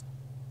ス。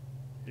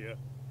いや。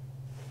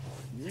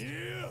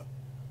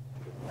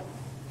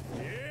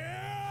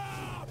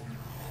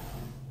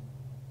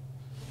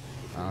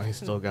Oh, he's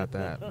still got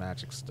that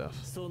magic stuff.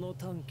 その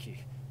短期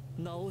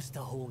直し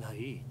た方が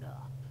いい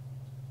な。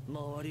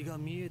周りが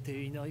見え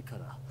ていないか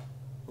ら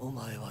お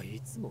前は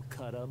いつも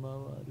空回る。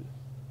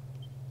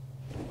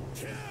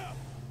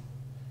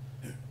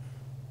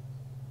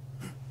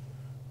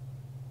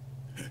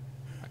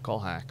I call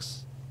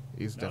hacks.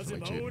 He's なぜ definitely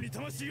魔王 cheating. に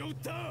魂を売っ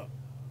た？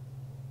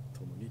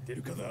共にデ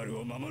ルカザール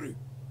を守る。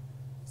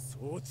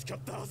そう誓っ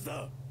たはず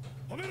だ。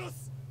ホメロ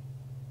ス。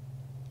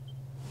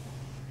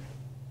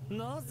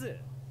な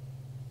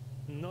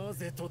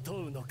ぜと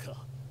問うの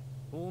か。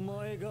お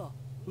前が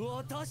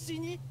私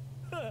に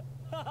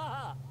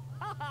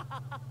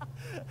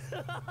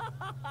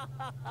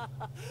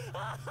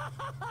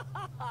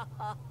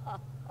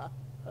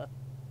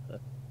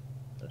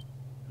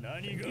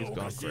何 He's がお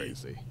gone かしい？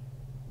 crazy.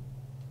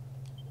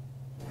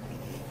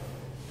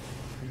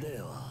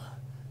 では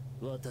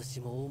私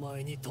もお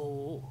前に問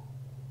おう。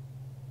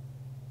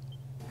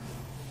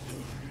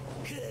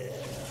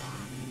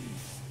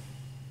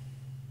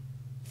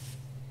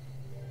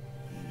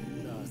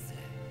なぜ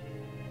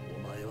お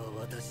前は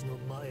私の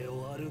前を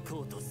歩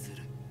こうとする？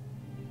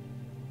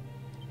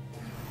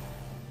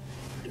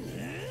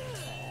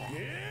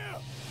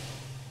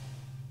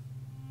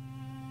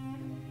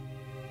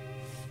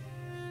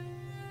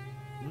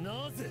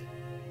なぜ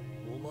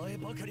お前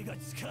ばかりが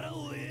力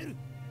を得る？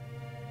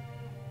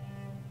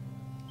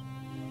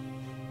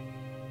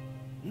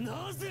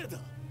なぜだ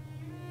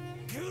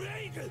グ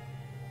レイグ。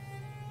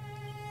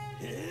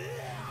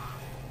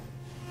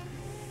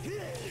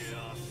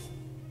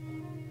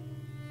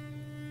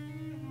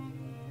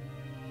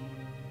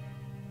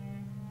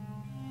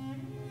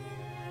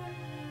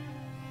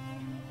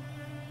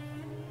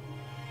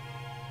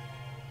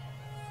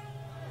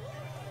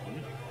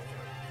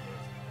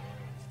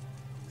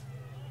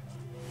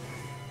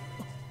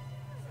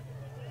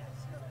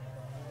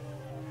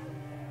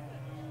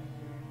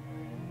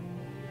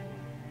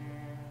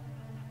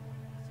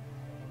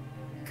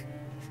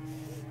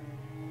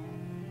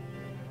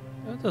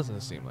That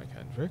doesn't seem like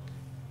Hendrik.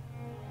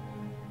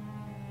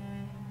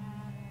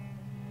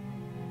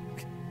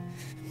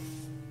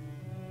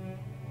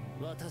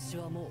 私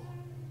はも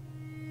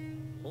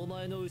うお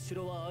前の後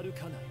ろは歩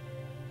かない。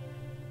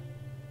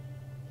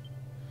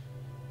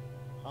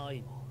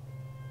愛も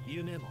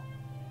夢も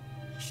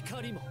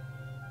光も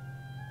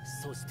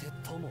そして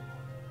友も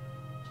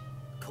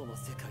この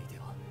世界で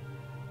は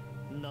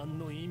何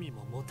の意味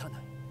も持たな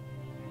い。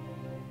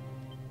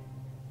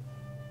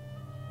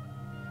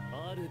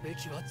あるべ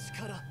きは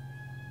力。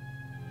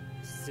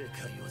世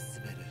界を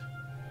統べる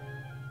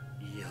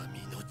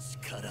闇の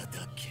力だ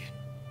け。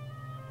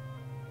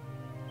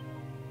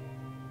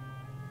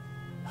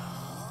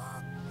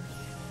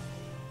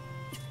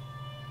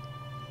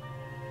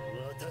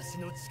私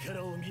の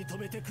力を認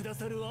めてくだ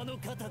さるあの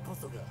方こ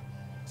そが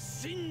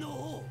真の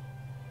王。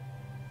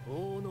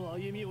王の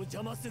歩みを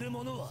邪魔する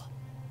者は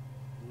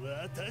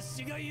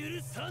私が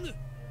許さぬ。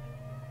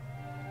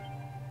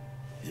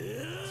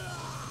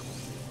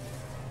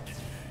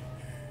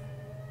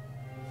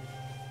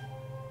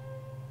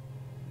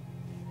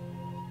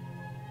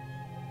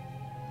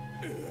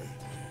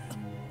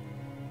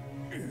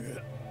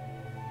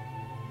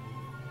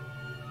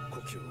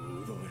故郷を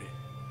奪われ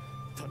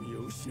民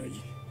を失い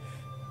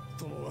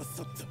友は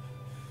去った。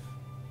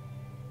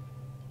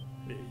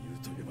英雄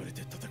と呼ばれ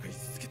て戦い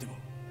続けても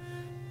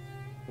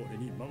俺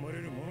に守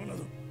れるものな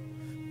ど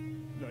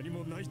何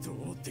もないと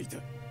思っていた。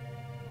だが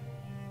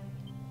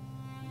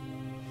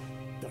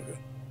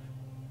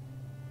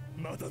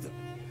まだだ。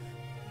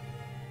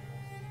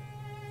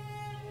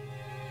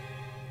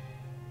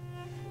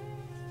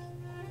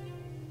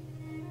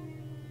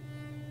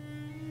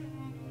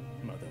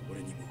まだ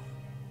俺にも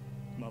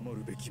守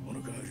るべきも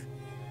のがある。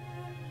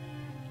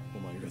お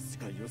前が世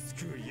界を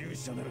救う勇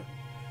者なら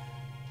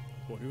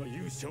俺は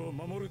勇者を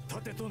守る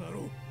盾とな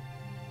ろう。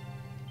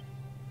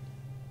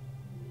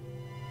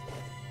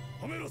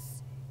ホメロ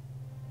ス、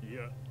い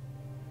や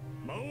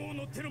魔王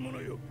の手の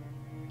者よ。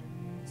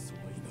その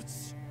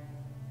命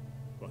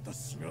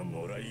私が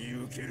もらい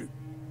受ける。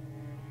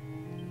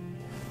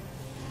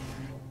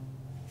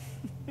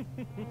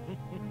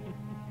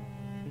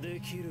で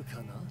きるか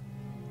な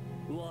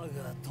我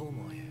が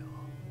友よ。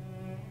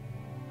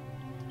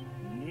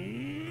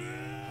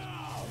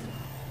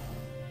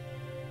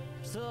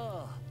さ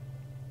あ、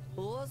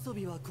お遊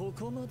びはこ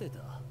こまでだ。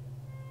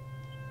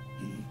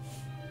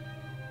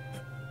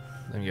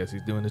I guess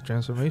he's doing the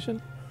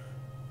transformation?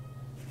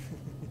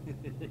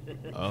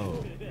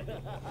 Oh.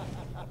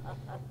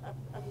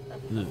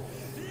 Ugh.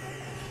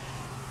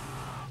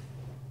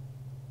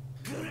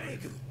 グレイ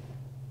グ、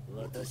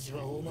私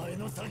はお前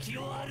の先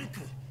を歩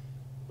く。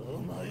お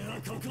前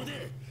はここ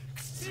で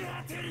朽ち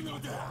果てるの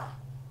だ。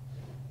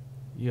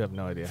 You have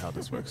no idea how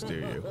this works, do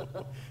you?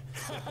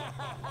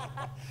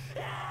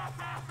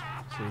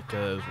 See,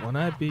 because when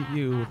I beat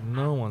you,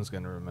 no one's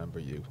gonna remember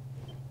you.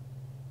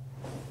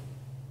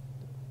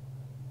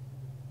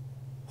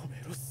 ホ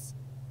メロス。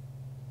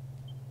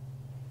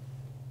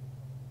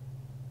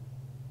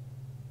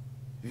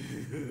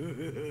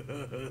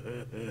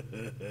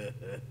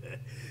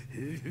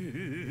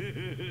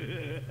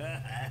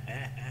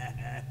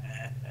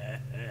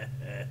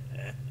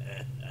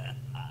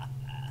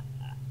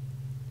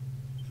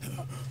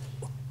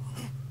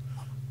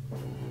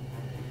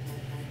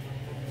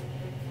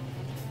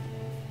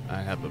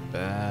I have a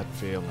bad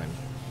feeling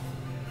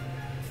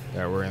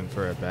that we're in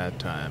for a bad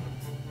time.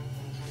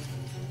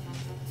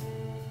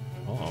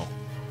 Oh,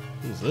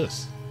 who's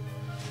this?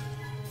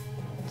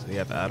 Does he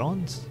have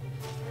add-ons?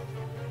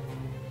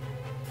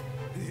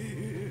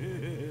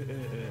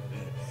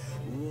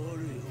 我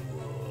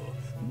は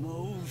魔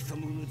王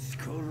様の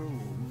力を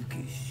受け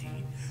し、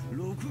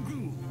六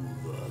軍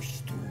王が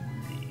一人、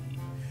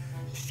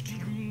式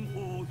軍王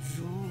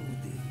像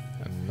で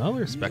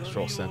Another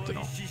spectral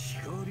sentinel.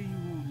 光を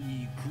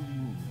憎む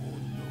者。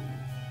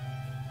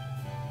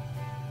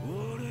我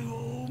は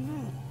思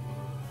う。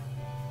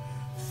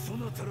そ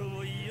なたらは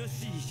卑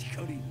しい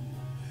光を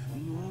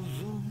望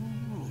む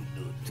者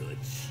た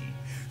ち、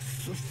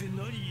そして何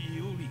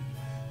より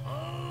哀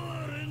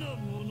れな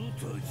者た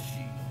ち。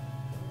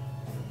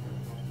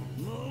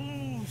魔王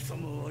様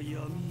は闇を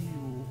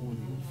お望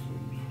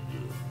みだ。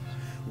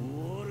我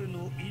の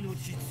命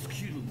尽き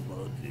るま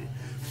で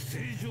正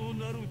常な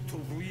る常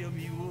闇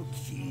は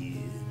消え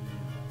ん。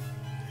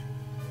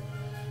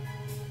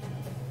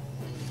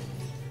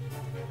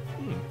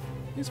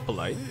 He's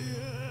polite.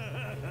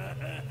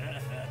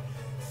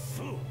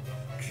 そう、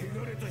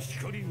汚れた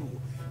光を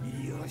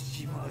癒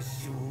しま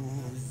しょう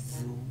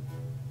ぞ。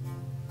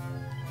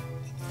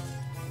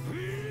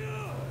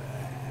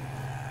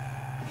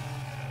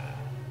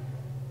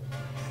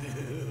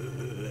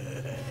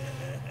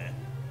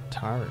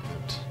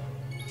 Tyrant.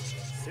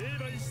 成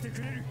敗して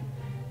くれる。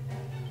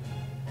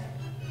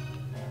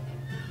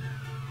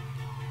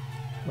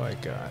 What I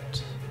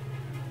got?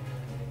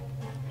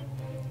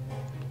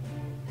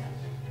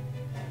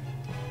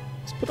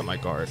 Let's put on my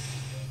guard,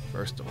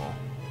 first of all.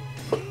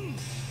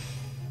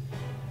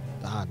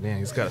 Ah, man,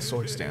 he's got a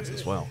sword stance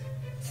as well.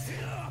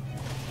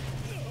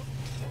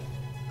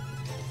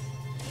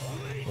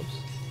 Whoops.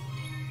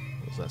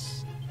 What's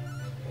this?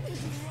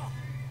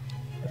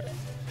 Alright.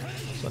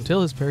 So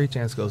until his parry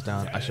chance goes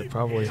down, I should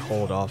probably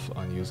hold off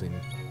on using...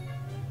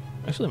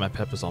 Actually, my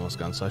pep is almost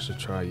gone, so I should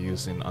try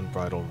using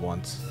Unbridled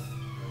once.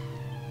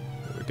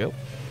 There we go.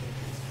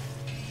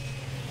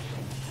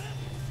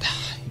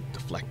 He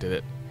deflected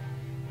it.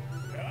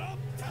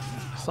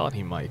 Thought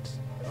he might.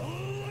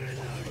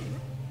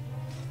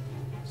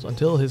 So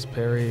until his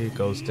parry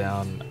goes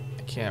down,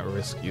 I can't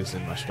risk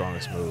using my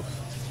strongest move.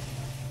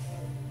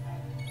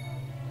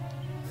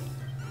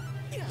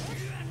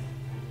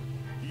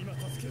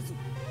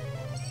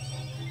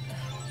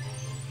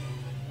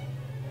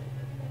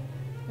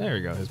 There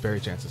we go, his parry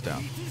chance is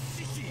down.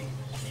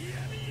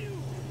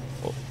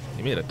 Oh,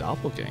 he made a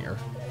doppelganger.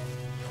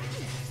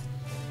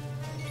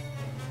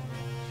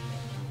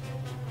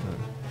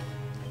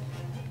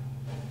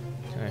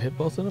 Can I hit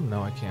both of them?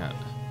 No, I can't.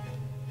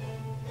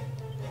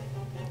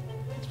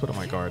 Let's put on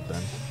my guard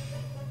then.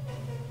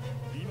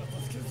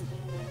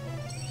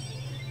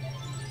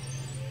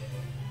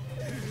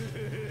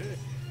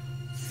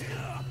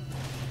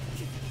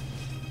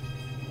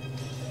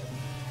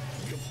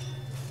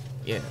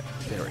 Yeah,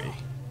 parry.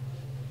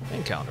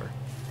 And counter.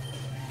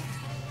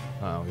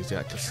 Oh, he's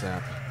got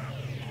Kasap.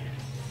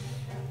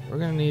 We're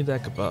gonna need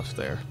that buff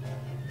there.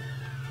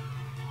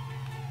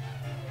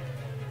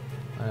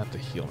 I have to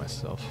heal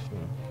myself.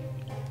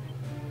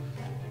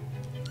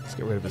 Let's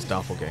get rid of his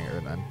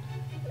doppelganger then.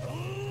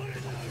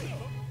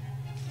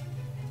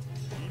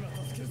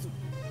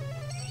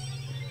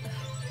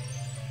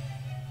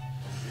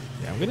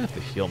 Yeah, I'm gonna have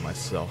to heal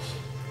myself.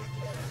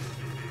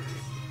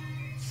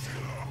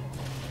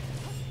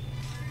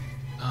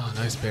 Oh,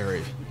 nice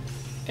parry.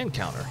 And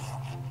counter.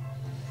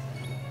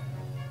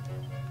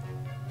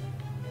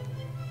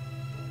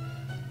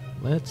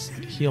 Let's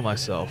heal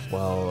myself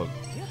while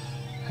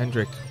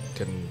Hendrik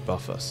can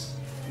buff us.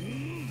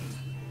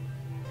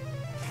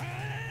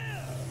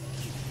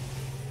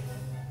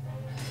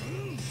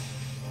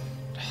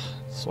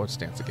 Sword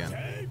stance again.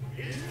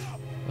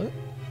 What?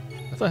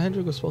 I thought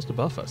Hendrik was supposed to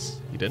buff us.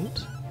 He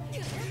didn't?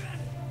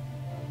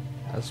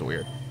 That's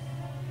weird.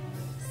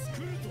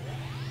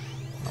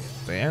 Oh,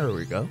 there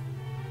we go.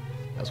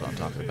 That's what I'm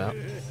talking about.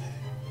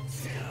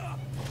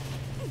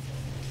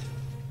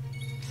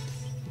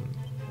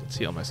 Let's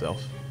heal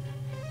myself.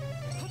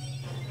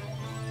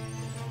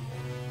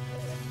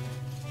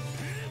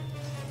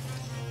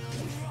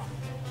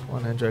 Come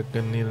on, Hendrik,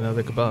 gonna need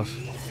another buff.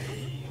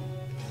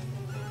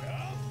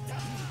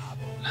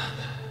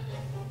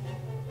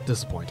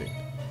 Disappointing.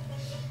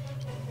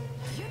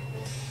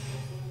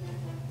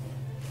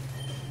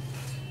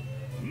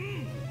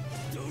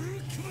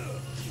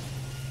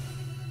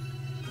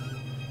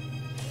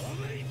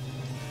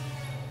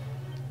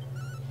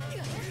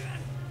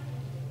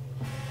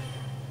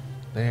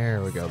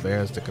 There we go,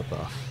 there's the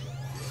buff.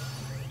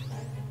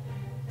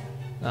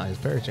 Ah, his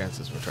parry chance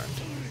is returned.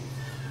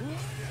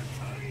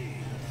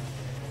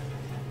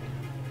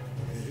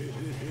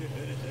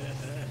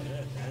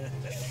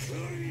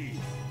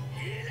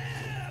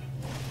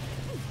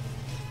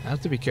 I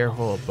have to be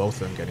careful of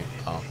both of them getting...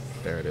 Oh,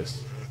 there it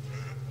is.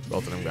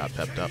 Both of them got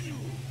pepped up.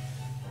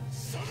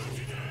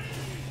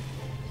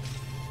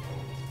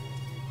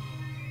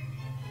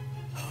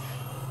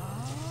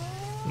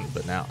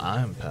 But now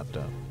I'm pepped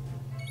up.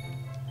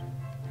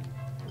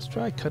 Let's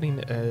try cutting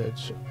the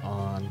edge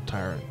on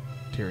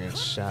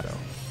Tyrion's shadow.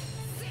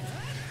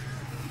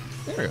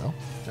 There we go.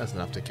 That's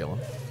enough to kill him.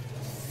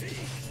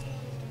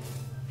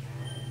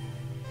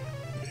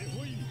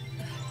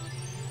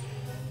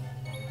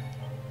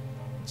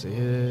 So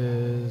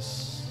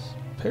his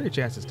parry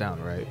chance is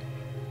down, right?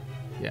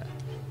 Yeah.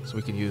 So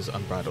we can use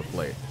Unbridled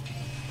Blade.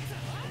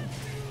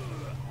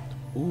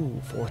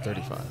 Ooh,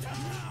 435.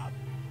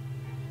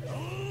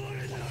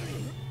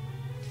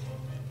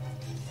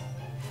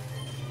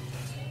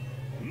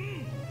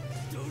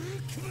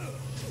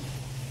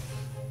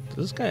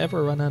 Does this guy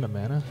ever run out of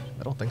mana?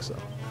 I don't think so.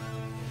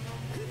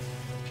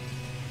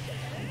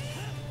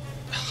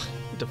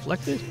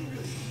 Deflected?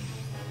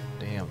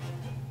 Damn.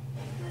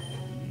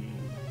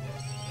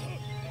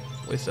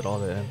 Wasted all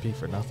the MP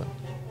for nothing.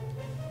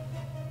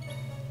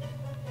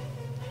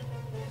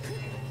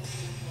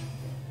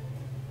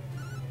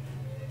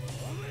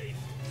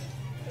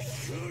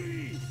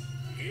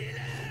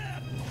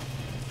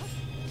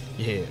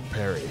 Yeah,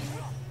 parry.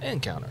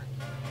 And counter.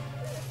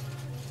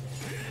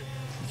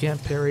 You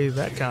can't parry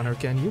that counter,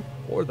 can you?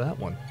 Or that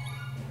one.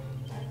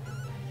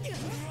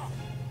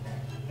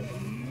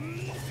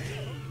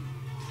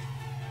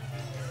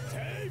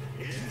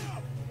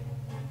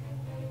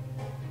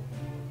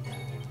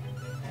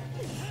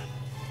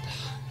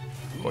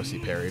 Of course he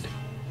parried.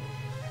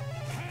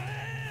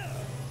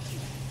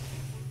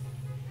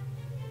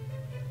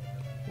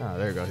 Ah,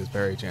 there you go. His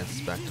parry chance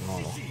is back to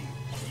normal.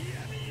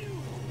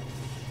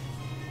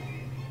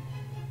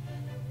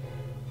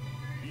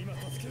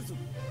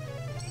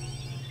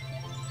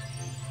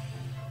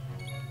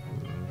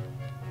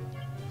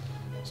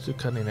 Let's do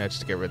Cutting Edge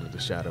to get rid of the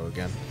shadow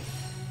again.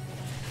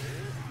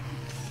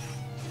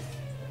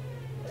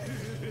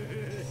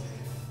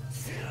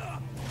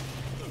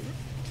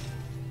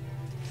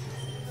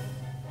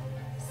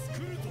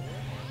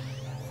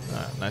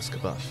 Nice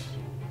buff.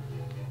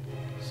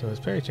 So his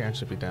parry chance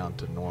should be down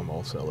to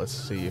normal, so let's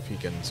see if he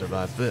can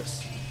survive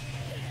this.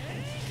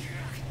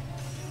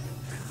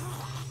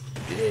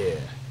 Yeah.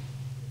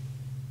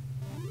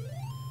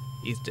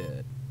 He's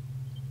dead.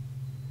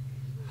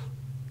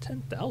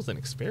 10,000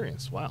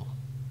 experience, wow.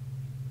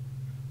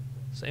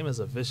 Same as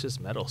a vicious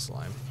metal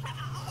slime.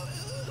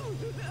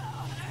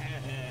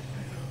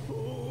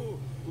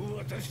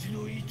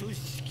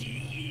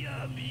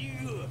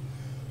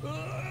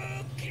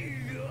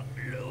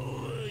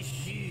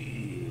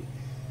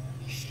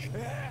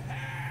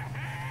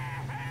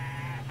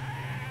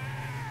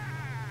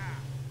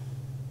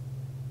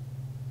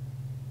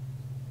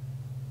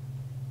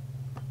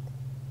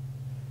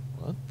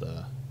 What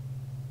the?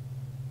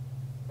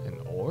 An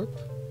orb?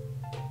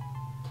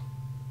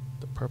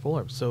 The purple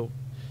orb. So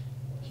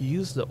he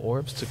used the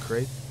orbs to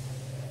create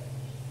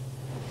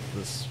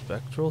the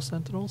spectral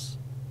sentinels?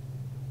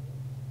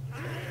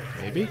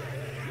 Maybe?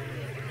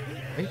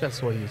 I think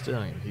that's what he's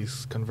doing.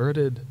 He's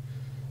converted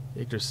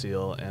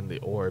Yggdrasil and the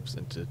orbs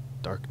into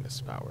darkness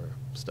power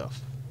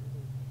stuff.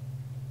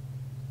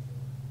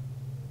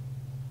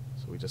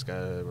 So we just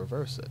gotta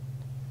reverse it.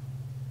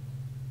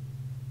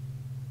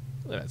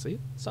 Look at that, see?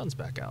 Sun's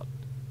back out.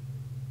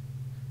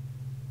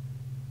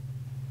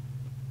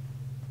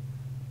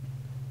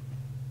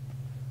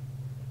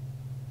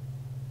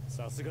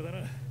さすがだ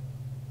な。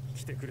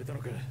来てくれたの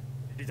か、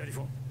リタリ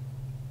フォン。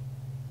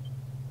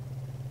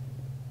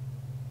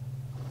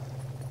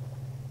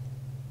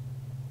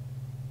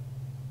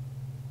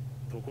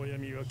常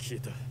闇は消え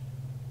た。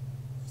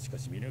しか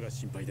し皆が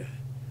心配だ。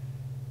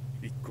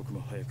一刻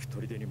も早く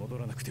砦に戻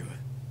らなくては。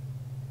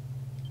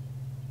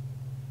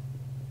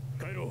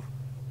帰ろう。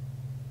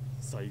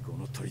最後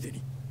の砦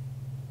に。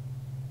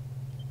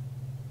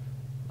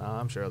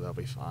I'm sure they'll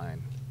be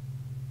fine.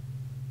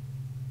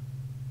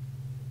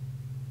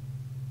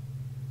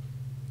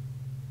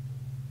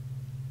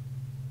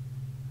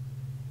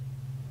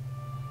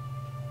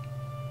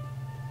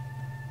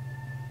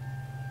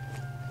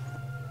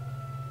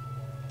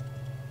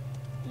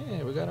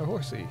 Yeah, we got our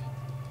horsey.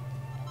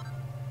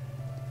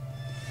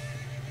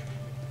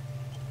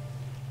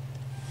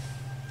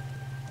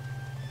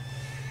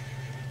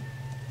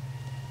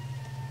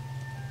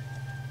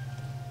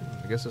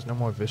 guess there's no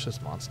more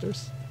vicious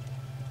monsters.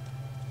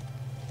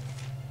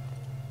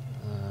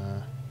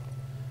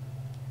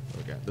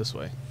 Okay, this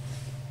way.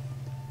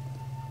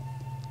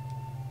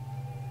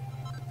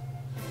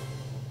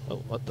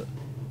 Oh, what the?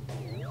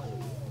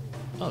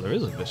 Oh, there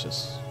is a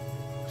vicious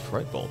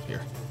fright bulb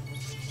here.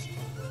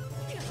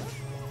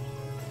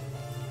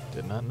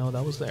 Did not know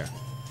that was there.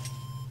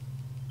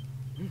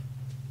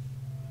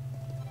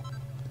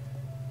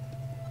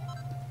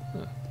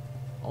 Huh.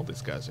 All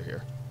these guys are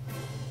here.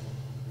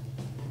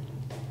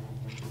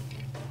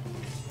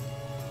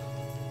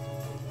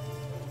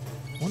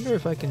 Wonder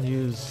if I can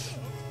use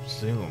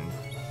zoom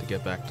to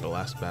get back to the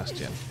last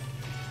bastion.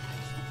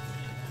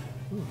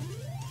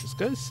 These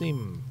guys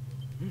seem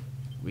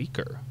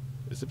weaker.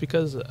 Is it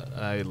because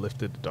I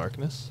lifted the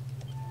darkness?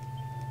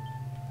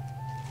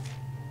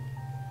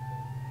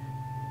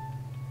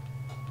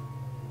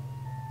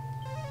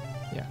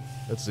 Yeah,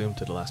 let's zoom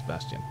to the last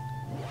bastion.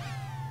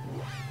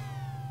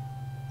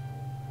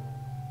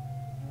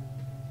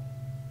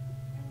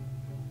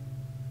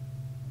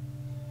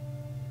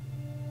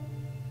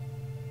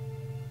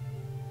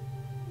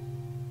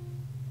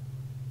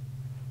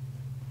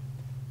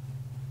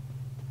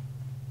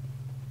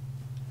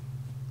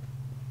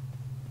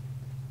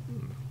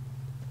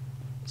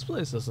 This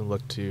place doesn't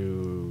look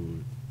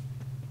too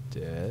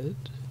dead.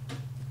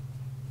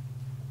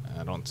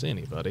 I don't see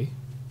anybody.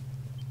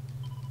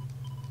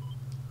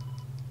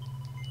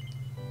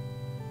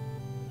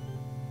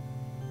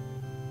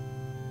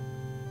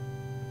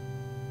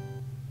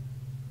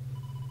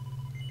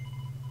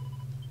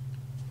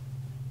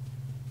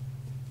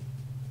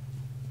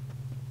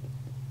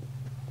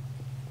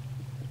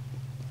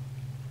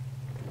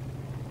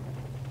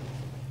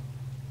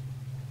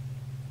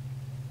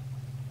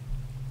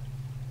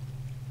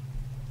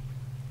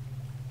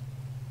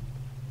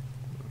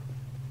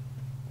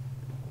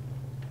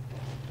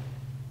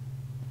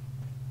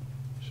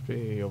 Should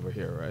be over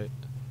here, right?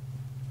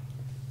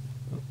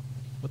 Oh,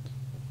 what?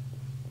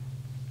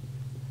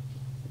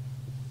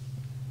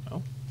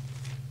 Oh.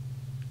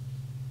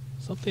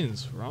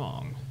 Something's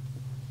wrong.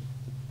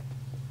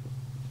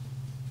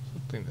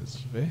 Something is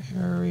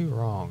very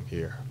wrong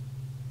here.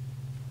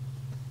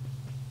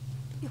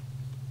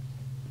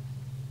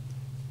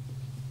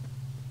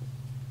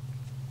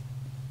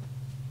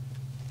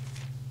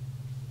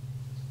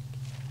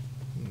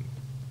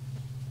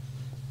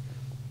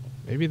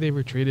 Maybe they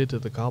retreated to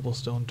the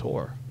cobblestone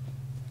tor.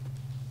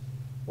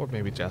 Or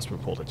maybe Jasper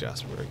pulled a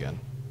Jasper again.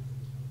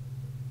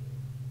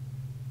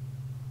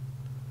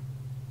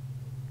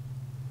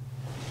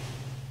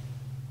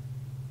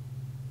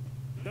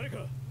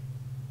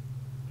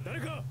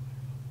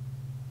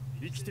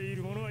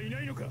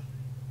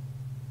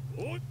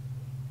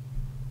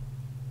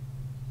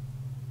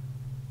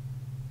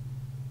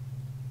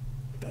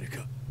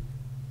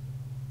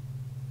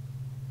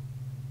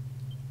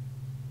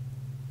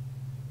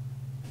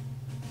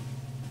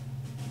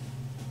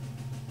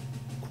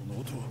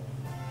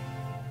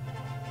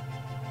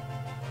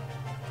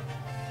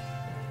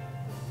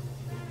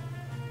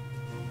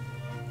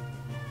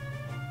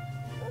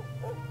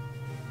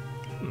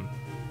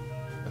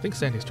 I think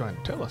Sandy's trying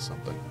to tell us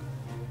something.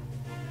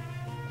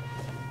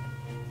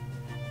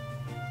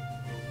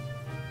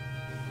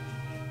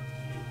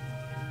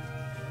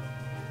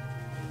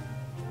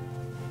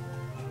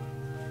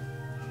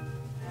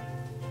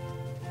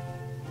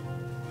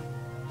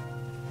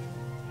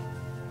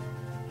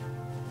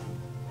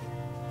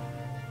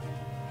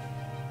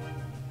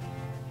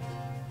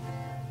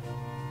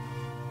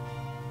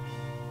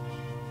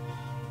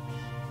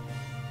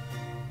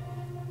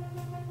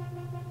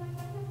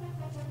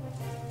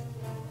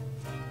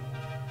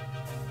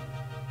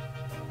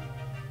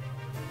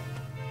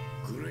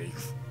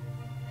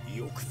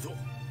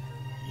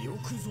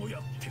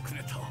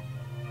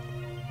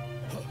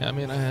 Yeah, I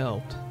mean, I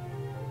helped.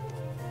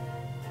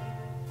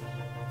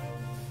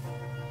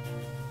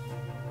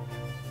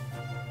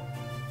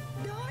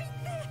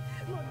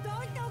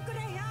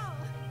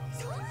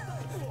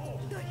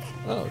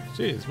 Oh,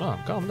 jeez,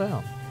 Mom, calm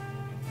down.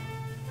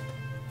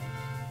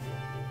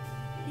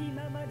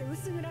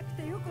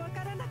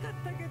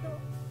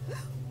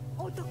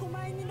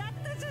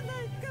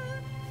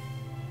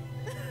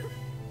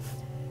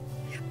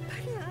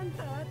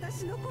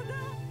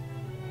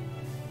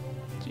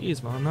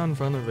 Jeez, Mom, not in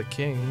front of the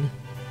king.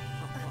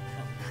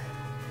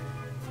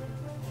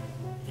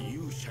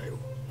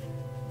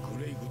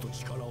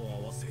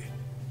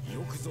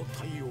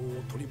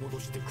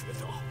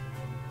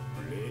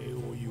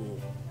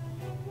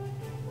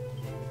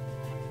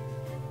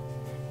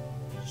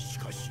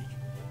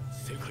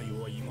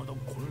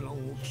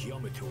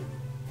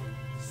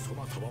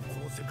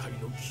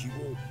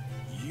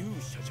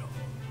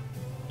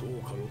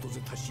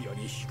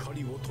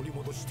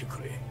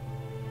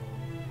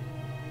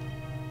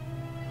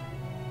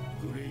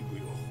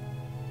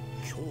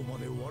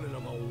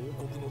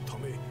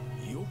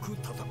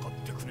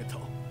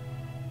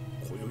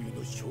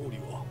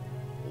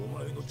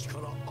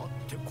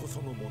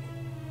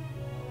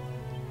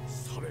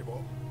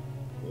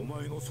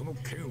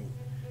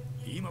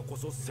 今こ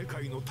そ世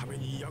界のため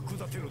に役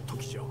立てる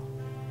時じゃ。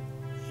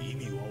意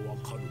味はわ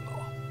かるな。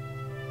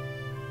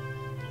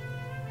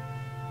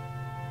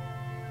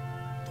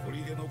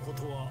砦のこ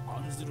とは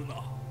案ずるな。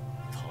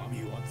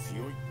民は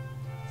強い。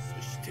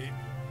そして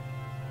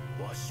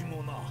わし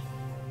もな。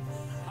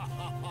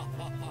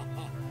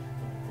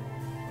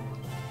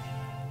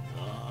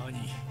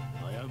何、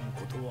悩む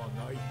ことは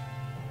ない。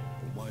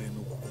お前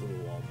の心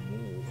はも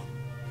う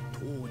と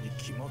うに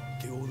決まっ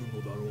ておる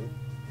のだろう。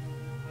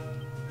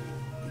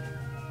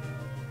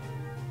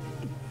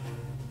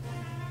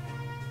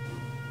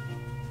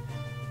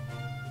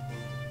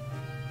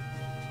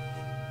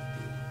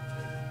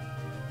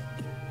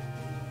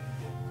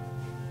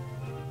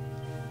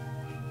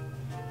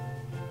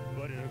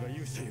我らが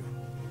勇者よ、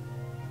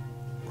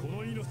こ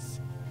の命、今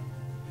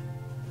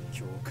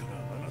日から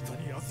あなた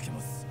に預け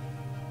ます。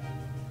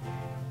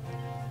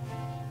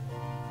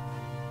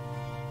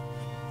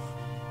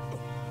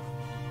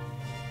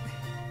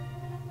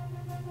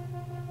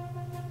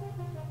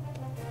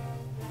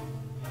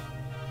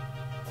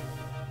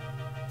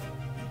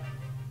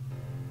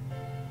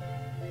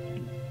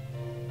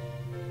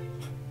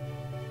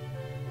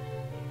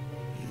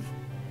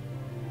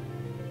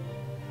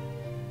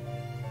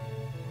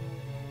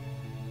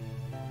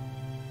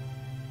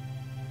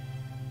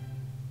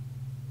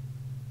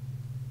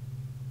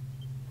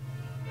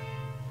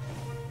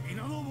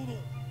皆の者、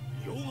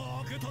夜が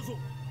明けたぞ。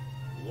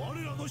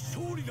我らの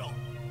勝利だ。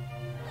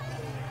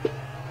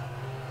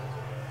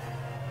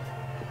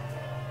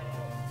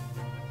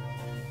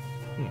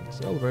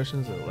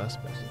Celebrations are the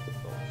last best.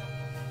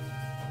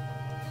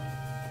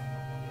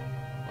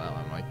 Wow,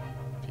 I might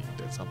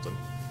peeked at something.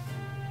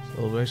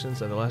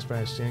 Celebrations at the last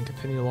bastion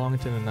continue long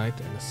into the night,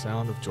 and the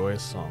sound of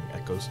joyous song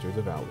echoes through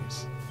the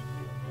valleys.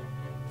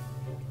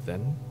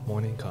 Then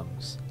morning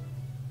comes.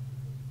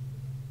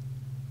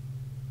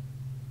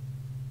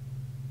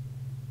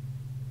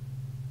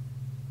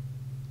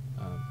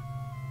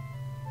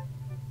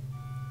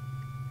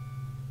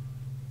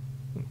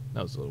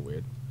 That was a little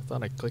weird. I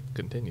thought I clicked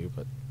continue,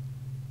 but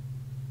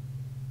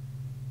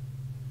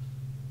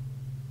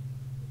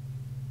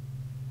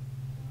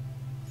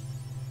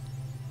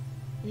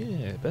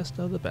yeah, best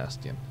of the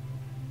Bastion.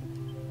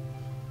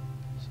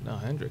 So now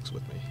Hendrick's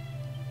with me.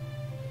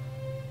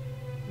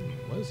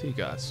 What has he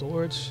got?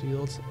 Swords,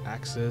 shields,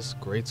 axes,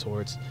 great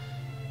swords,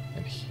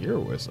 and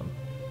heroism.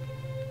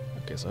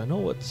 Okay, so I know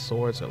what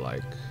swords are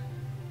like.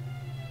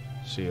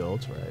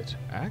 Shields, right?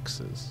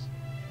 Axes.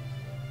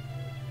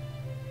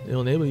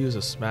 It'll enable you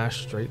to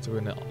smash straight through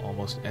into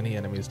almost any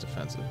enemy's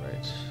defenses,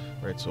 right?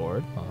 Right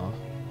sword,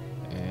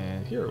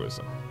 and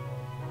heroism.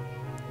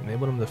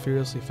 Enable him to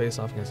furiously face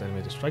off against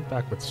enemy to strike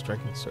back with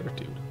striking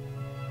certitude.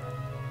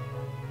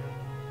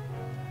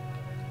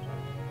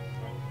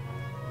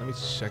 Let me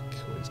check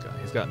what he's got.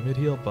 He's got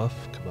mid-heal, buff,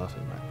 kabuff,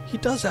 and magic. He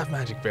does have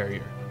magic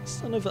barrier!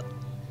 Son of a...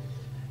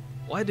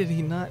 Why did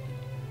he not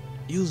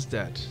use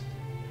that?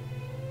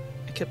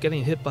 I kept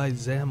getting hit by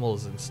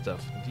Zammels and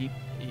stuff. He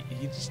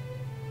just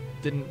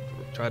didn't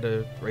try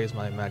to raise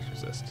my magic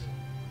resist.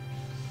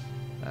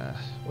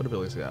 What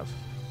abilities do we have?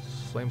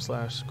 Flame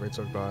Slash,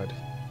 Greatsword Guard,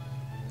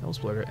 Helm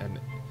Splitter, and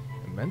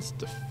Immense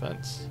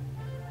Defense.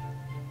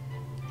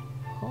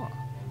 Huh.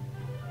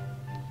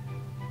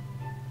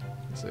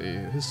 Let's see,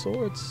 his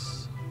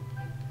swords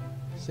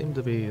seem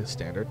to be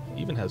standard,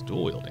 even has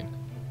dual wielding.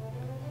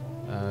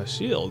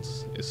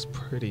 Shields is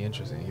pretty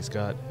interesting. He's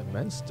got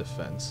Immense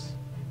Defense.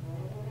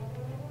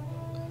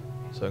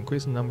 So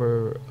increase the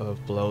number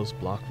of blows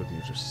blocked with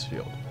user's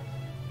shield.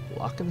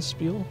 Lock and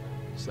Spiel,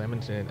 slam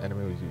into an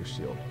enemy with your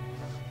shield.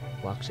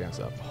 Block chance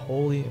up.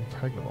 Wholly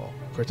impregnable.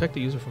 Protect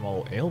the user from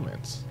all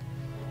ailments.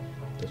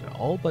 There's an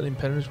all but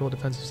impenetrable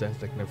defensive stance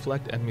that can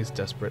deflect enemies'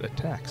 desperate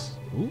attacks.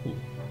 Ooh.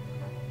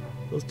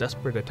 Those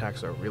desperate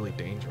attacks are really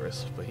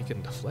dangerous, but he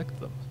can deflect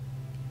them.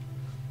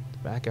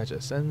 Back at you.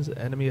 Sends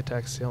enemy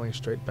attacks sailing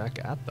straight back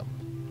at them.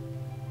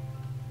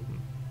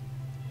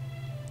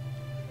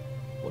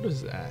 What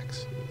is his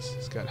axe?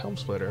 He's got Helm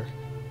Splitter,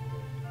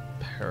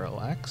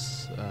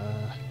 Parallax,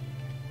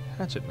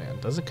 Hatchet Man.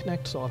 Doesn't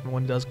connect so often.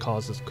 When it does,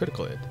 causes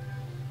critical hit.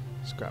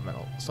 Scrap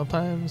Metal.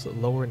 Sometimes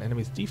lower an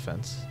enemy's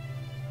defense.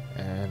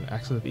 And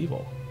Axis of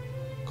Evil.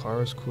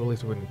 Carves cruelly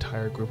through an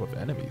entire group of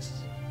enemies.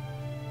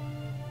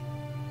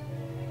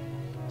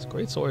 His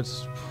great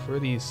sword's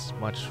pretty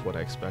much what I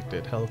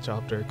expected.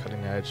 Hellchopter,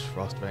 Cutting Edge,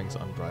 Frostfangs,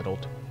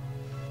 Unbridled.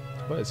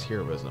 What is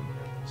Heroism?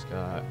 He's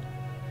got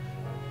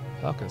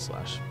Falcon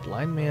Slash,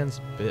 Blind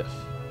Man's Biff.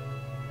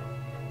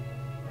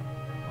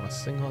 On a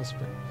single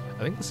spin.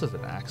 I think this is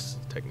an axe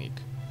technique.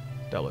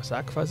 Delta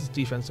sacrifices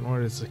defense in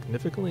order to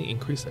significantly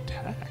increase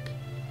attack.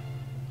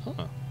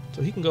 Huh.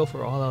 So he can go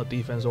for all-out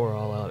defense or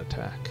all-out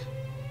attack.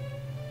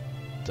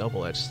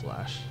 Double-edged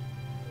slash.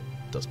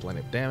 Does plenty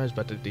of damage,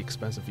 but at the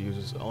expense of the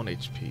user's own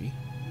HP.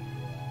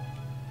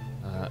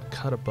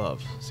 Cut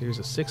above. Series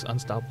of 6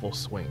 unstoppable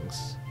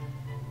swings.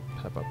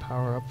 Have a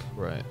power-up,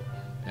 right.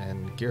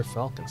 And Gear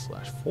Falcon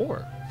Slash,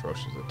 4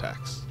 ferocious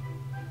attacks.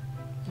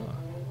 Huh.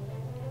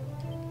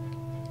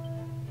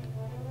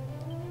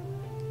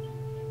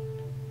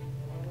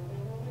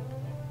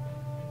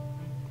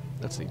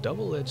 Let's see,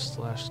 double-edged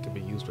slash can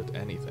be used with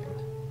anything.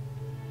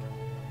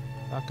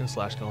 Falcon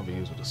slash can only be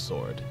used with a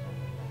sword.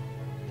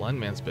 Blind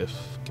man's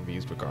biff can be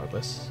used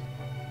regardless.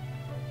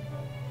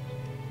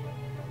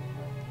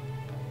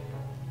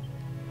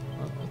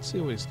 Well, let's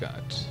see what he's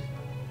got.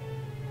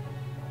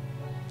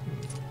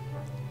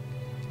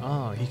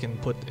 Ah, he can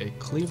put a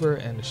cleaver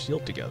and a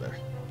shield together.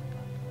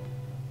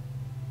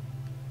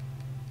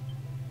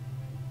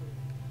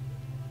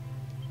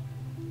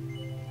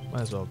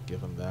 Might as well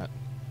give him that.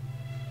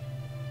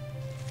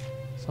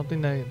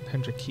 Something that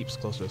Hendrik keeps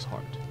close to his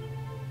heart.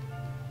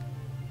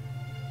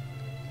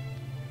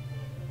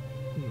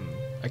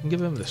 I can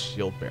give him the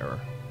shield bearer.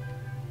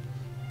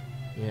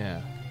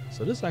 Yeah,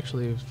 so this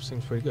actually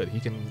seems pretty good. He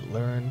can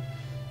learn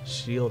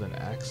shield and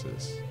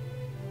axes.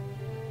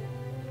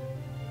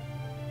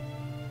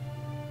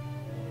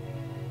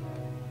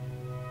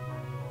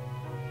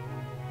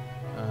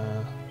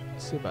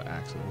 Let's see about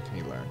axes. What can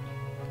he learn?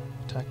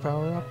 Attack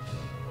power up?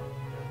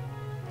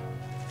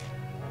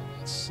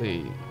 Let's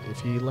see. If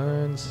he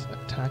learns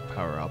attack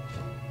power up,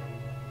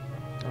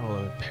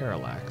 oh,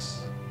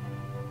 parallax.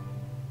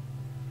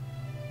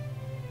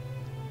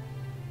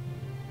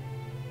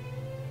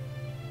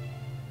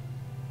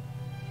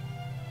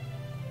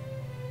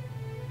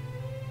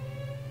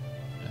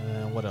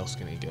 And what else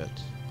can he get?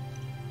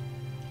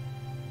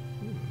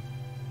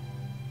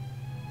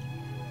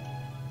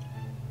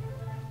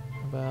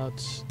 How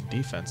about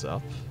defense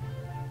up?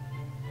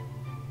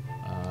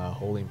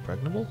 Wholly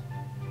impregnable?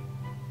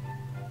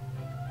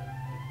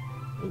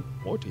 Ooh,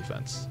 more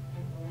defense.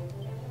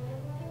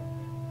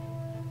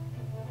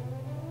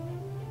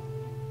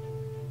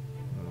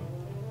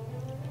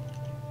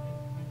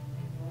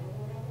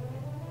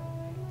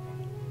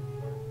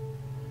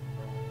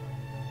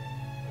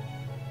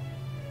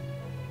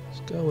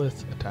 Let's go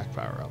with attack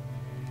power up.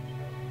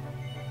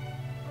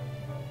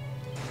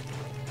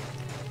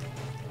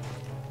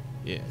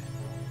 Yeah.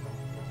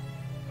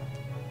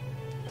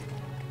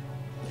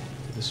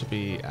 This should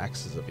be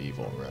Axes of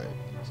Evil, right?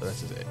 So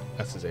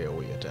that's his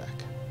AoE attack.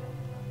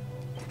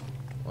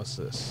 What's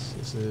this?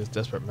 This is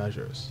Desperate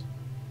Measures.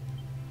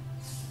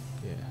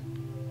 Yeah.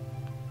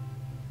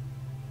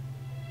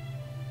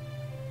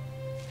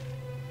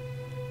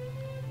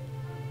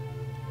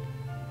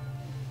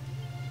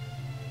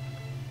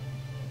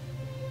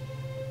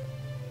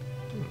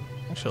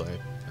 Actually,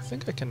 I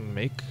think I can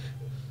make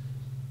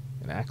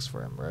an axe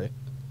for him, right?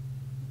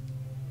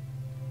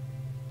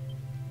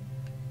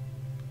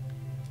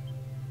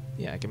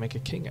 Yeah, I can make a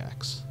king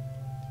axe.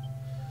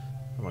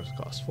 How much does it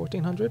cost?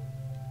 1,400?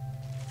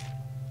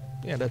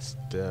 Yeah, that's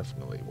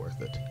definitely worth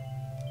it.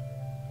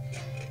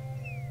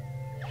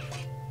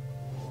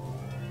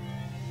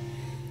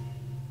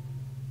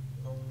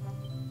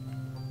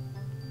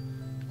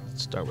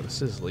 Let's start with a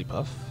Sizzly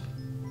Puff.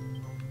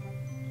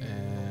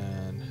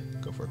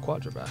 And go for a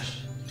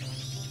Quadrabash.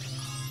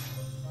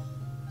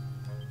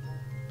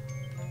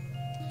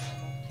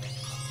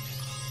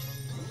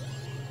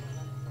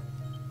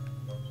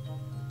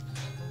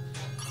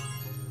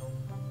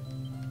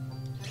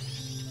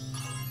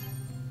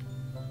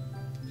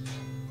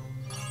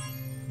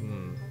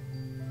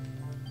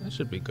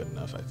 Should be good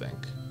enough, I think.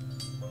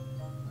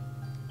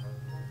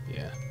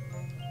 Yeah,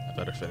 I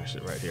better finish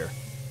it right here.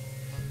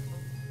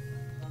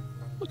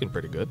 Looking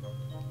pretty good.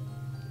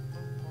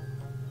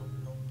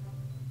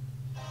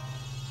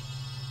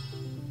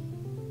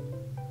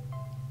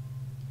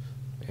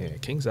 Yeah,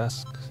 King's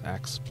Axe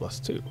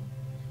 +2.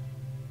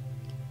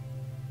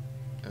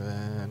 And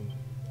then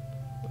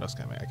what else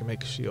can I make? I can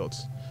make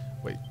shields.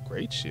 Wait,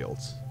 great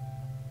shields.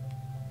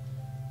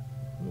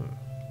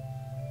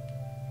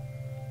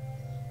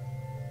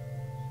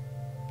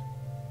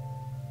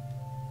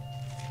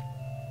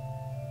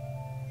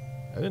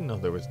 I didn't know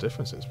there was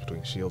differences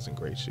between shields and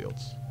great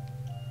shields.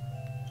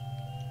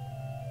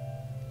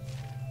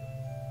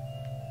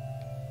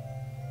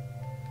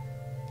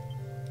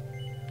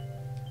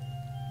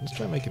 Let's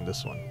try making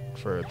this one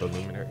for the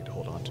luminary to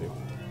hold on to.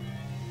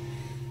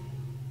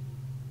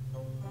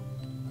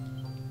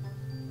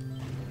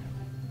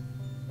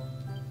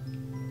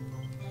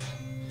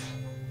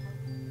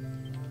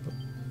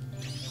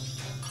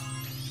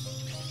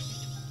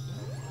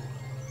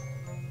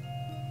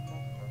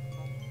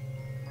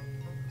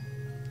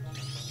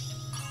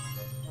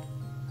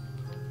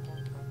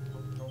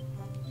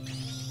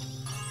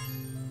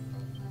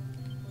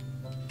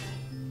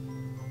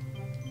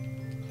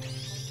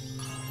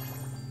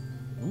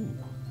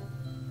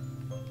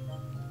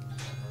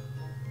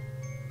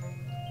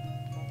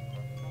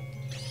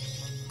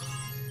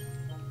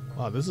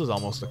 Wow, this is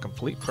almost a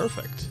complete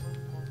perfect.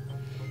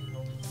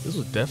 This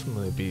would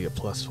definitely be a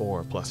 +4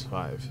 or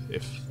 +5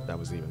 if that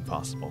was even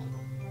possible.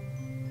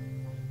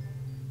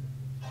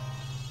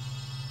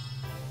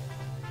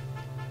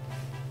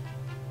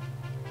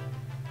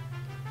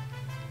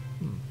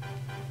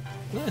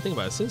 Now I think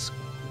about it, since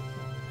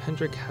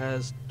Hendrik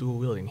has dual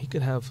wielding, he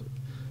could have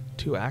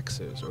 2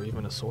 axes or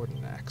even a sword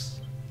and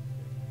axe.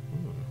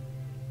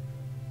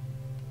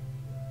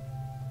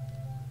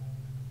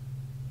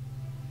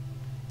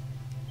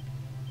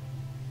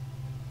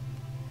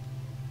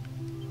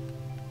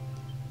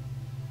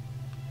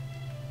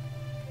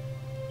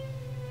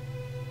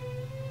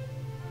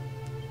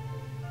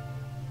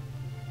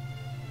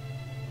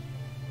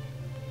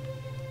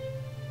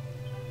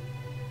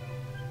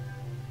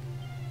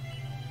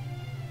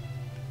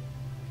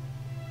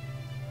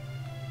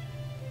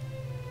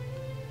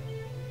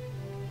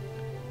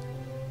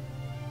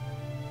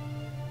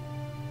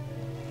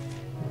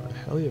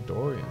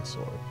 Heliodorian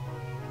sword.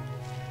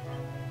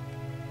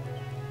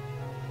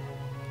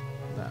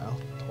 Nah, I'll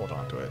hold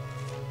on to it.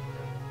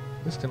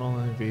 This can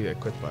only be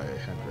equipped by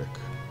Hendrik.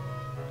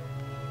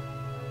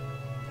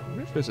 I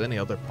wonder if there's any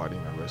other party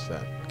members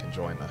that can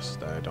join us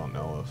that I don't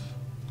know of.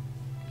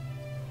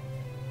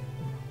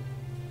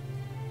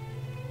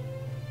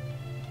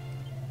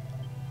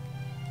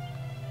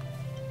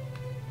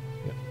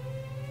 Yep.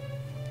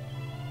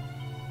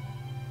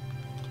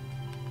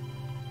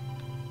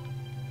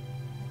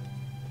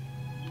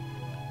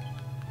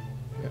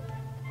 Yep.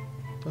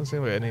 Doesn't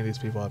seem like any of these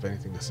people have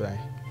anything to say.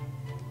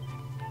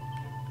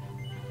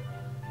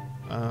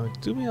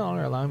 Do me an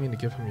honor, allow me to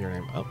give him your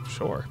name. Oh,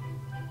 sure.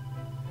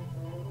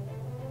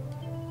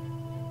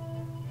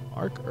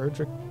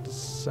 Erdrick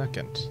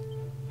II.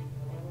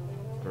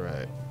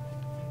 Right.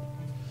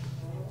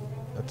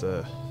 That's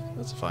a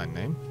fine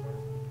name.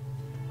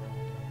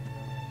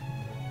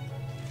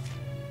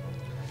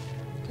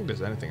 I don't think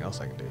there's anything else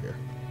I can do here.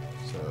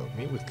 So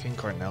meet with King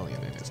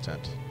Carnelian in his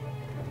tent.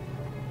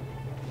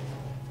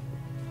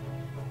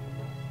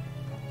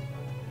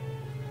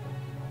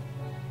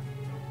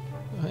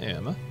 Hi,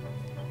 Emma.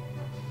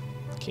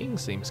 King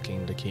seems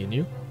keen to keen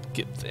you.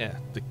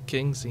 The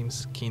king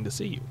seems keen to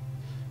see you.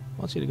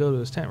 Wants you to go to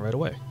his tent right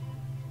away.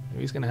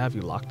 Maybe he's gonna have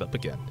you locked up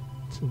again.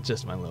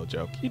 Just my little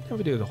joke. You'd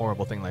never do a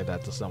horrible thing like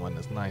that to someone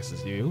as nice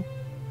as you.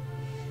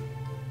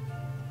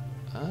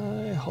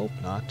 I hope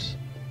not.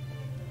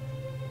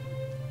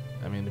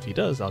 I mean, if he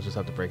does, I'll just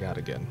have to break out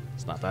again.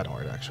 It's not that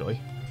hard,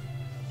 actually.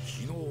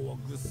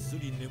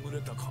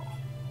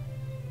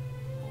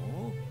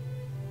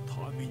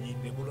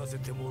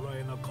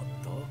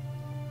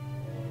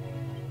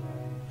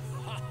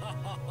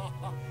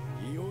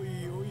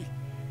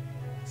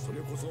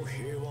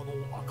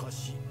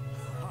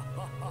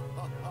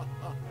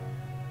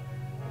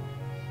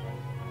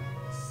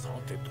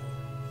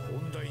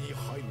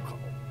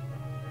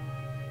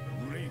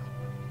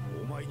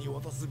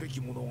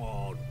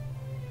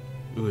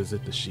 Ooh, is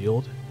it the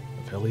shield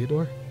of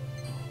Heliodor?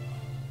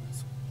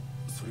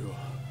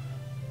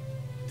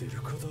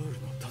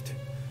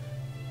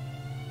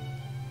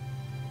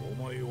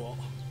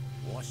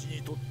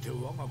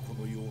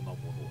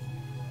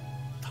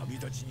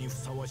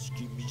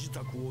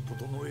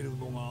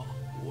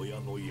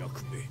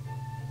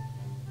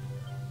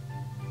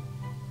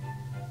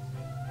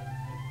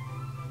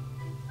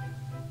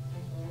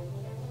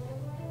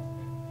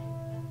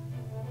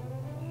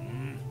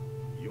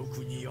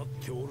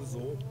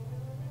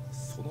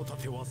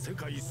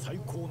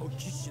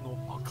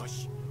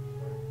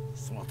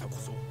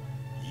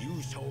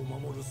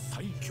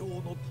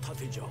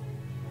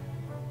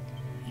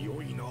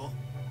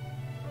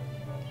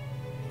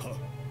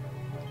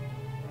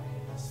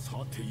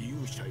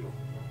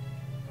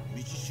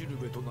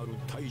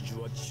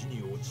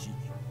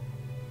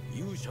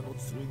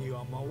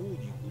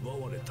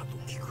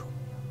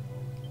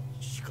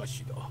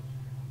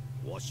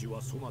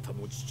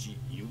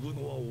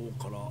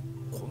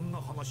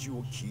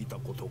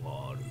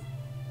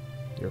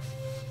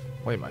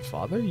 Wait, my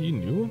father? You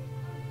knew him?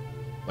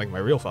 Like my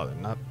real father,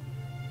 not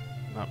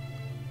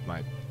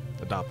my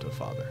adoptive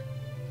father.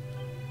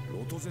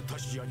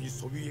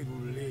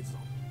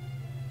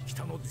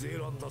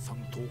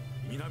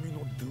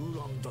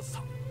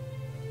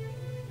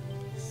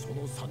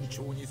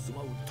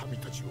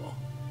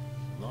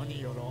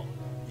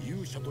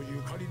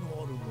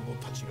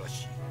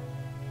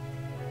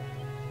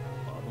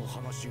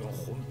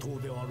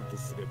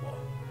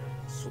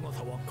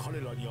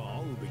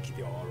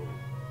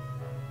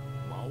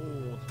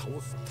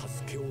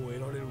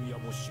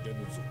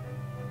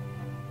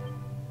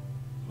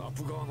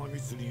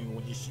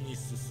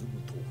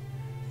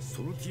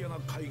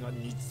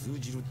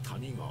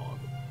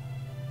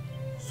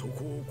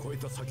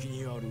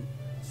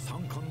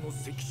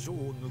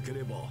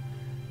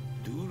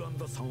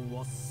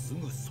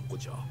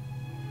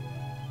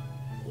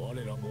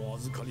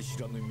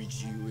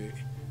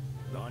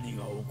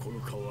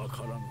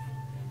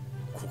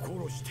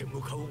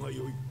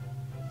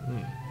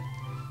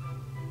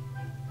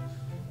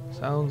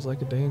 Sounds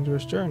like a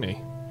dangerous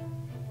journey.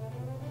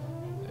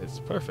 It's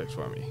perfect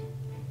for me.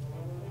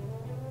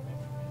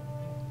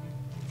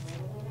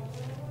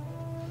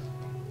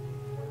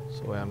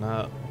 So wait, I'm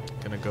not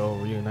gonna go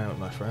reunite with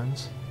my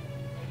friends?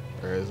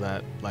 Or is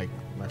that like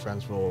my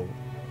friends will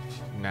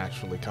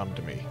naturally come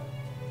to me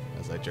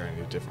as I journey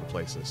to different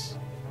places,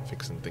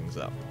 fixing things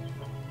up?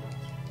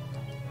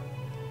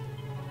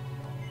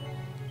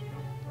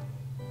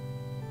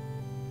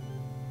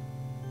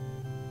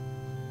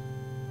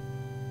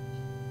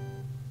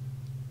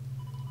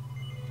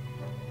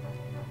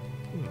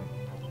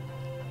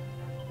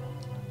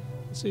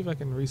 Let's see if I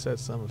can reset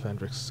some of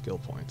Hendrik's skill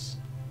points.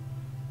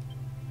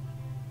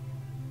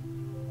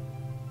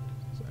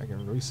 So I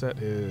can reset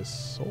his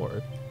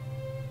sword.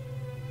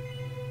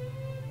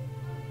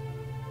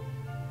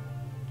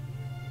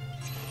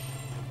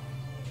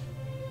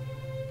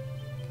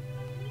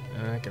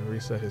 And I can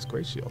reset his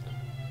great shield.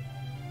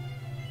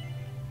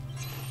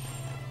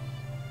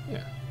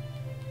 Yeah.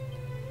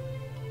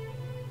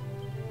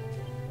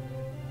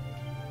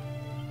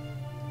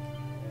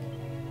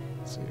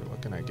 Let's see,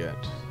 what can I get?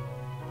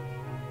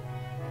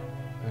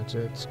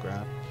 Budget,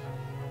 scrap.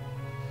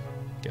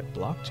 Get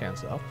block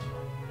chance up.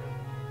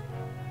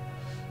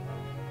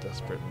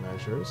 Desperate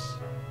measures.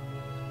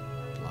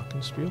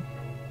 Glockenspiel.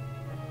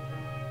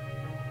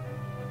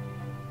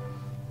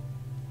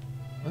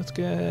 Let's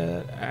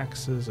get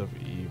Axes of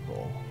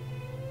Evil.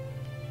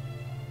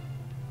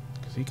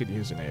 Because he could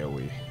use an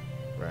AoE,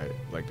 right?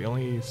 Like the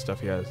only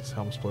stuff he has is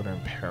Helm Splitter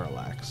and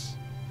Parallax.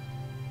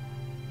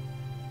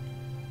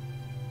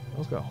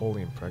 Also got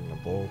Wholly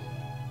Impregnable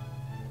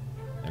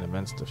and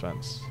Immense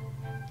Defense.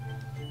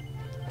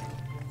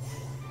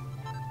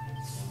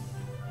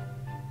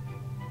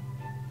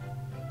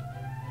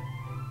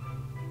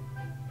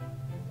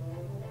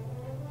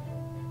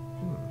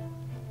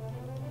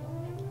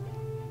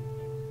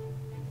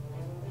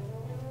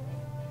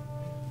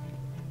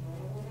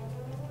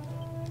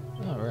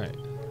 Alright.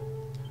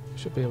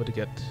 Should be able to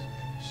get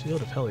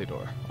Shield of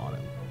Helidor on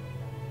him.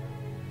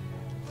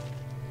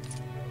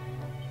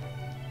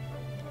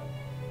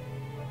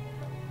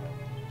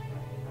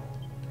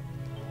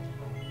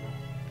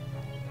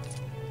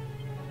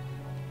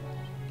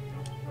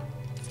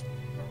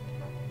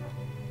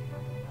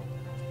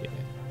 Yeah.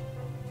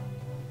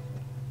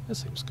 That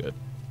seems good.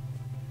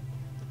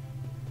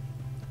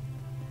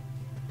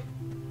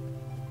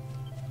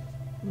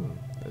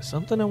 There's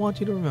something I want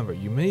you to remember.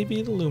 You may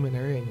be the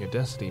luminary and your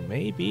destiny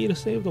may be to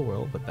save the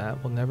world, but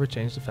that will never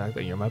change the fact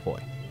that you're my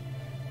boy.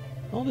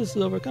 All this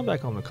is over, come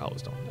back home to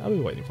Cobblestone. I'll be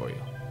waiting for you.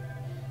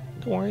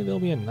 Don't worry, there'll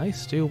be a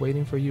nice stew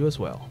waiting for you as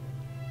well.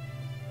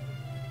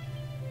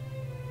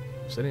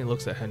 Obsidian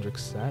looks at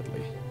Hendrix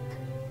sadly.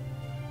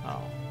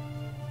 Oh.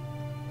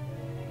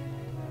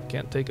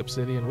 Can't take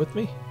Obsidian with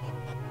me?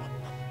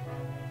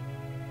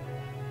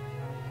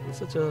 He's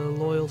such a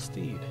loyal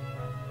steed.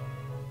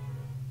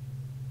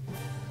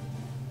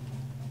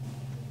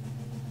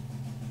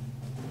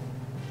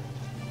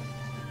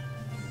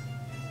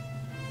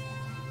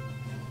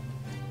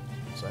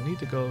 So I need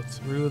to go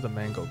through the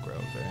Mango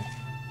Grove, eh?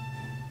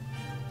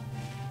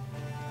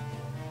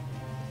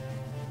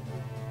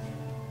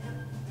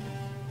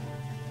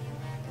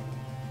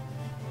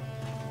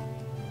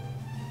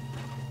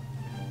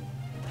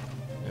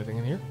 Anything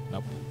in here?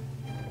 Nope.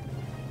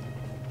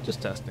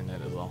 Just testing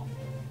it is all.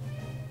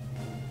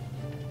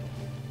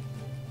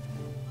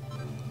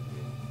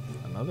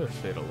 Another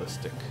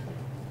fatalistic.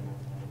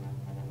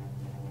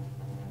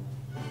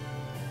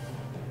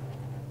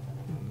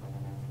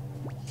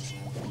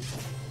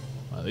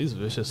 Wow, these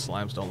vicious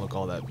slimes don't look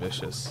all that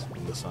vicious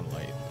in the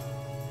sunlight.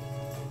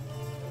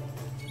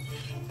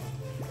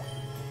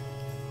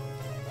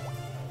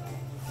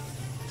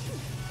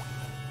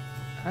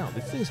 Wow,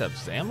 these things have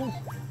XAML?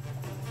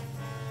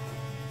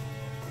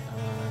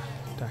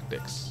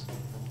 Tactics.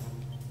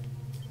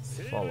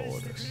 Follow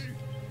orders.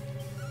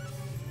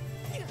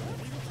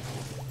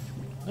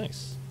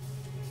 Nice.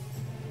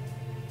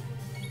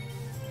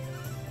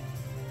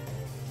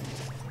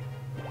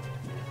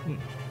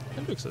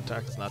 Hendrix's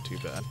attack is not too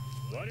bad.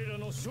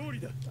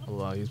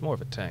 Although he's more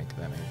of a tank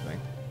than anything.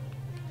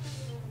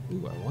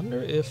 Ooh, I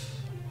wonder if,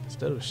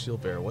 instead of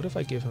Shield Bearer, what if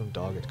I give him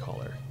Dogged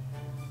Collar?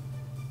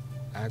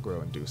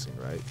 Aggro inducing,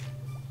 right?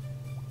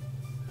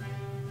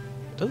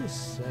 It doesn't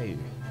say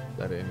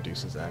that it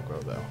induces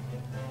aggro, though.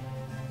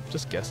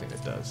 Just guessing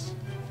it does.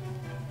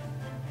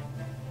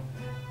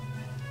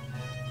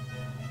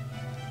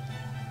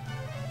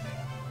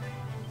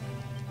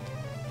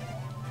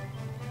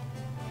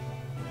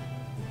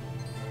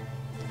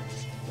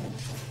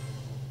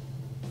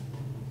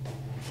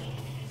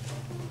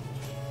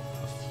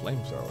 A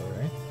flamethrower,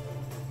 right?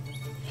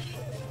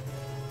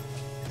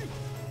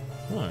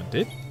 Oh, it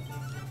did?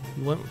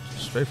 You went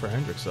straight for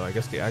Hendrix, so I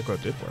guess the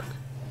aggro did work.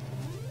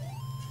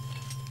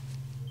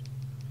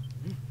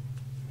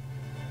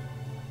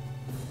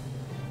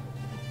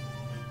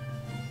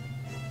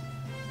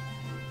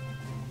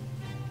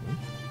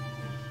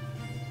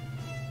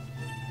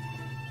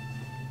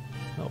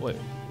 Oh, wait.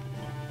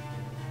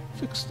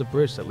 Fixed the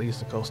bridge that leads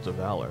to Coast of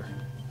Valor.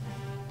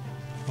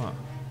 Huh.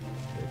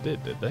 They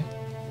did they?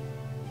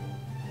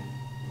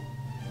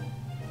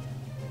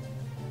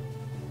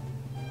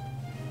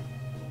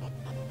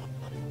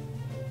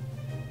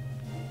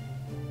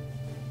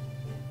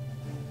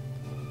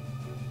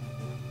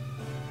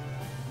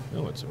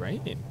 Oh, it's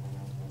raining.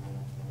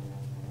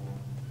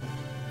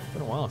 It's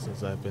been a while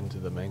since I've been to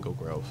the Mango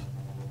Grove.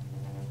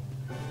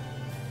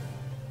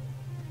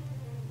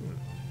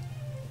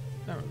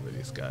 I remember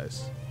these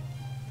guys.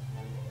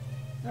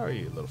 How are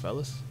you, little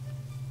fellas?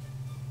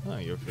 Oh,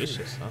 you're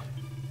vicious, huh?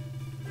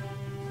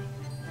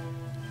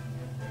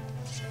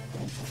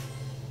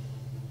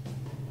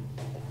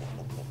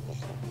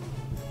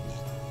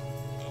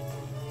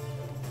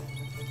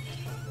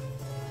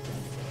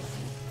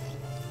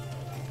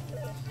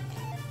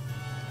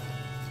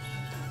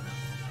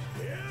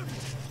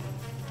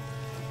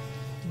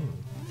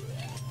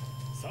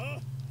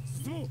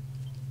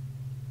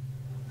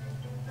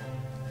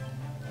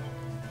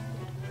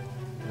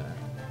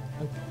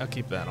 I'll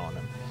keep that on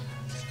him.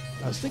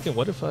 I was thinking,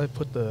 what if I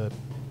put the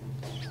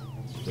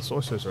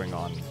Sorcerer's Ring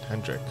on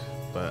Hendrik?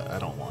 but I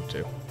don't want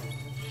to.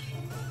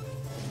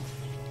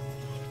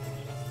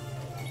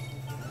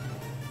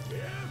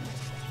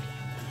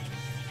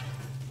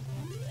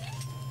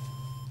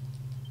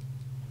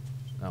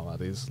 Oh wow,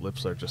 these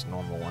lips are just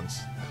normal ones.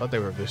 I thought they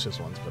were vicious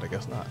ones, but I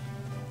guess not.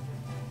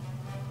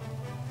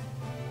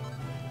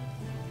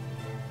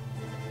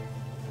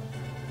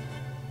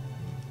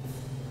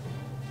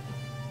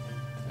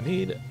 I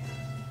need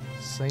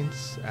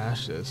Saint's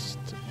Ashes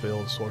to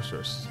build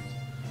Sorcerer's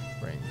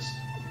Rings.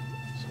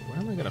 So where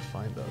am I gonna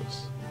find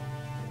those?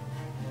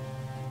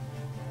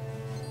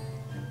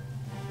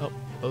 Oh,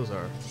 those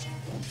are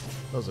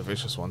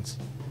vicious ones.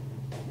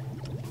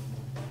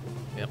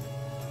 Yep.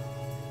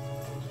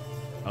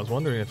 I was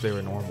wondering if they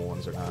were normal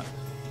ones or not.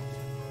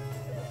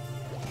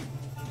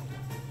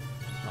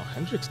 Oh,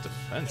 Hendrick's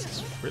defense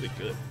is really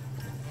good.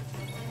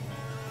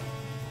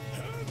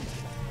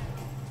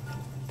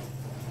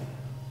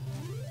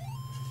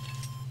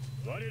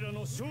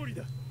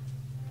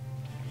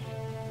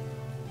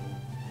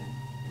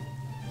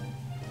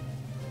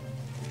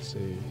 Let's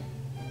see.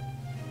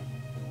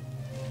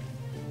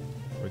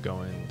 We're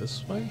going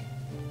this way?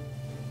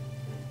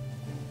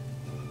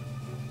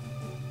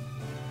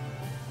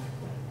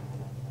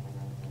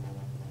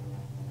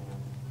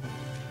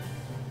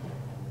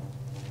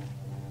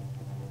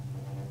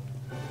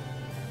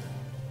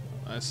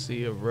 I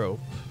see a rope.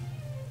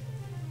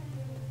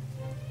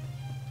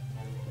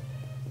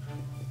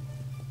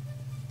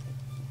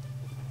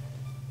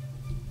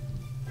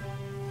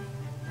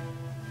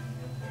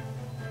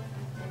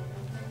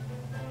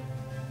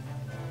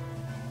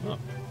 Oh,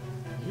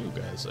 you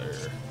guys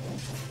are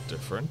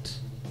different.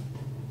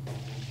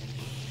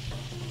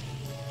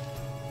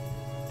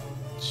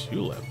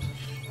 Tulip.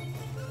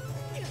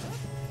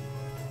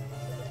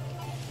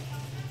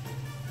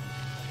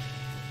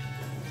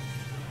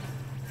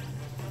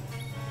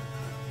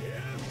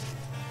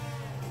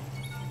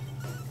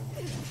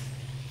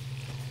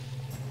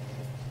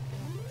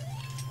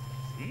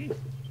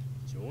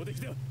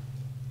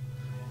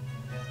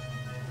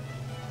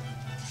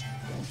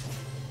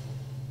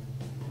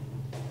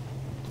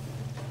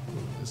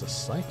 There's a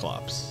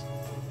Cyclops.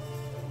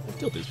 I've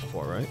killed these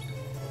before, right?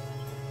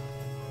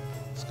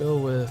 Let's go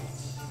with...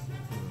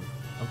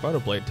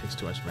 Unbridled Blade takes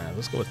too much mana.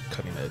 Let's go with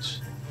Cutting Edge.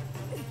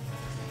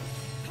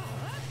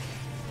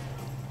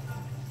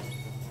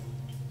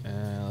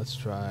 And let's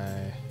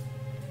try...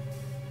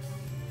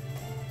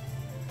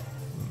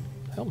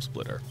 Helm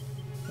Splitter.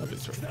 That'll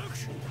be true.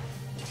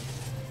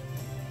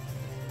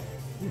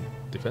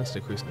 Defense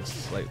decreases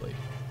slightly.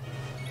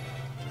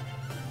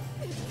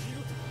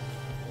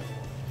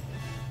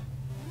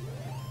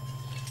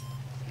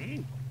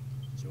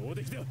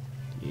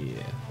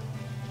 Yeah.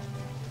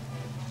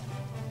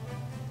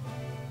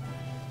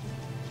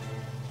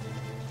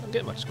 I don't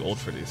get much gold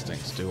for these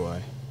things, do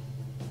I?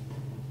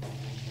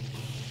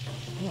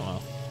 Oh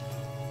well.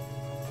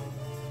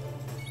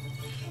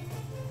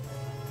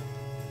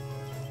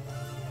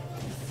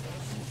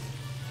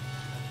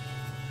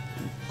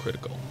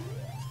 Critical.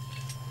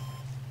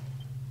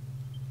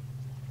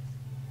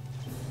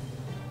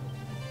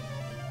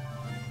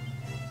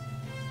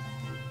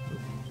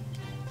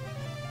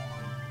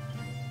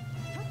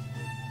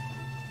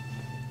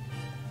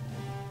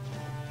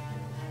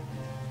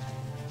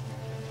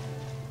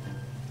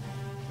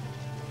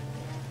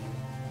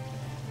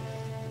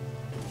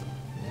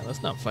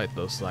 Let's not fight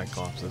those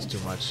Cyclopses too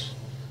much,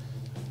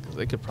 because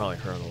they could probably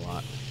hurt a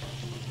lot.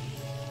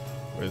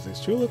 Whereas these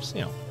Tulips,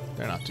 you know,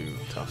 they're not too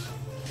tough.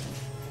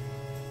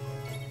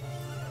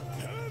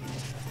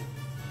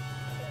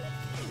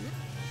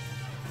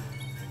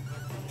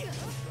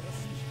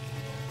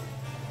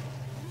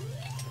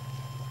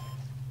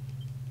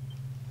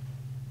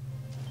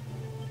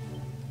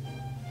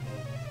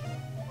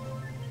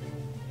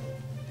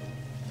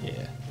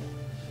 Yeah.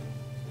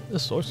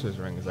 This Sorcerer's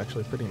Ring is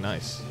actually pretty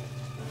nice.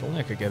 If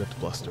only I could get it to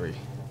 +3.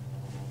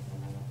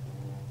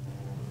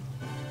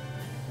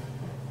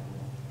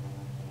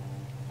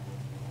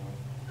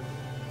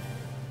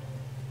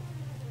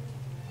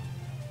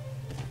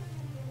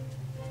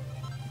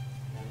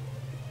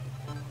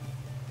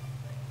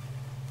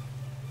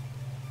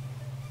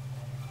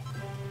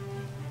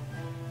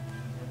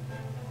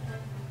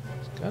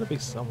 There's gotta be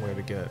somewhere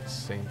to get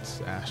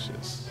Saint's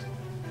Ashes.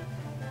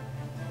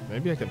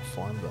 Maybe I can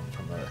farm them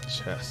from a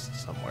chest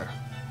somewhere.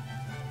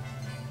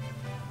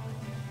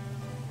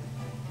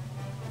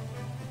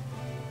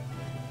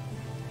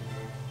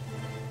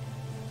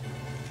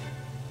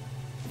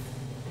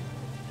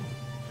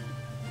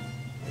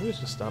 Maybe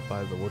just stop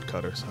by the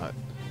woodcutter's hut.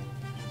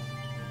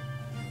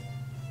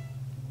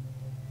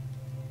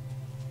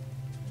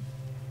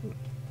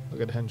 Look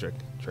at Hendrick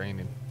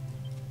training.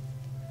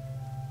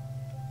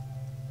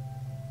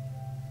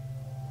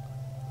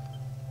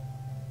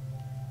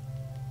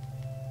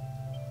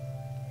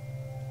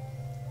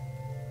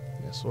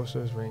 Yeah,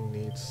 Sorcerer's Ring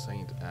needs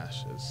Saint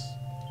Ashes.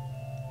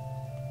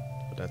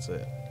 But that's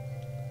it.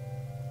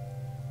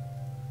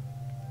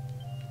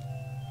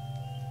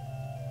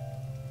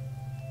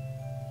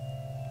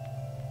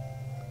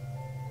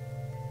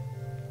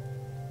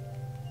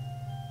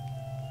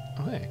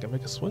 Oh hey, I can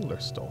make a swindler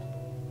stole.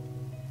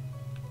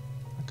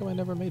 How come I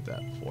never made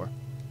that before?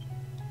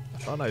 I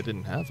thought I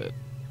didn't have it.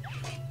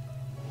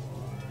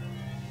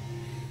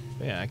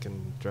 But yeah, I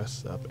can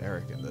dress up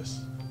Eric in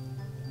this.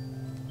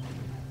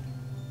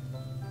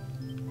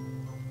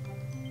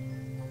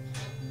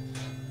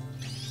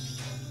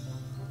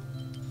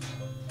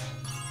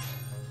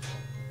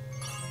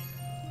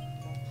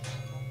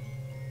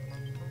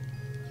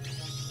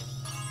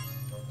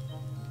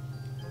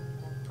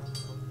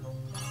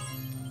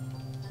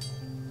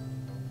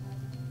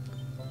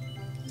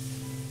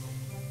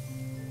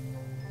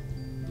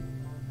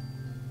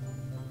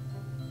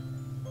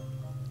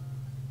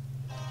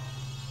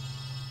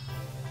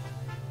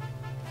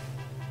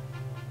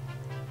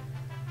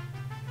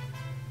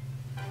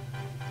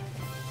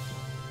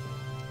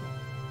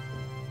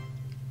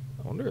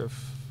 I wonder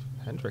if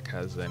Hendrik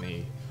has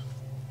any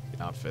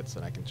outfits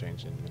that I can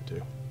change him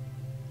into.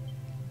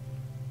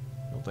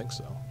 I don't think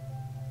so.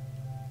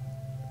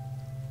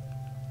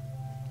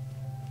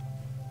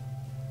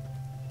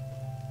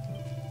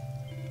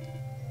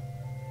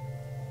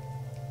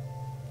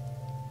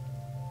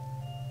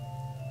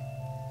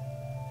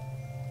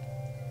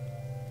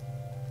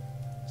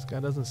 This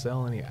guy doesn't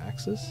sell any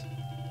axes?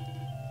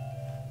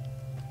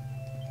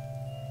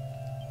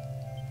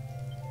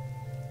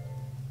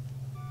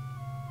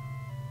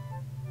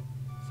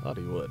 Thought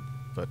he would,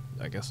 but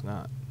I guess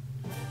not.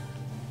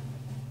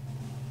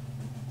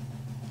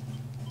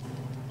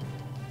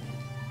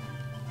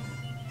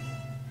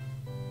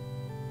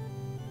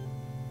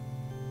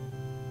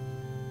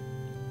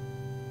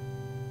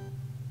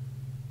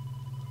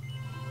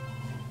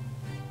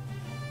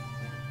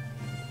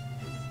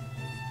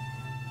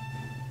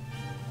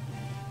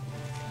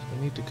 So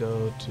we need to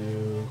go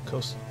to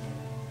Coast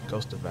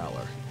of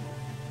Valor.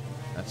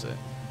 That's it.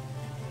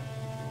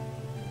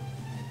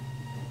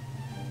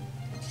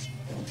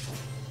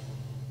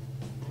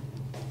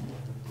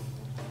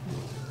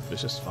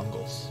 Vicious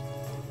fungals.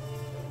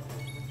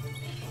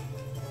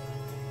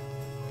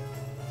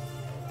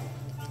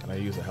 Can I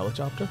use a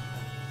helicopter?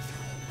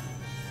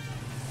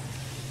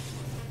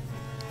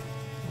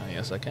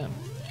 Yes, I can.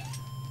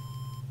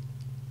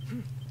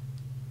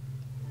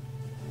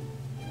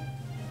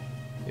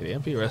 Yeah, the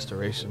MP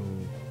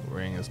restoration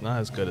ring is not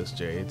as good as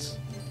Jade's.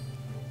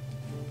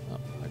 Oh,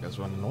 that guy's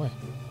running away.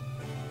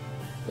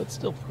 But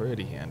still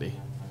pretty handy.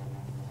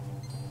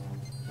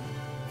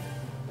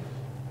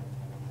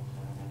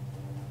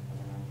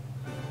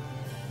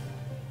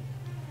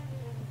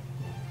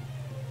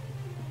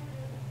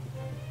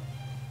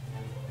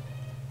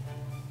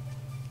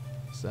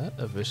 Is that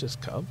a vicious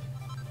cub?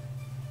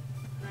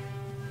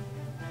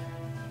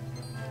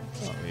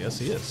 Oh, yes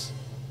he is.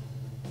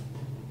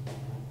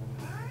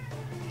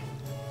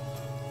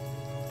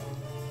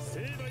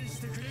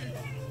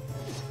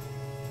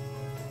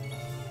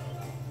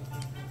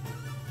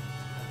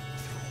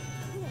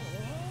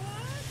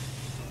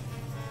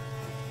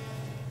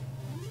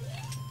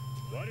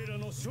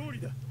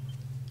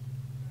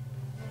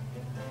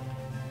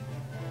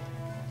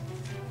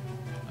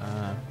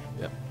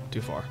 Yep,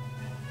 too far.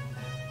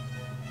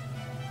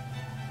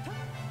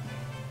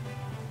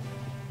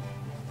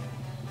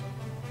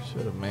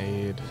 Should have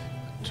made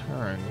a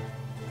turn.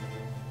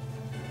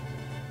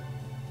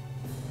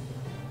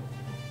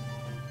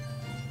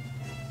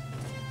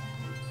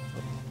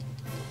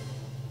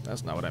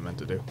 That's not what I meant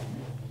to do.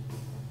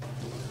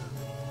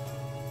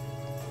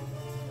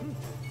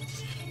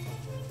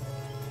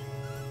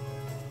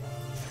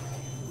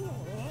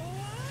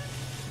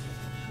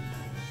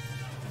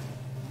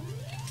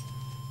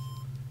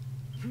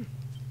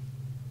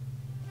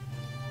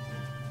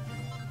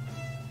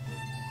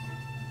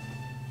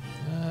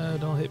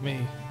 Don't hit me.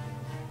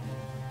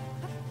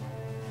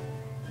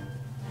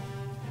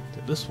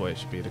 This way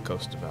should be the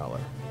Coast of Valor.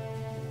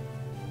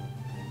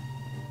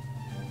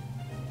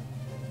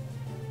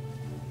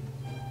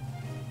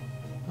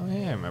 Oh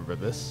yeah, I remember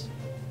this.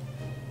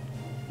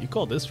 You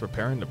call this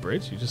repairing the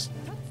bridge? You just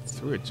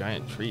threw a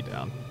giant tree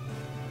down.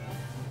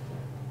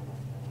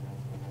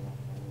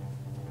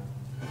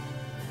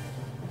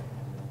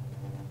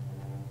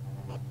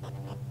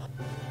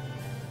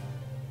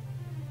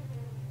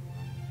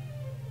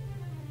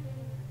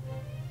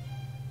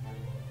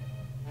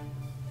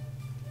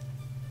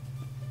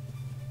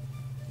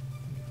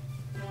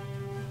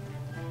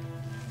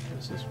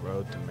 This is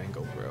road to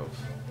Mango Grove.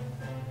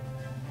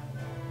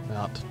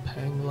 Mount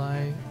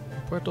Panglai,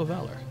 Puerto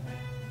Valor.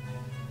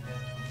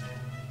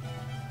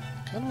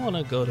 Kinda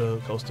wanna go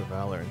to Coast of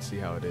Valor and see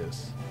how it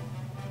is.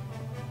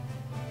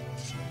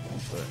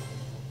 But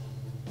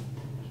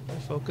should I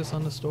focus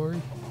on the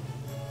story?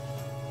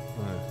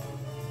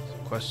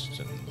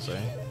 Questions,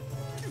 eh?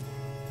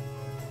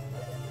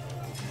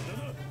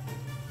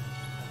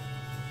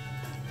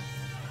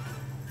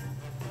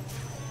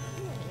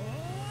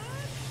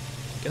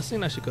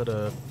 Guessing I should go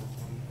to...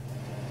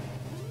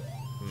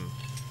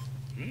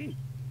 I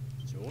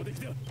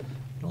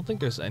don't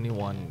think there's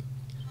anyone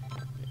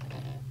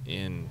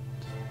in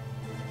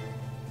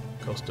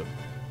Coast of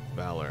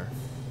Valor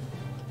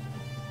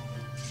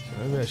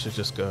Maybe I should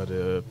just go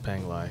to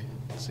Panglai,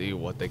 see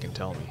what they can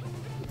tell me.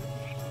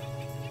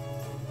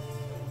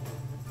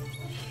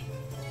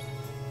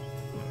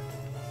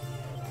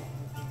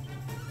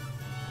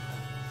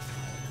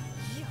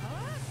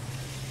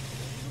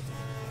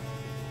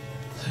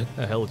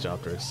 A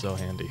helicopter is so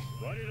handy.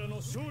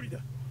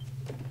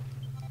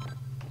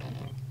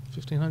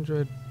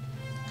 1500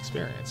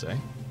 experience, eh?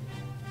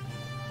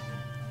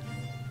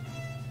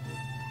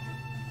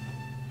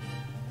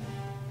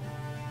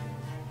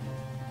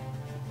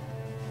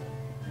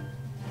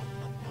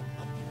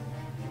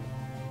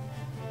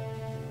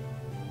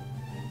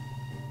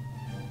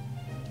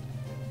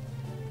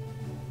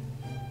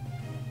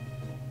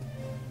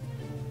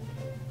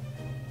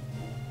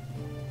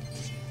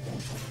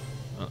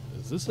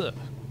 Is this a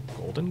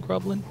golden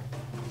grublin?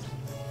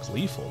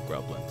 Gleeful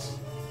grublins.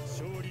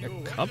 They're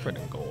covered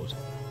in gold.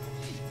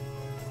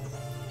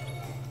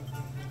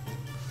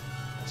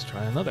 Let's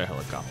try another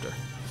helicopter.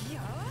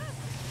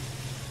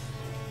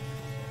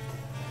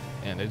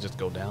 And they just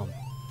go down.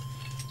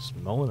 Just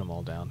mowing them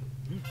all down.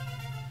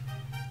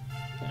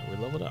 Yeah, we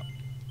leveled up.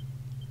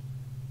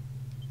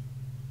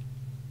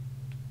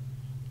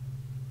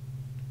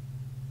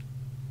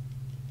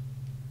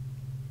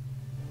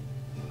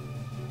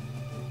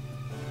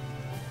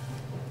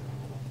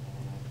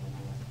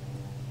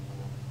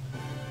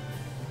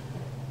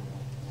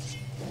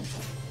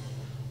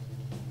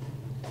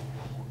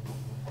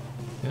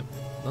 Yep,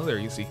 another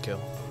easy kill.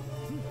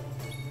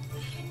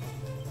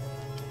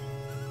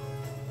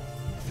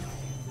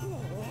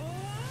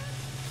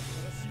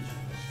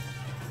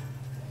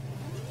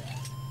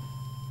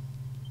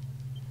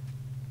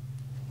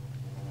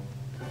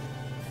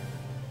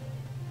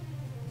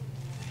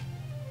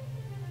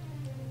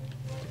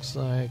 Looks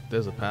like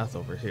there's a path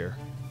over here.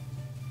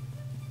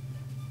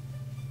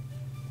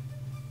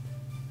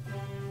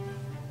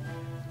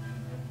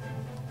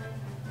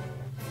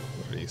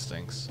 What are these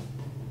things?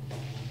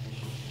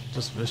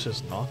 Just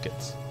vicious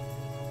knockets.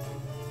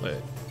 Wait.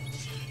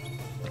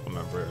 I don't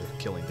remember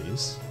killing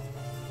these.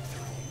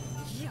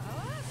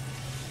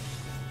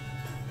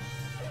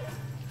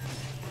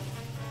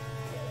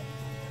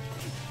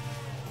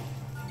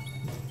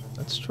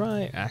 Let's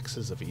try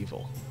Axes of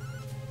Evil.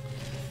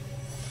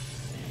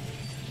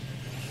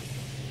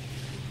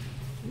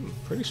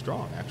 Pretty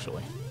strong,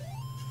 actually.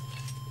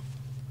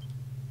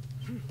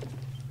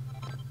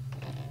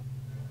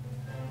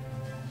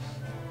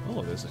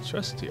 Oh, there's a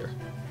chest here.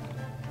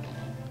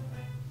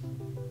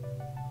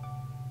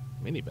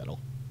 Mini metal.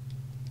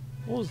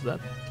 What was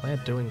that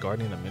plant doing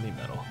guarding a mini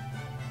metal?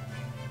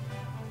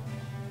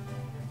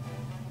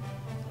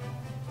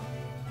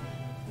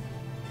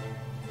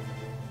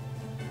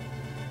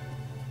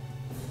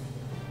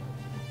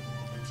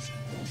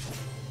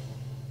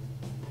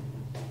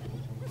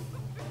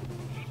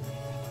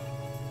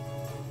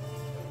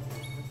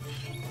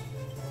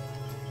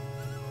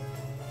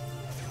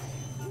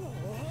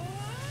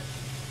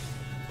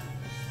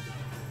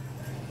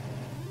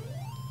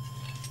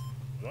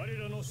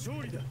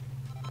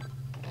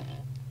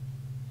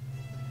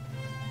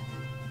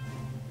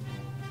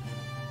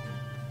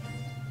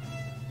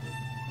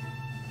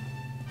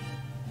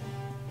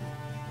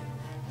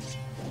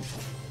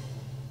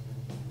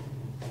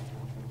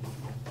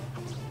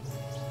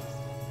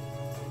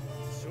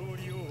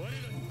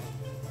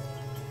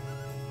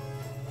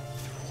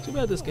 Too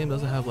bad this game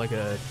doesn't have like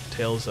a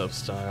Tales of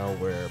style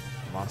where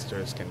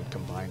monsters can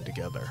combine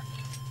together.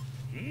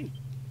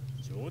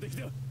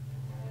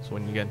 So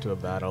when you get into a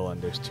battle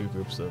and there's two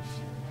groups of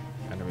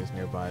enemies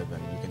nearby, then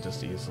you can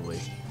just easily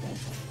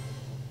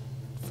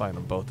fight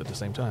them both at the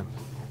same time.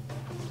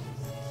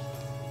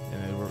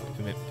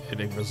 And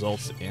it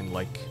results in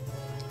like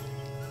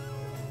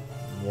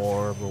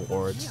more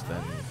rewards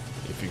than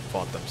if you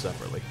fought them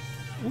separately.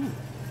 Ooh.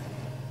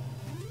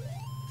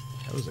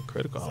 That was a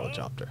critical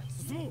helicopter.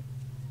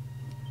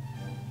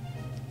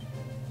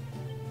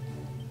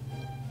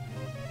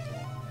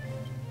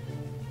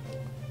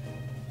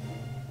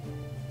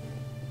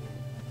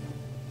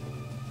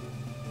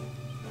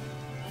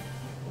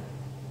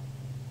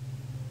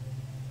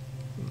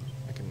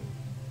 I can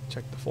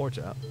check the forge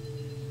out.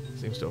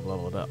 Seems to have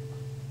leveled up.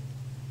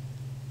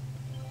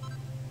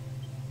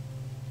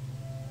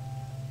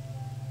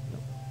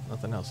 Nope,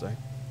 nothing else, eh?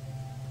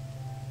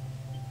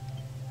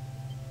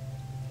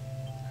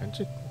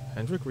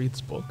 Hendrik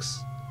reads books?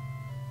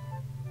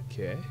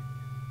 Okay.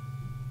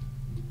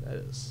 That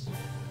is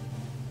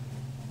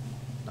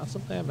not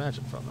something I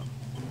imagined from him.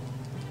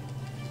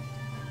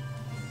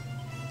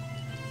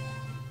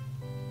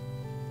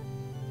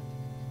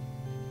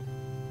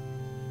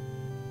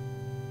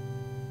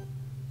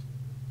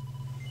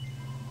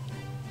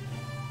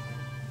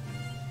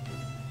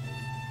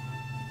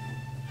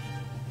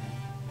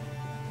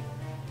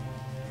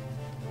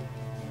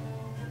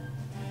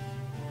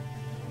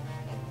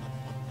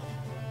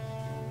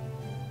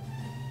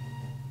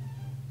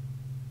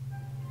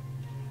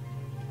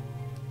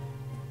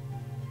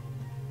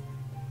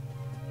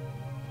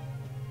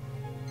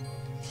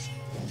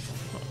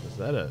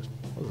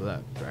 What was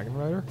that? Dragon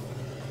Rider?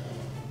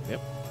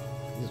 Yep.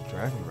 These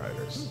dragon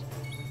riders.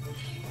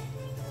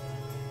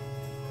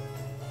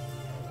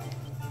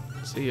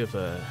 See if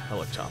a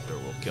helicopter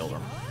will kill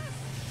them.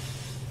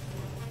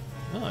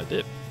 Oh, it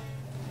did.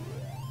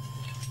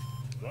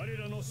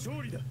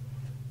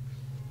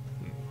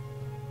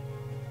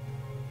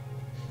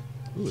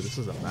 Ooh, this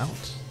is a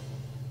mount.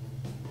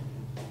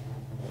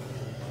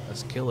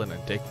 Let's kill it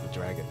and take the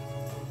dragon.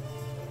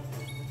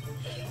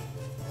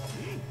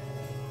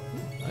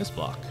 Nice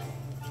block.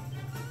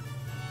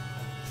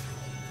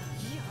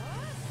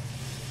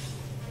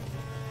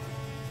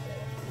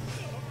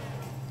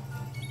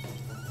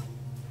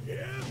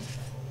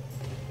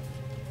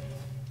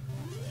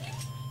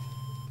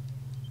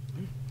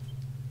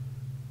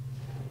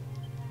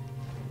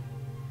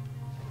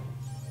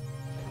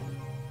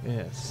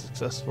 Yes,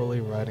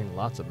 successfully riding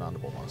lots of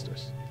mountable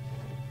monsters.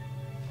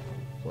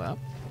 Flap.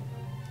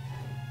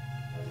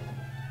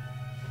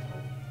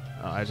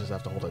 Oh, I just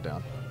have to hold it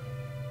down.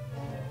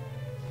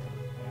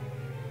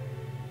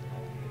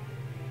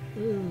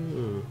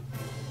 Ooh.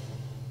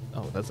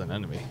 Oh, that's an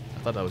enemy. I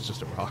thought that was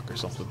just a rock or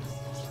something.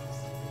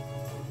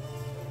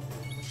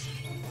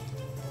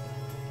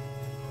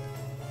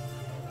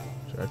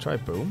 Should I try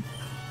boom?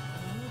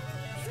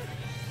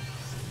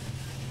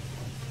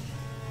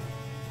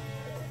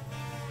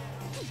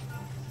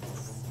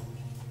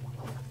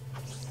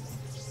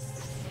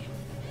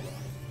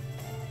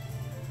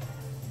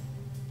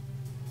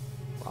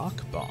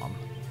 Rock bomb.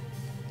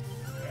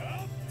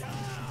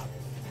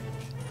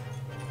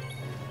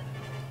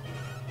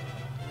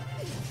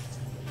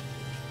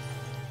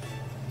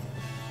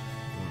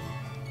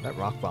 That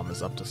rock bomb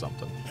is up to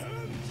something.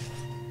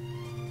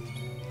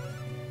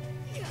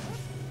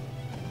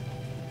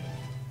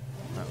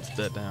 Oh, it's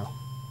dead now.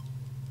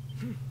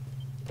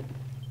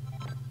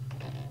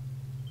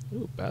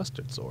 Ooh,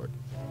 bastard sword.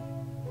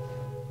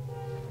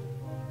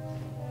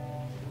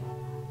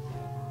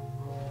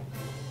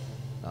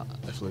 Ah,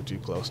 I flew too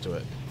close to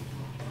it.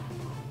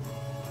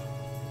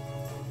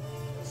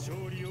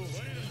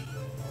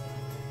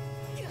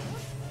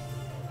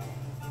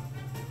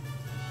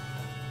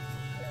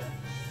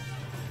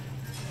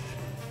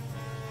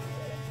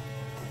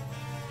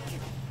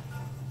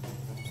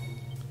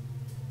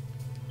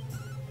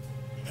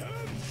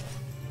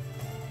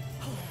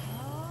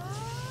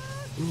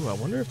 Ooh, I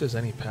wonder if there's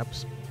any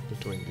peps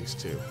between these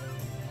two.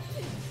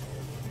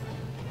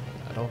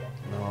 I don't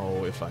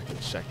know if I can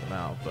check them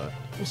out, but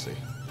we'll see.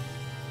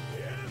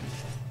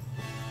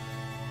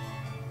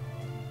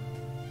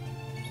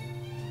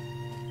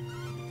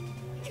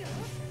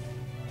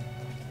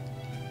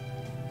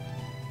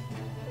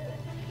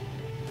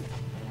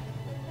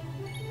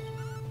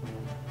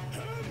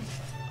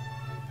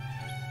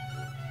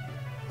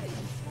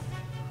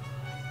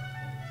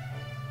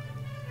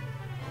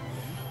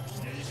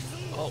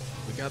 Oh,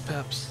 we got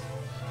peps.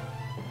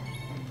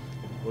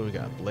 What do we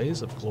got?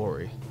 Blaze of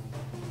Glory.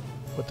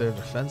 Put their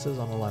defenses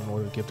on the line in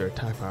order to give their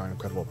attack power an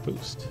incredible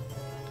boost.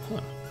 Huh.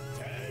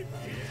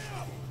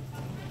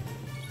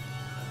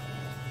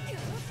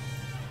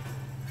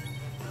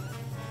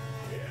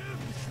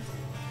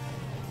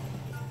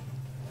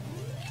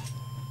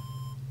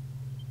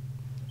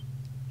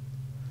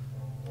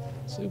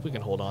 See if we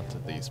can hold on to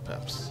these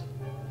peps.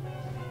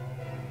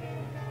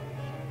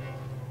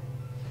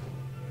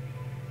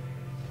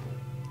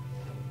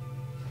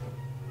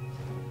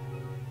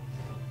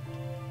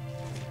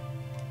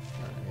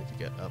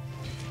 Get up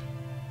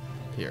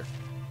here.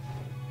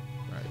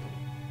 Right.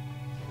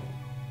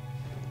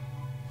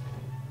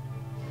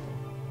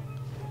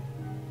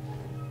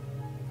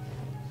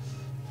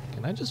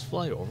 Can I just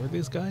fly over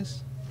these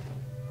guys?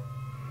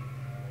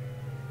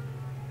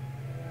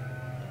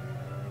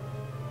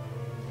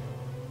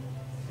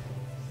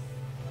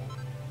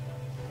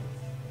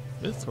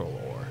 Mithril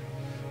ore.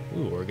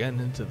 Ooh, we're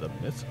getting into the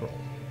mithril.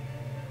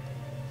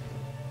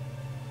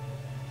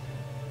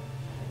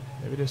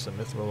 Maybe there's some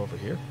mithril over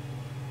here.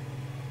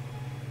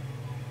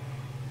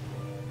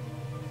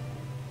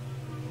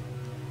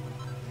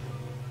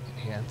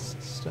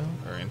 Enhanced stone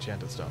or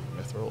enchanted stone,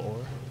 mithril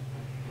ore.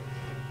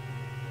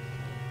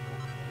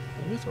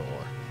 Mithril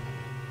ore.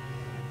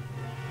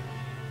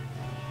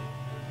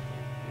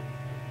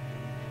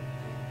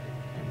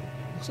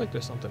 Looks like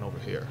there's something over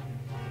here.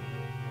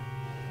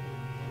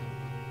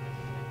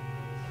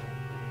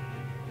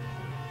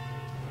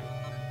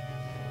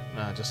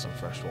 Nah, just some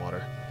fresh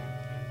water.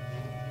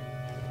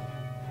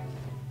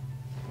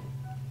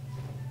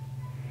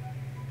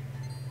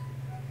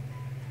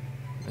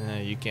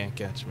 You can't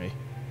catch me.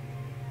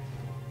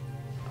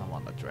 I'm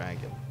on the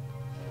dragon.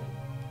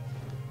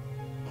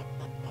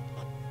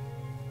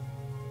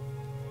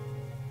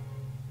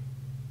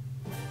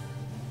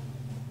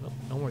 Nope,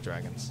 no more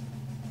dragons.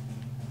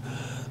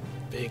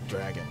 Big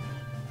dragon.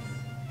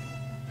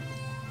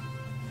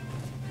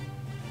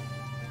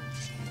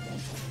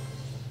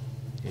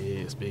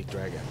 Yes, big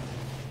dragon.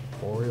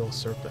 Boreal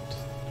serpent.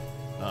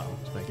 Oh,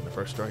 it's making the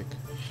first strike.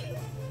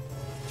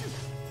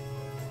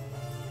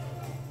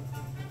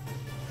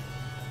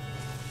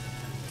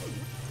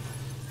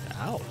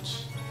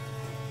 Ouch.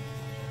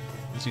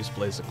 Let's use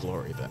Blaze of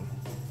Glory then.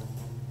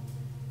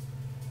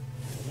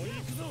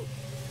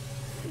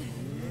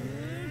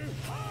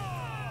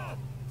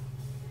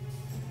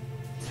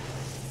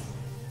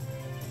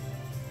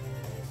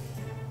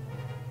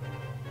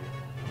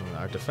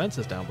 defense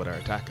is down, but our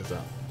attack is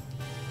up.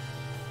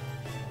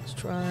 Let's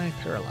try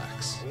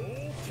Parallax.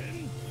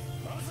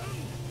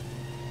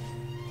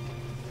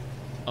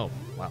 Oh,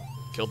 wow.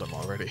 Killed him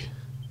already.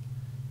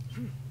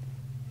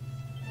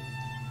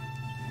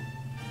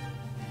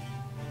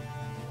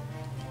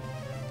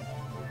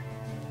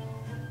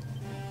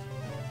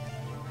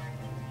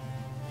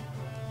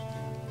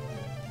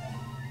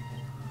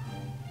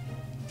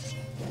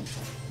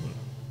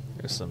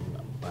 There's some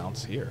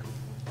bounce here.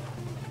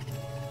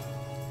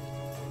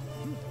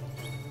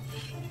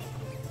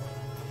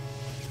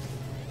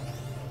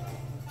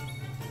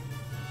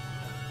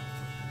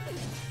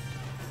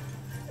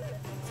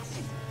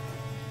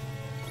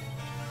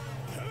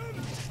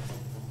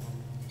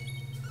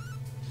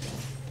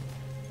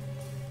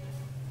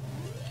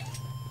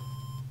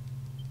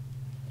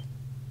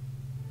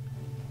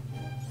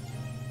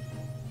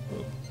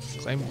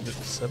 Claimed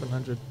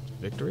 700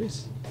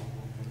 victories?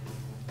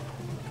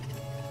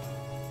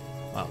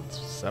 Wow, it's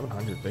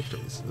 700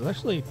 victories. It's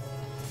actually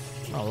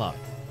not a lot.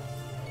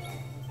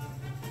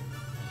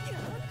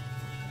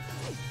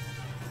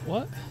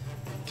 What?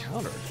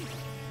 Countered.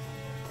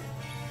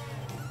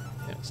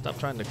 Yeah, stop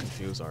trying to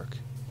confuse Ark.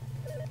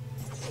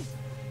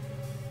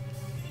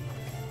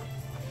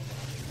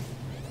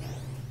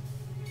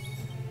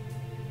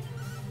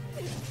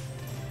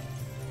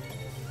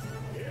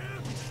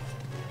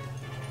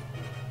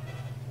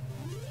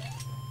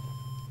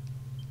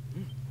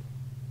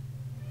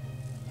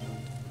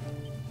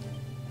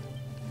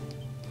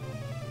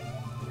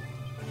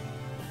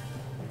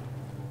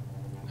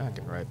 I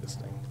can ride this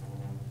thing.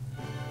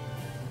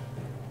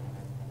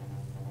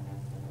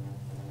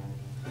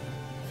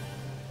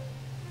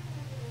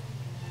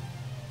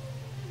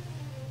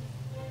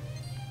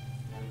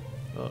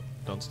 Oh,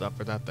 don't stop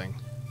for that thing.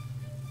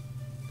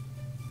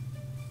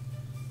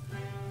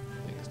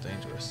 I think it's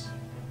dangerous.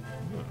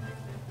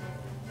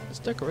 This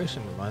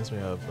decoration reminds me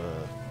of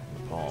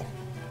Nepal.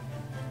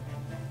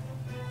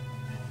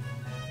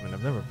 I mean,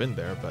 I've never been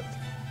there, but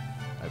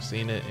I've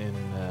seen it in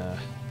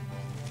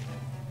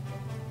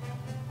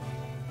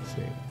let's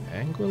see,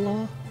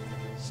 Angri-La?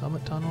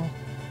 Summit Tunnel?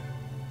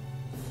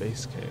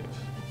 Base Cave.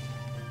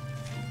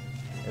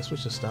 Guess we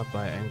should stop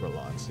by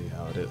Angri-La and see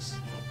how it is.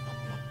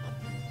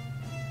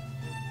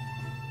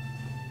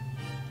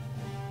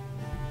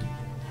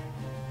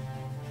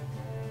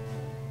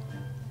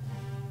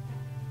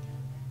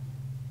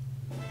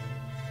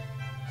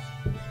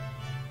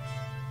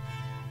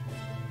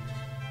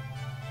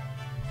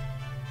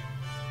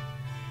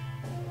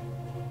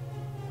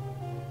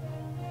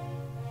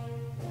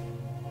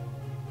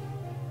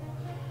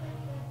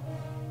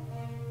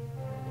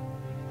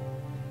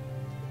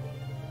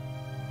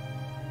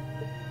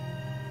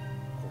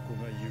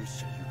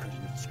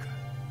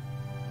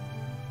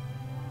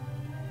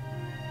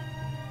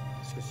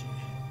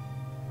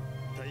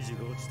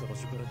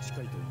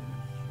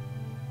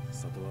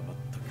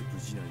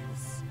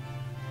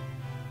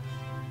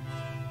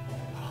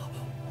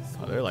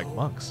 Oh, they're like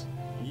monks.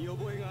 見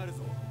覚えがあるぞ。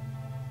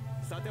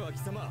さては貴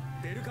様、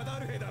デルカダ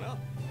ール兵だな。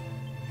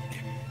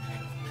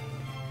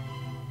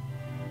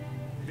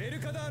デル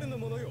カダールの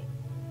者よ。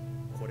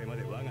これま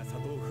で我が里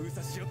を封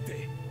鎖しよっ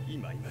て忌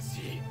々し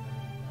い。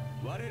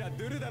我ら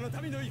ドゥルダの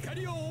民の怒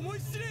りを思い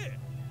知れ。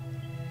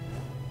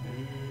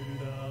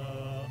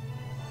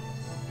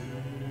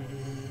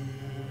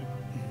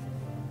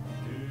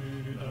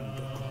なん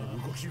だこ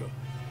の動きは。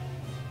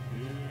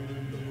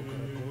どこから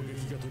攻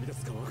撃が飛び出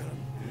すかわからん。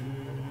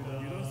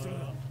油断する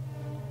な。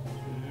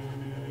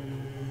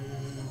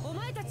お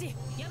前たち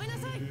やめな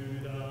さい。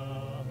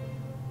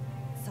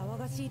騒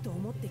がしいと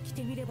思って来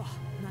てみれば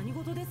何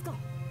事ですか。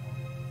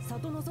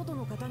里の外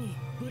の方に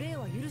無礼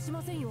は許し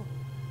ませんよ。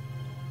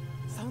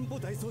散歩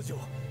大僧長、違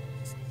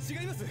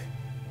います。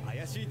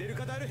怪しいデル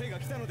カダール兵が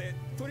来たので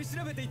取り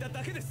調べていた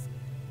だけです。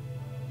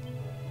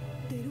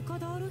デルカ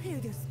ダール兵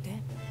ですって。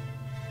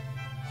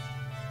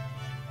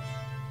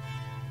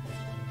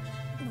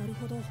なる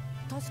ほど、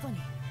確かに。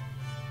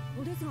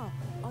ですが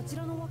あち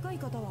らの若い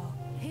方は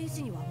兵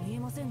士には見え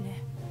ません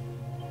ね。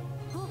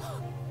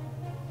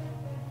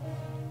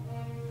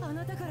あ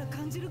なたから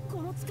感じる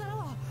この力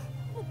は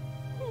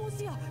も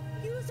しや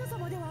勇者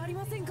様ではあり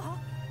ませんか。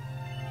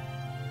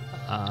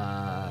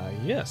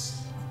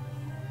Yes.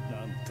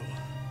 なんと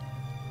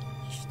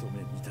一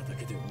目見ただ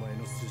けでお前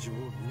の素性を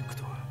見抜く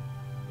とは。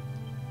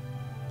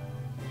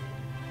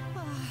あ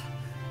あ、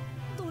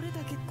どれ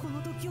だけこ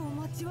の時を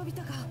待ちわび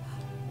たか。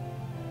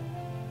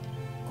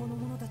この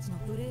者たちの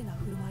無礼な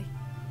振る舞い、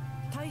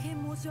大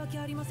変申し訳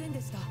ありません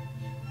でした。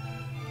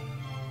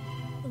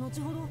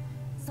後ほど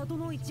里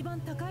の一番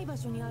高い場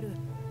所にある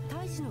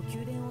大使の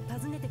宮殿を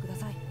訪ねてくだ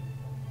さい。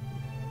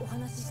お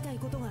話ししたい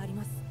ことがあり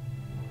ます。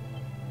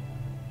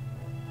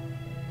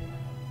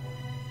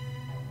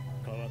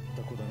変わっ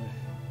た子だ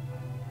ね。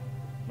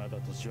まだ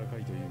年若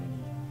いというのに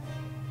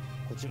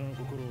こちらの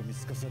心を見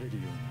透かされる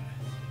ような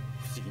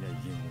不思議な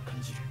威厳を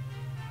感じる。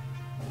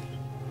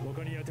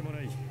他に当ても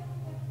ない。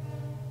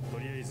と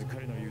りあえず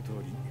彼の言う通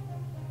り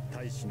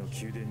大使の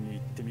宮殿に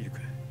行ってみるか。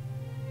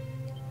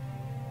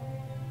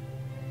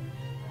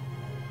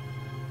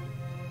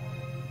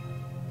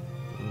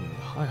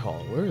High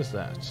Hall. Where is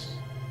that?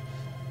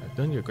 I've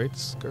done your great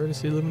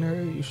courtesy,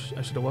 luminary.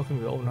 I should have welcomed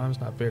you with open arms,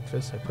 not bared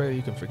fists. I pray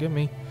you can forgive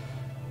me.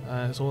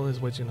 As well as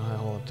waiting in the High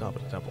Hall at the top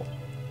of the temple.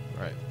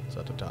 Right, it's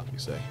at the top, you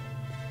say.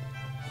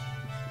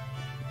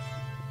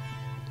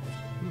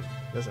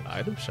 There's an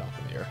item shop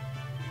in here.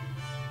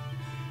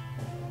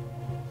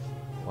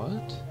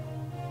 What?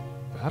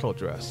 Battle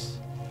dress.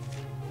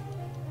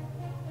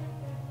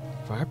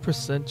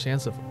 5%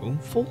 chance of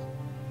oomphal?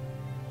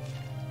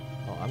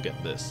 Oh, I'm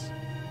getting this.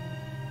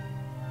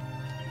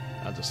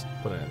 I'll just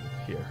put it in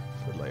here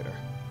for later.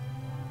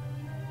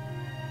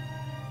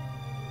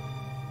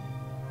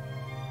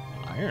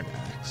 Iron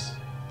axe.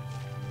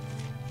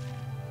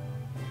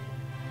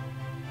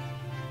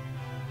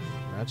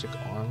 Magic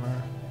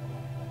armor.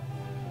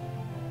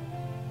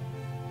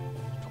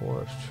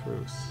 Tor of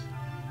truth.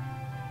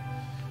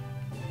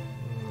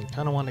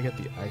 Kind of want to get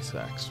the ice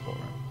axe for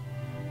him.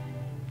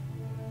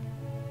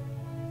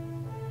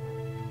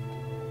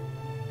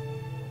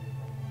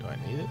 Do I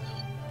need it?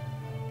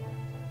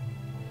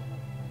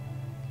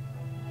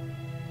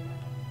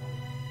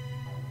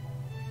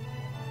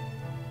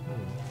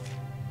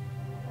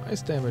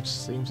 Ice damage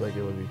seems like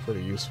it would be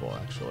pretty useful,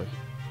 actually.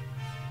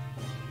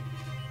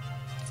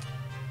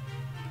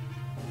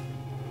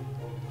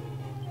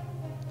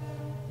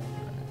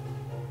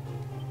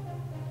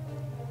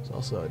 There's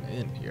also an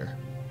inn here.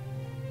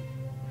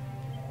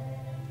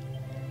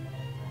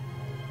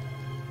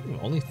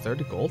 Only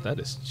 30 gold? That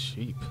is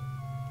cheap.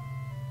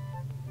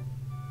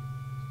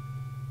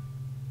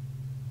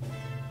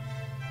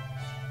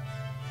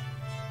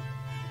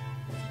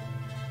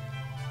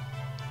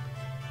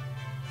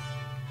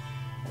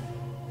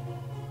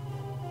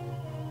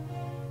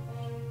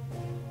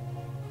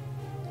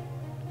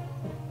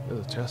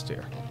 There's a chest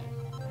here.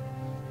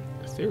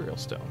 Ethereal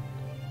stone.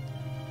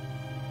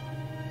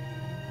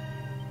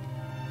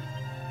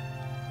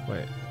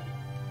 Wait.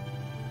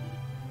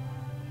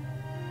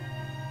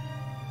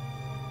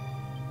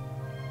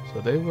 So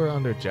they were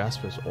under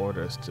Jasper's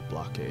orders to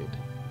blockade.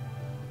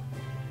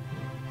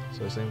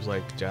 So it seems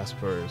like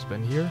Jasper has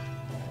been here,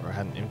 or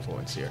had an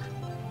influence here.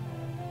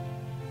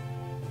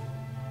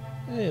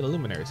 Hey, the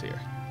Luminary's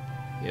here.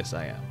 Yes,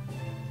 I am.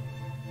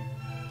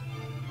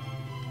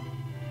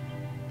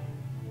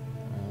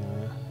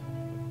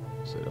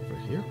 Is it over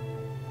here?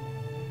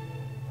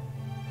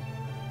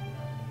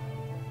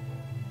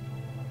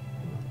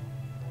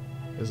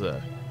 There's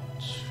a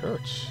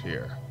church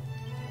here.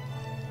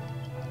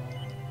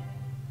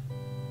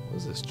 What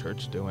is this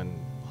church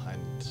doing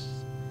behind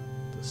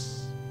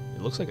this?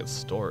 It looks like a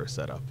store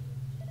set up.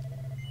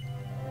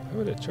 Why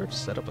would a church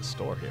set up a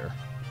store here?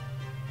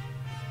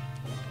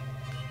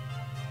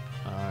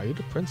 Are you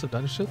the Prince of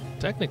Dungeon?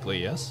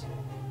 Technically, yes.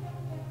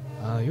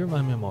 You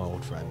remind me of my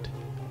old friend.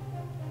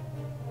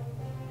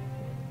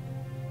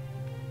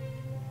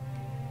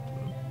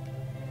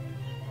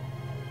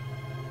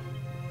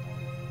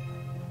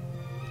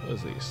 What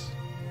is these?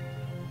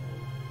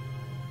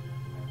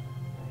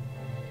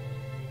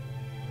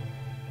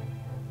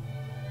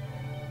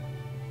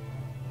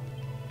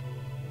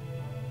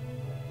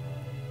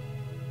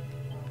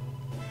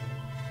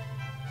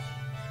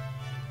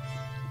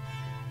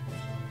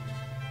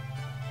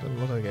 Doesn't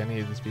look like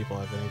any of these people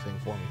have anything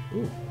for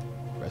me. Ooh,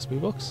 recipe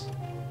books?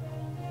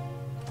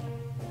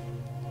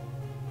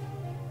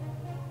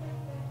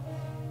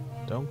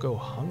 Don't go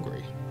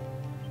hungry.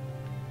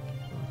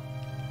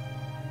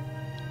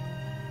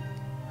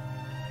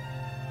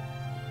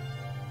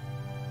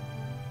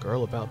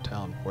 Girl about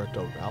town,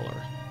 Puerto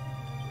Valor.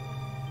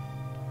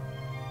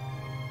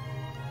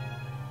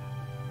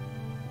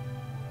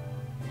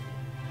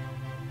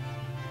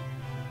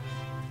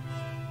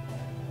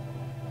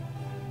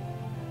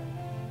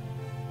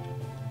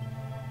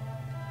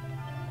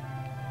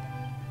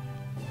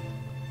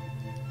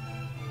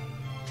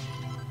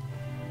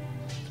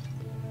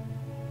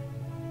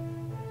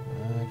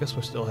 I guess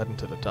we're still heading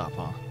to the top,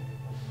 huh?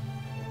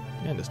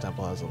 And this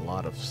temple has a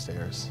lot of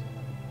stairs.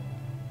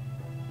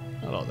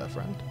 Hello there,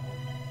 friend.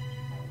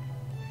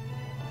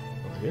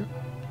 Over here?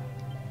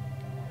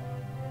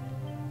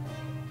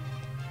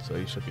 So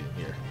you should be in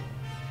here.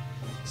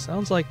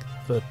 Sounds like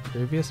the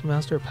previous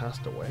master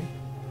passed away.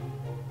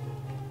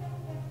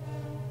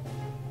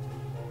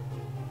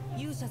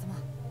 勇者様、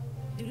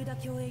ドゥルダ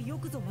教へよ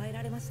くぞ参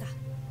られました。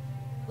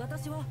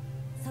私は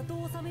里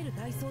を治める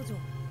大僧正、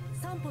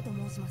サンポと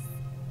申します。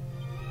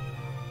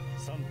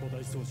サンポ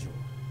大僧正、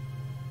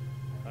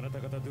あなた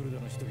方ドゥルダ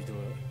の人々は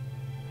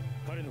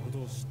彼のこ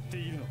とを知って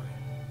いるのか。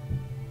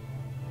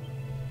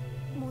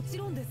もち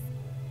ろんです。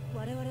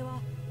我々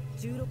は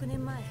16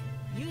年前、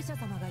勇者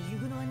様がユ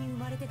グノアに生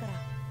まれてから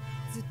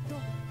ずっと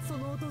そ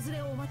の訪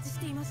れをお待ちし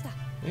ていました。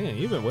Man,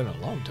 you've been waiting a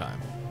long time.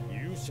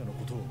 勇者の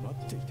ことを待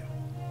っていた。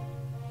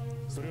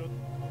それは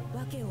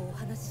訳をお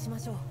話ししま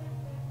しょう。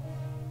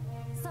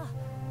さ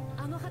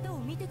あ、あの旗を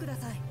見てくだ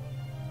さい。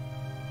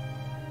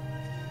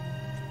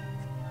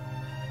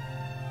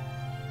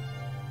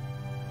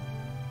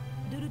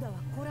ドゥルダは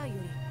古来よ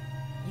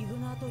りユグ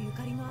ノアとゆ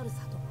かりのある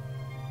里。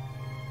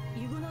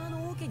ユグノア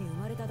の王家に生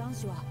まれた男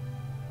子は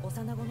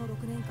幼子の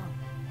6年間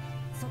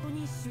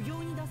に修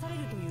行に出され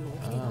るという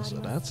掟があ Ah, り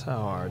so ます that's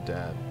how our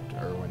dad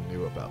Erwin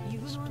knew about ユ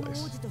グ this ノアの王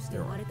place. 子として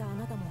生まれたあ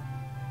なたも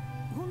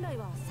本来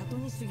は里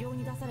に修行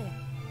に出され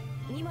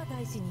ニマ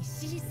大使に指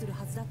示する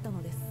はずだった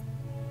のです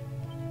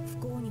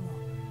不幸にも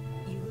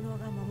ユグノア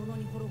が魔物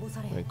に滅ぼ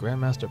され Wait,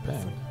 Grandmaster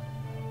Peng.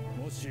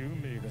 もし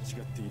運命が違っ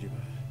ていれば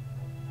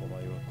お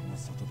前はこの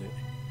里で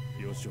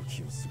幼少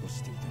期を過ご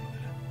していたの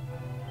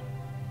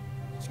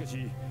だしか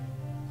し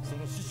そ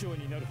の師匠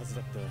になるはず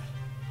だった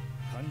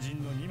肝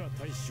心のニマ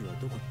大使は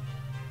どこに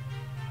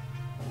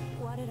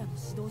我らの指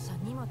導者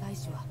ニマ大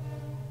使は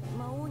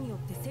魔王によっ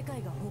て世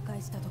界が崩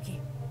壊した時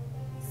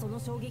その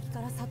衝撃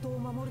から里を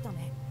守るた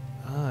め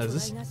Ah, is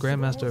this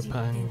Grandmaster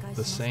Peng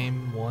the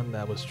same one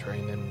that was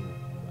trained in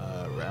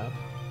Rab?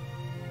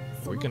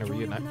 そ Are we の gonna 強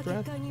力 reenact な Rab?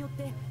 結界によっ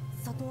て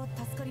里は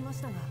助かりまし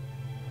たが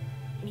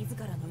自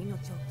らの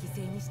命を犠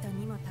牲にした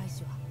ニマ大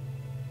使は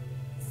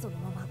その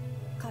まま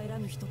帰ら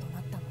ぬ人とな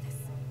ったので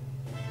す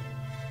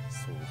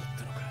そうだっ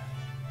たのか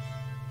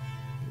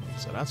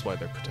So that's why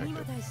they're ニマ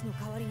protected. 大使の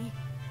代わりに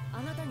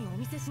あなたにお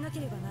見せしな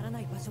ければならな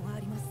い場所があ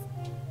ります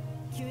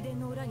宮殿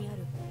の裏にあ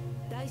る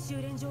大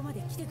修練場ま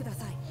で来てくだ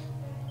さい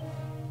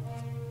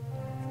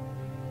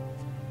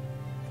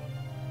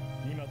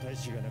今大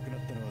使が亡くなっ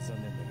たのは残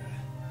念だが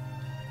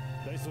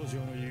大僧正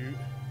の言う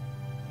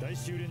大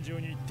修練場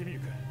に行ってみる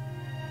か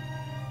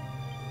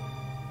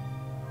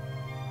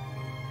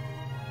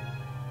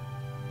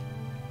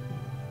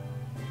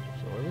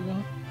So where are we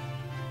going?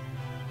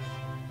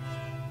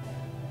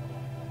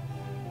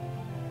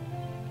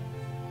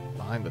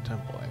 Behind the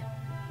temple, eh?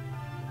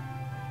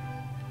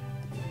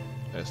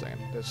 Wait a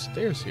second. There's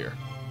stairs here.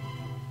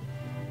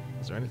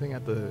 Is there anything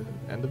at the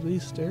end of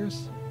these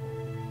stairs?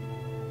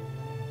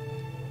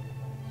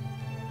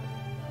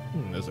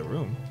 There's a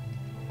room.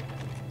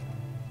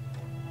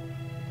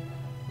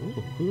 Ooh,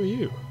 who are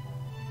you?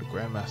 The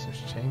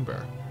Grandmaster's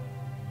chamber.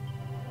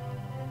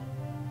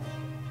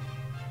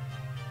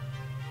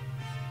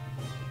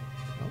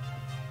 Oh.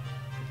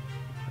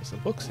 There's some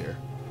books here.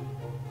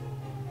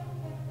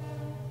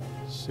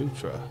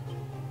 Sutra.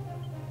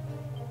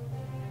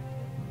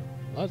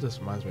 A lot of this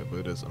reminds me of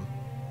Buddhism.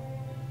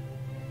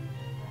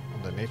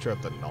 And the nature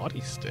of the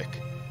naughty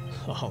stick.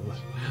 Oh,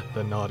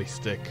 the naughty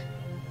stick.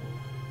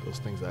 Those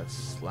things that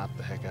slap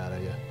the heck out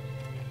of you.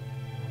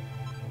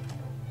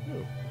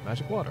 Ooh,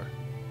 magic water.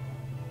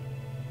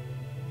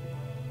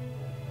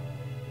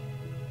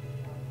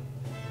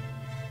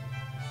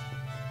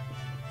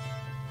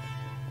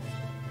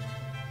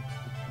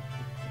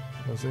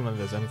 Doesn't seem like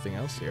there's anything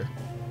else here.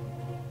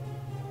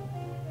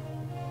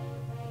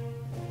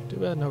 Too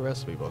bad no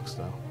recipe books,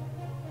 though.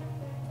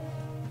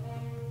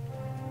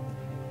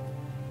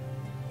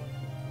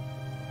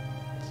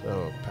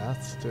 So,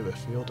 paths to the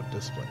field of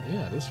discipline.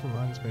 Yeah, this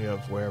reminds me of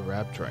where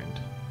Rab trained.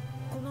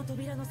 この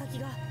扉の先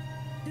が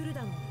ドゥル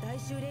ダの大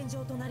修練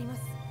場となりま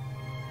す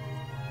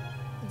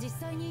実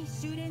際に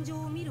修練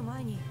場を見る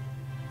前に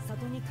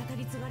里に語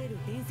り継がれる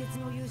伝説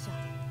の勇者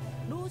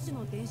老主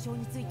の伝承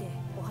について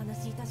お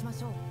話しいたしま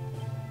しょう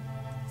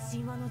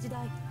神話の時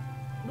代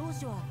老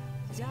主は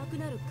邪悪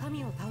なる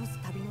神を倒す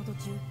旅の途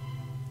中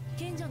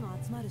賢者の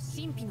集まる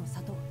神秘の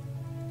里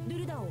ドゥ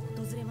ルダを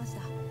訪れまし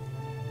た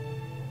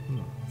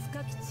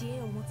深き知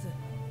恵を持つ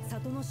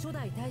里の初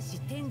代大使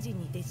天神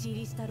に弟子入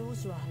りした老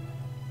主は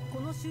こ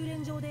の修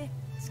練場で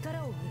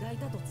力を磨い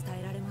たと伝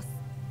えられます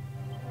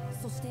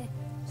そして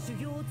修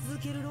行を続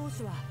ける老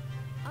主は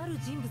ある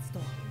人物と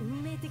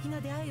運命的な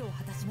出会いを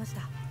果たしまし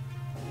た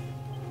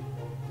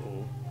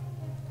お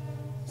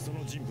そ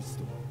の人物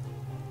とは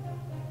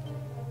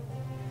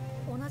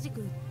同じ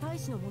く大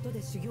使の下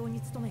で修行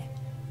に努め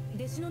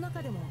弟子の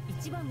中でも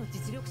一番の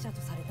実力者と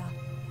された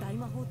大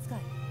魔法使い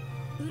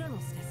ウラノ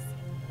スです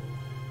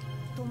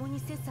共に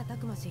切磋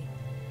琢磨し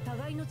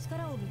互いの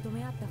力を認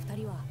め合った2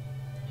人は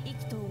意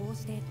気投合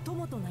して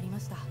友となりま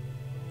した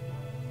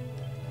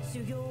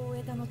修行を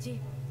終えた後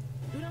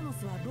ウラノ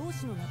スは老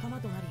子の仲間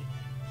となり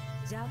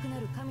邪悪な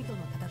る神との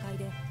戦い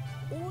で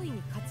大い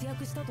に活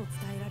躍したと伝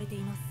えられてい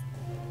ます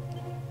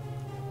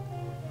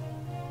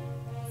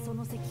そ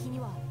の石碑に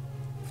は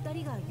2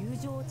人が友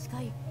情を誓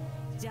い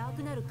邪悪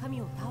なる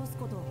神を倒す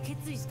ことを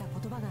決意した言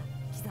葉が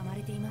刻ま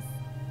れています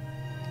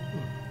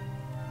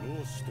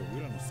老子と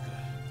ウラノスか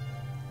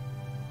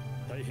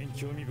大変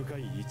興味深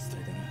い言い伝えだ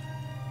な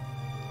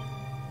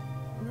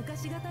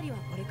昔語りは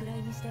これくら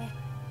いにして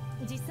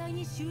実際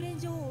に修練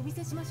場をお見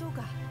せしましょう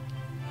か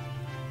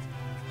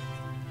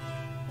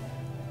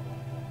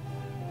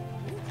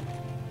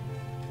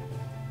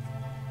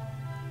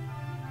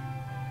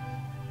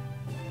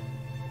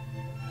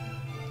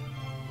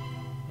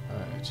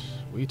Alright.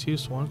 We two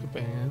sworn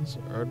companions,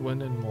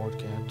 Erdwin and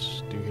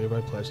Mordkant, do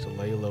hereby pledge to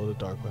lay low the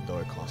Dark One though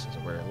it costs us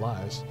our very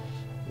lives.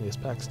 May this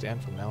pact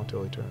stand from now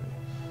until eternity.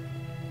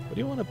 What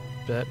do you want to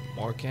bet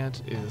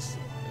Mordkant is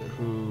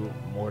who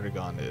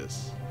Mordegon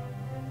is?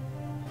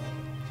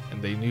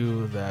 And they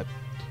knew that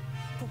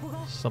ここ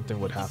が something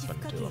would happen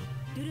歴史 to 深 him,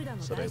 きドゥルダ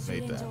の so 大 they 修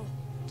made 練 that 場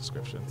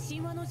description.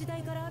 神話の時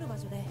代からある場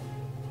所で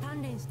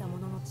鍛錬した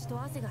者の血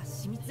と汗が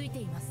染みついて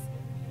います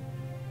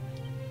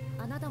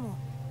あなたも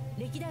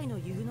歴代の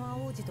ユグノア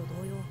王子と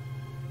同様、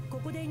こ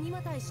こでニ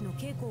マ大使の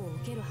稽古を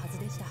受けるはず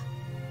でした。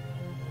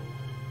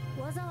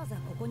わざわざ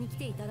ここに来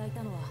ていただい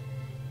たのは、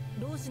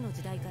老子の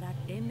時代から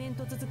連綿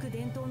と続く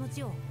伝統の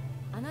地を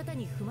あなた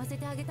に踏ませ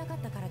てあげたかっ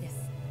たからで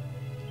す。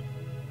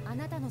あ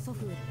なたの祖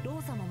父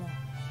老様も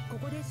こ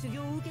こで修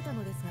行を受けた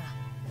のですが、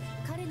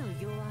彼の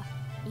偉業は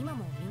今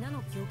も皆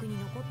の記憶に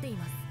残ってい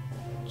ます。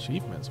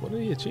 Achievements? What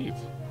did he achieve?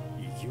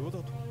 異形だ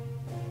と。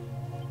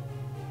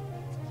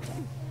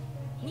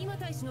ニマ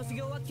大使の修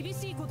行は厳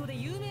しいことで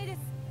有名です。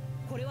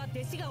これは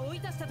弟子が追い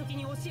出した時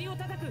にお尻を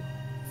叩く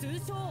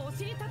通称お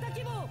尻叩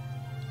き棒。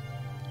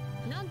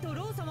なんと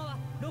老様は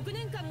6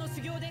年間の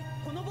修行で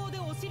この棒で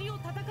お尻を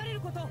叩かれ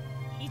ること1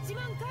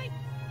万回。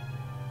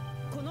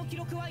この記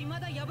録は未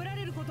だ破ら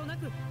れることな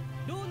く、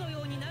老の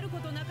ようになるこ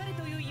となかれ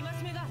という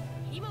戒めが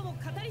今も語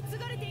り継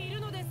がれている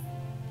のです。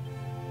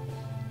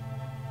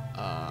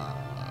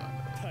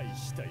大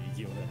した偉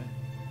業だな。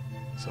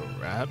 So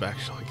Rab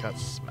actually got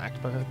smacked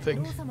by that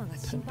thing 老様が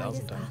心配で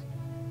す 10,000 か。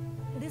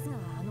 times. ですが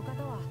あの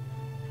方は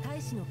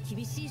大使の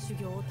厳しい修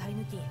行を耐え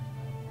抜き、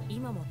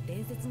今も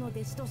伝説の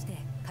弟子として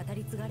語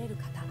り継がれる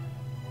方。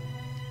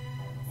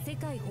世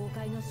界崩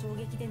壊の衝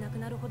撃で亡く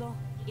なるほど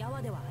や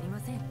わではあり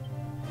ません。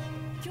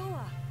今日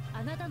は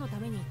あなたのた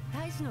めに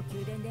大使の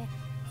宮殿で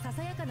さ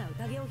さやかな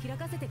宴を開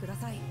かせてくだ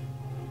さい。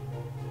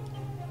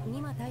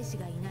ニマ大使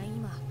がいない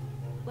今、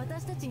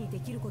私たちにで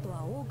きること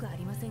は多くあ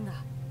りませんが、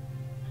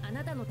あ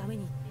なたのため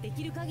にで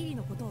きる限り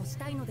のことをし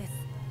たいのです。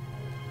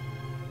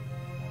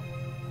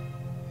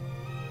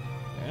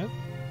 Yeah?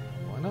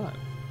 Why not?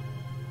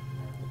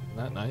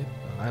 That night,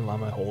 the Dalai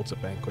Lama holds a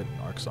banquet in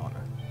Ark's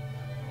honor.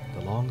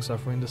 The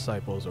long-suffering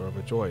disciples are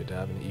overjoyed to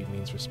have an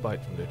evening's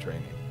respite from their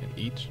training, and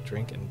each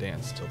drink and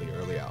dance till the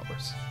early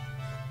hours.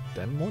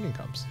 Then morning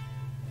comes.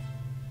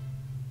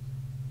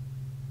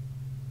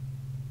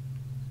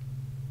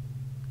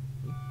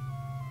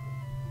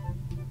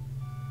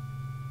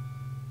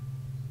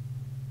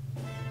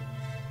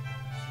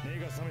 目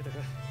が覚めたか。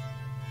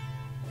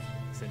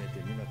せめて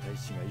ニマ大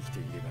使が生きて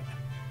いれば。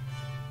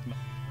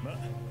まあ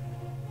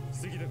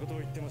過ぎたことを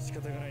言っても仕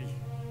方がない。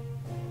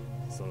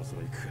そろそ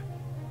ろ行くか。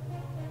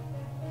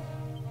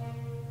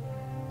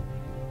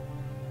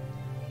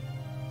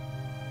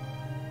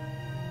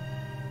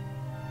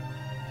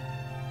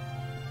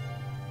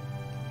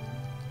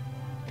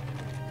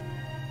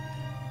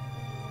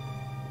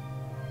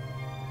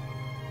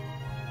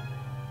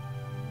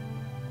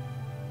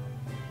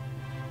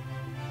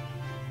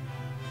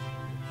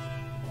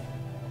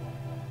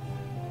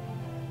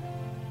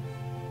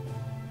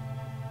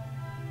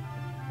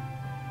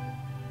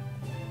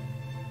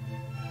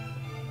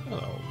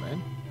Hello,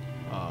 man.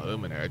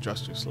 Luminary, I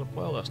trust you slept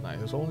well last night.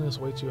 His Holiness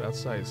waits you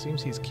outside. It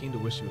seems he's keen to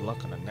wish you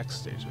luck on the next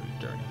stage of your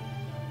journey.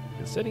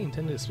 He said he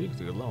intended to speak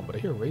with you alone, but I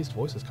hear raised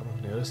voices coming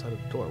from the other side of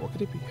the door. What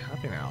could it be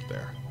happening out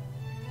there?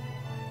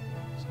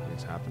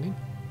 Something's happening?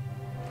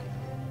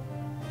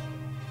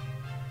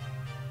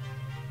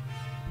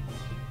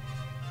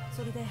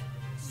 それで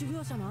修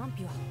行者の安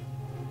否は。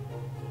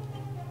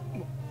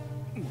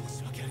申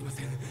し訳ありま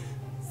せん。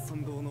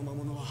参道の魔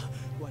物は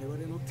我々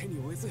の手に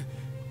負えず、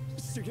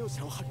修行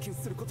者を発見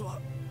することは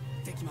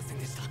できません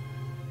でした。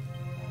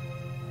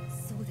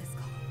そうです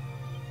か。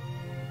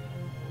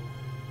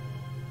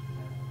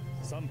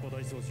散歩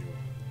大掃除を。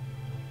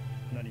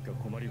何か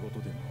困りごと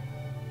でも。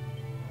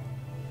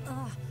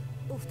ああ、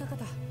お二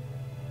方、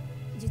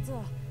実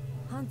は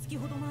半月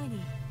ほど前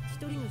に一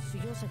人の修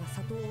行者が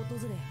里を訪れ、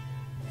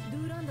ド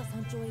ゥーランダ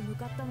山頂へ向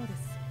かったので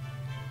す。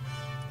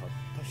たっ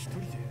た一人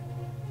で。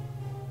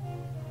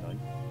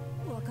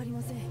何？わかり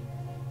ません。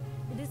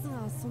です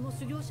がその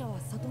修行者は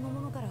里の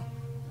者から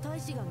大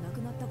使が亡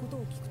くなったこと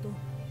を聞くと、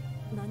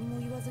何も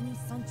言わずに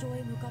山頂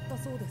へ向かった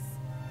そうです。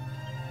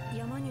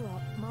山には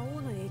魔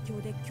王の影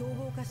響で凶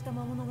暴化した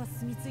魔物が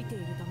住み着いてい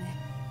るため、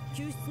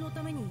救出の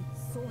ために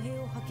僧兵を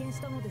派遣し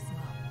たのですが、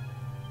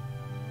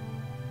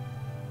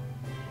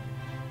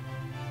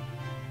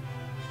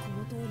こ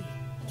の通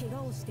り怪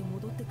我をして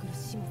戻ってくる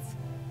始末。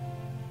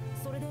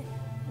それで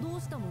どう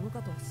したもの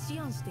かと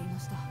思案していま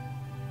した。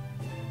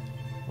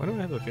 Why do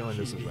I have a feeling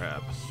this is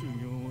Rab? 修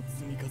行を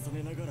積み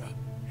重ねながら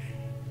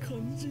肝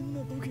心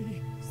な時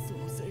にそ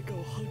の成果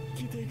を発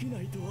揮でき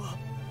ないとは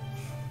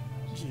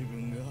自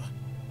分が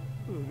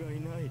うが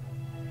いない。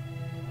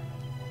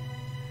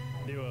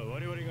では我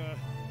々が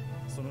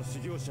その修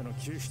行者の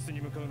救出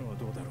に向かうのは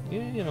どうだろう。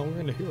 Yeah, you know, we're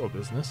in the hero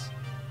business.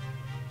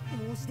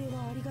 申し出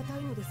はありがた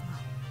いのですが、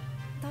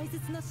大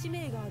切な使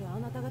命があるあ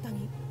なた方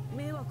に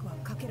迷惑は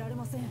かけられ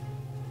ません。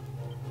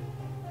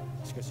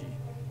しかし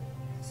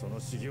その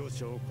修行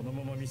者をこの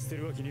まま見捨て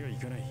るわけにはい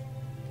かない。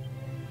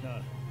な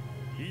あ、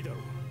いいだろう。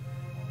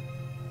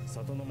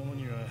里の者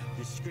には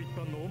一宿一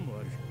般の恩も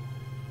ある。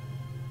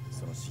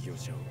その修行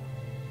者を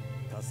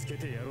助け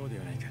てやろうで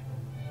はないか。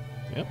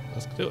 Yep,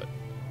 let's do it.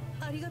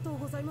 ありがとう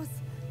ございま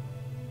す。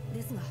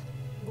ですが、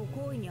ご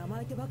好意に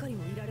甘えてばかり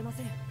もいられま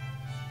せん。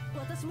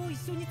私も一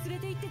緒に連れ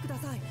て行ってくだ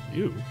さい。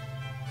You?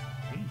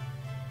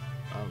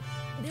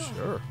 では、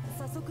 Sure.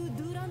 早速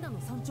ドゥーランダ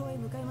の山頂へ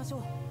向かいましょ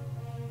う。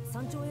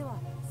山頂へは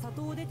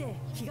里を出て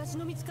東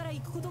の道から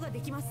行くことがで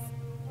きます。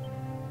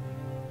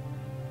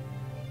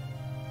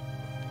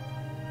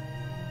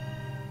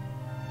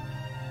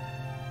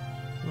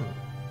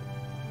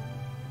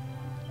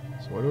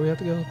 So where do we have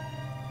to go?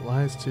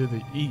 Lies to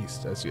the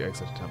east as you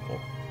exit the temple.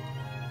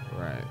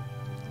 Right.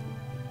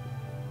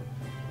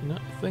 You know,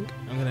 I think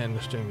I'm gonna end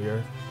the stream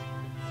here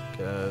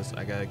because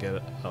I gotta get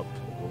up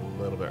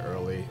a little bit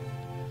early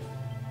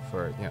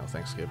for, you know,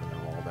 Thanksgiving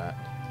and all that.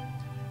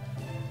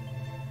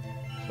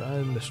 So I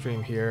end the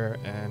stream here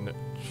and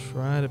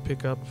try to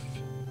pick up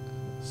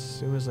as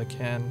soon as I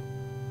can.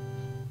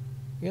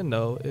 Again,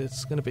 no,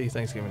 it's gonna be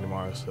Thanksgiving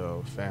tomorrow,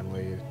 so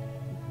family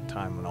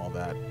time and all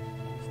that.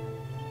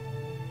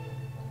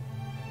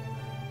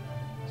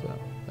 So,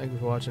 thank you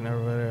for watching,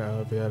 everybody. I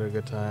hope you had a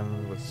good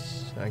time.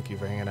 Thank you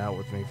for hanging out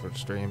with me for the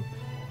stream.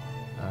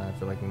 If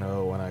you'd like to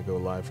know when I go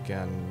live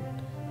again,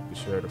 be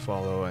sure to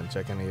follow and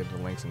check any of the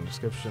links in the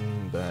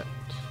description that,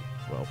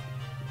 well,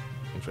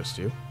 interest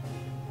you.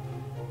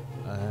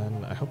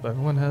 And I hope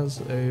everyone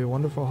has a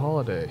wonderful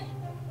holiday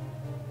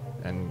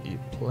and eat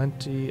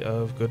plenty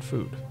of good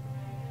food.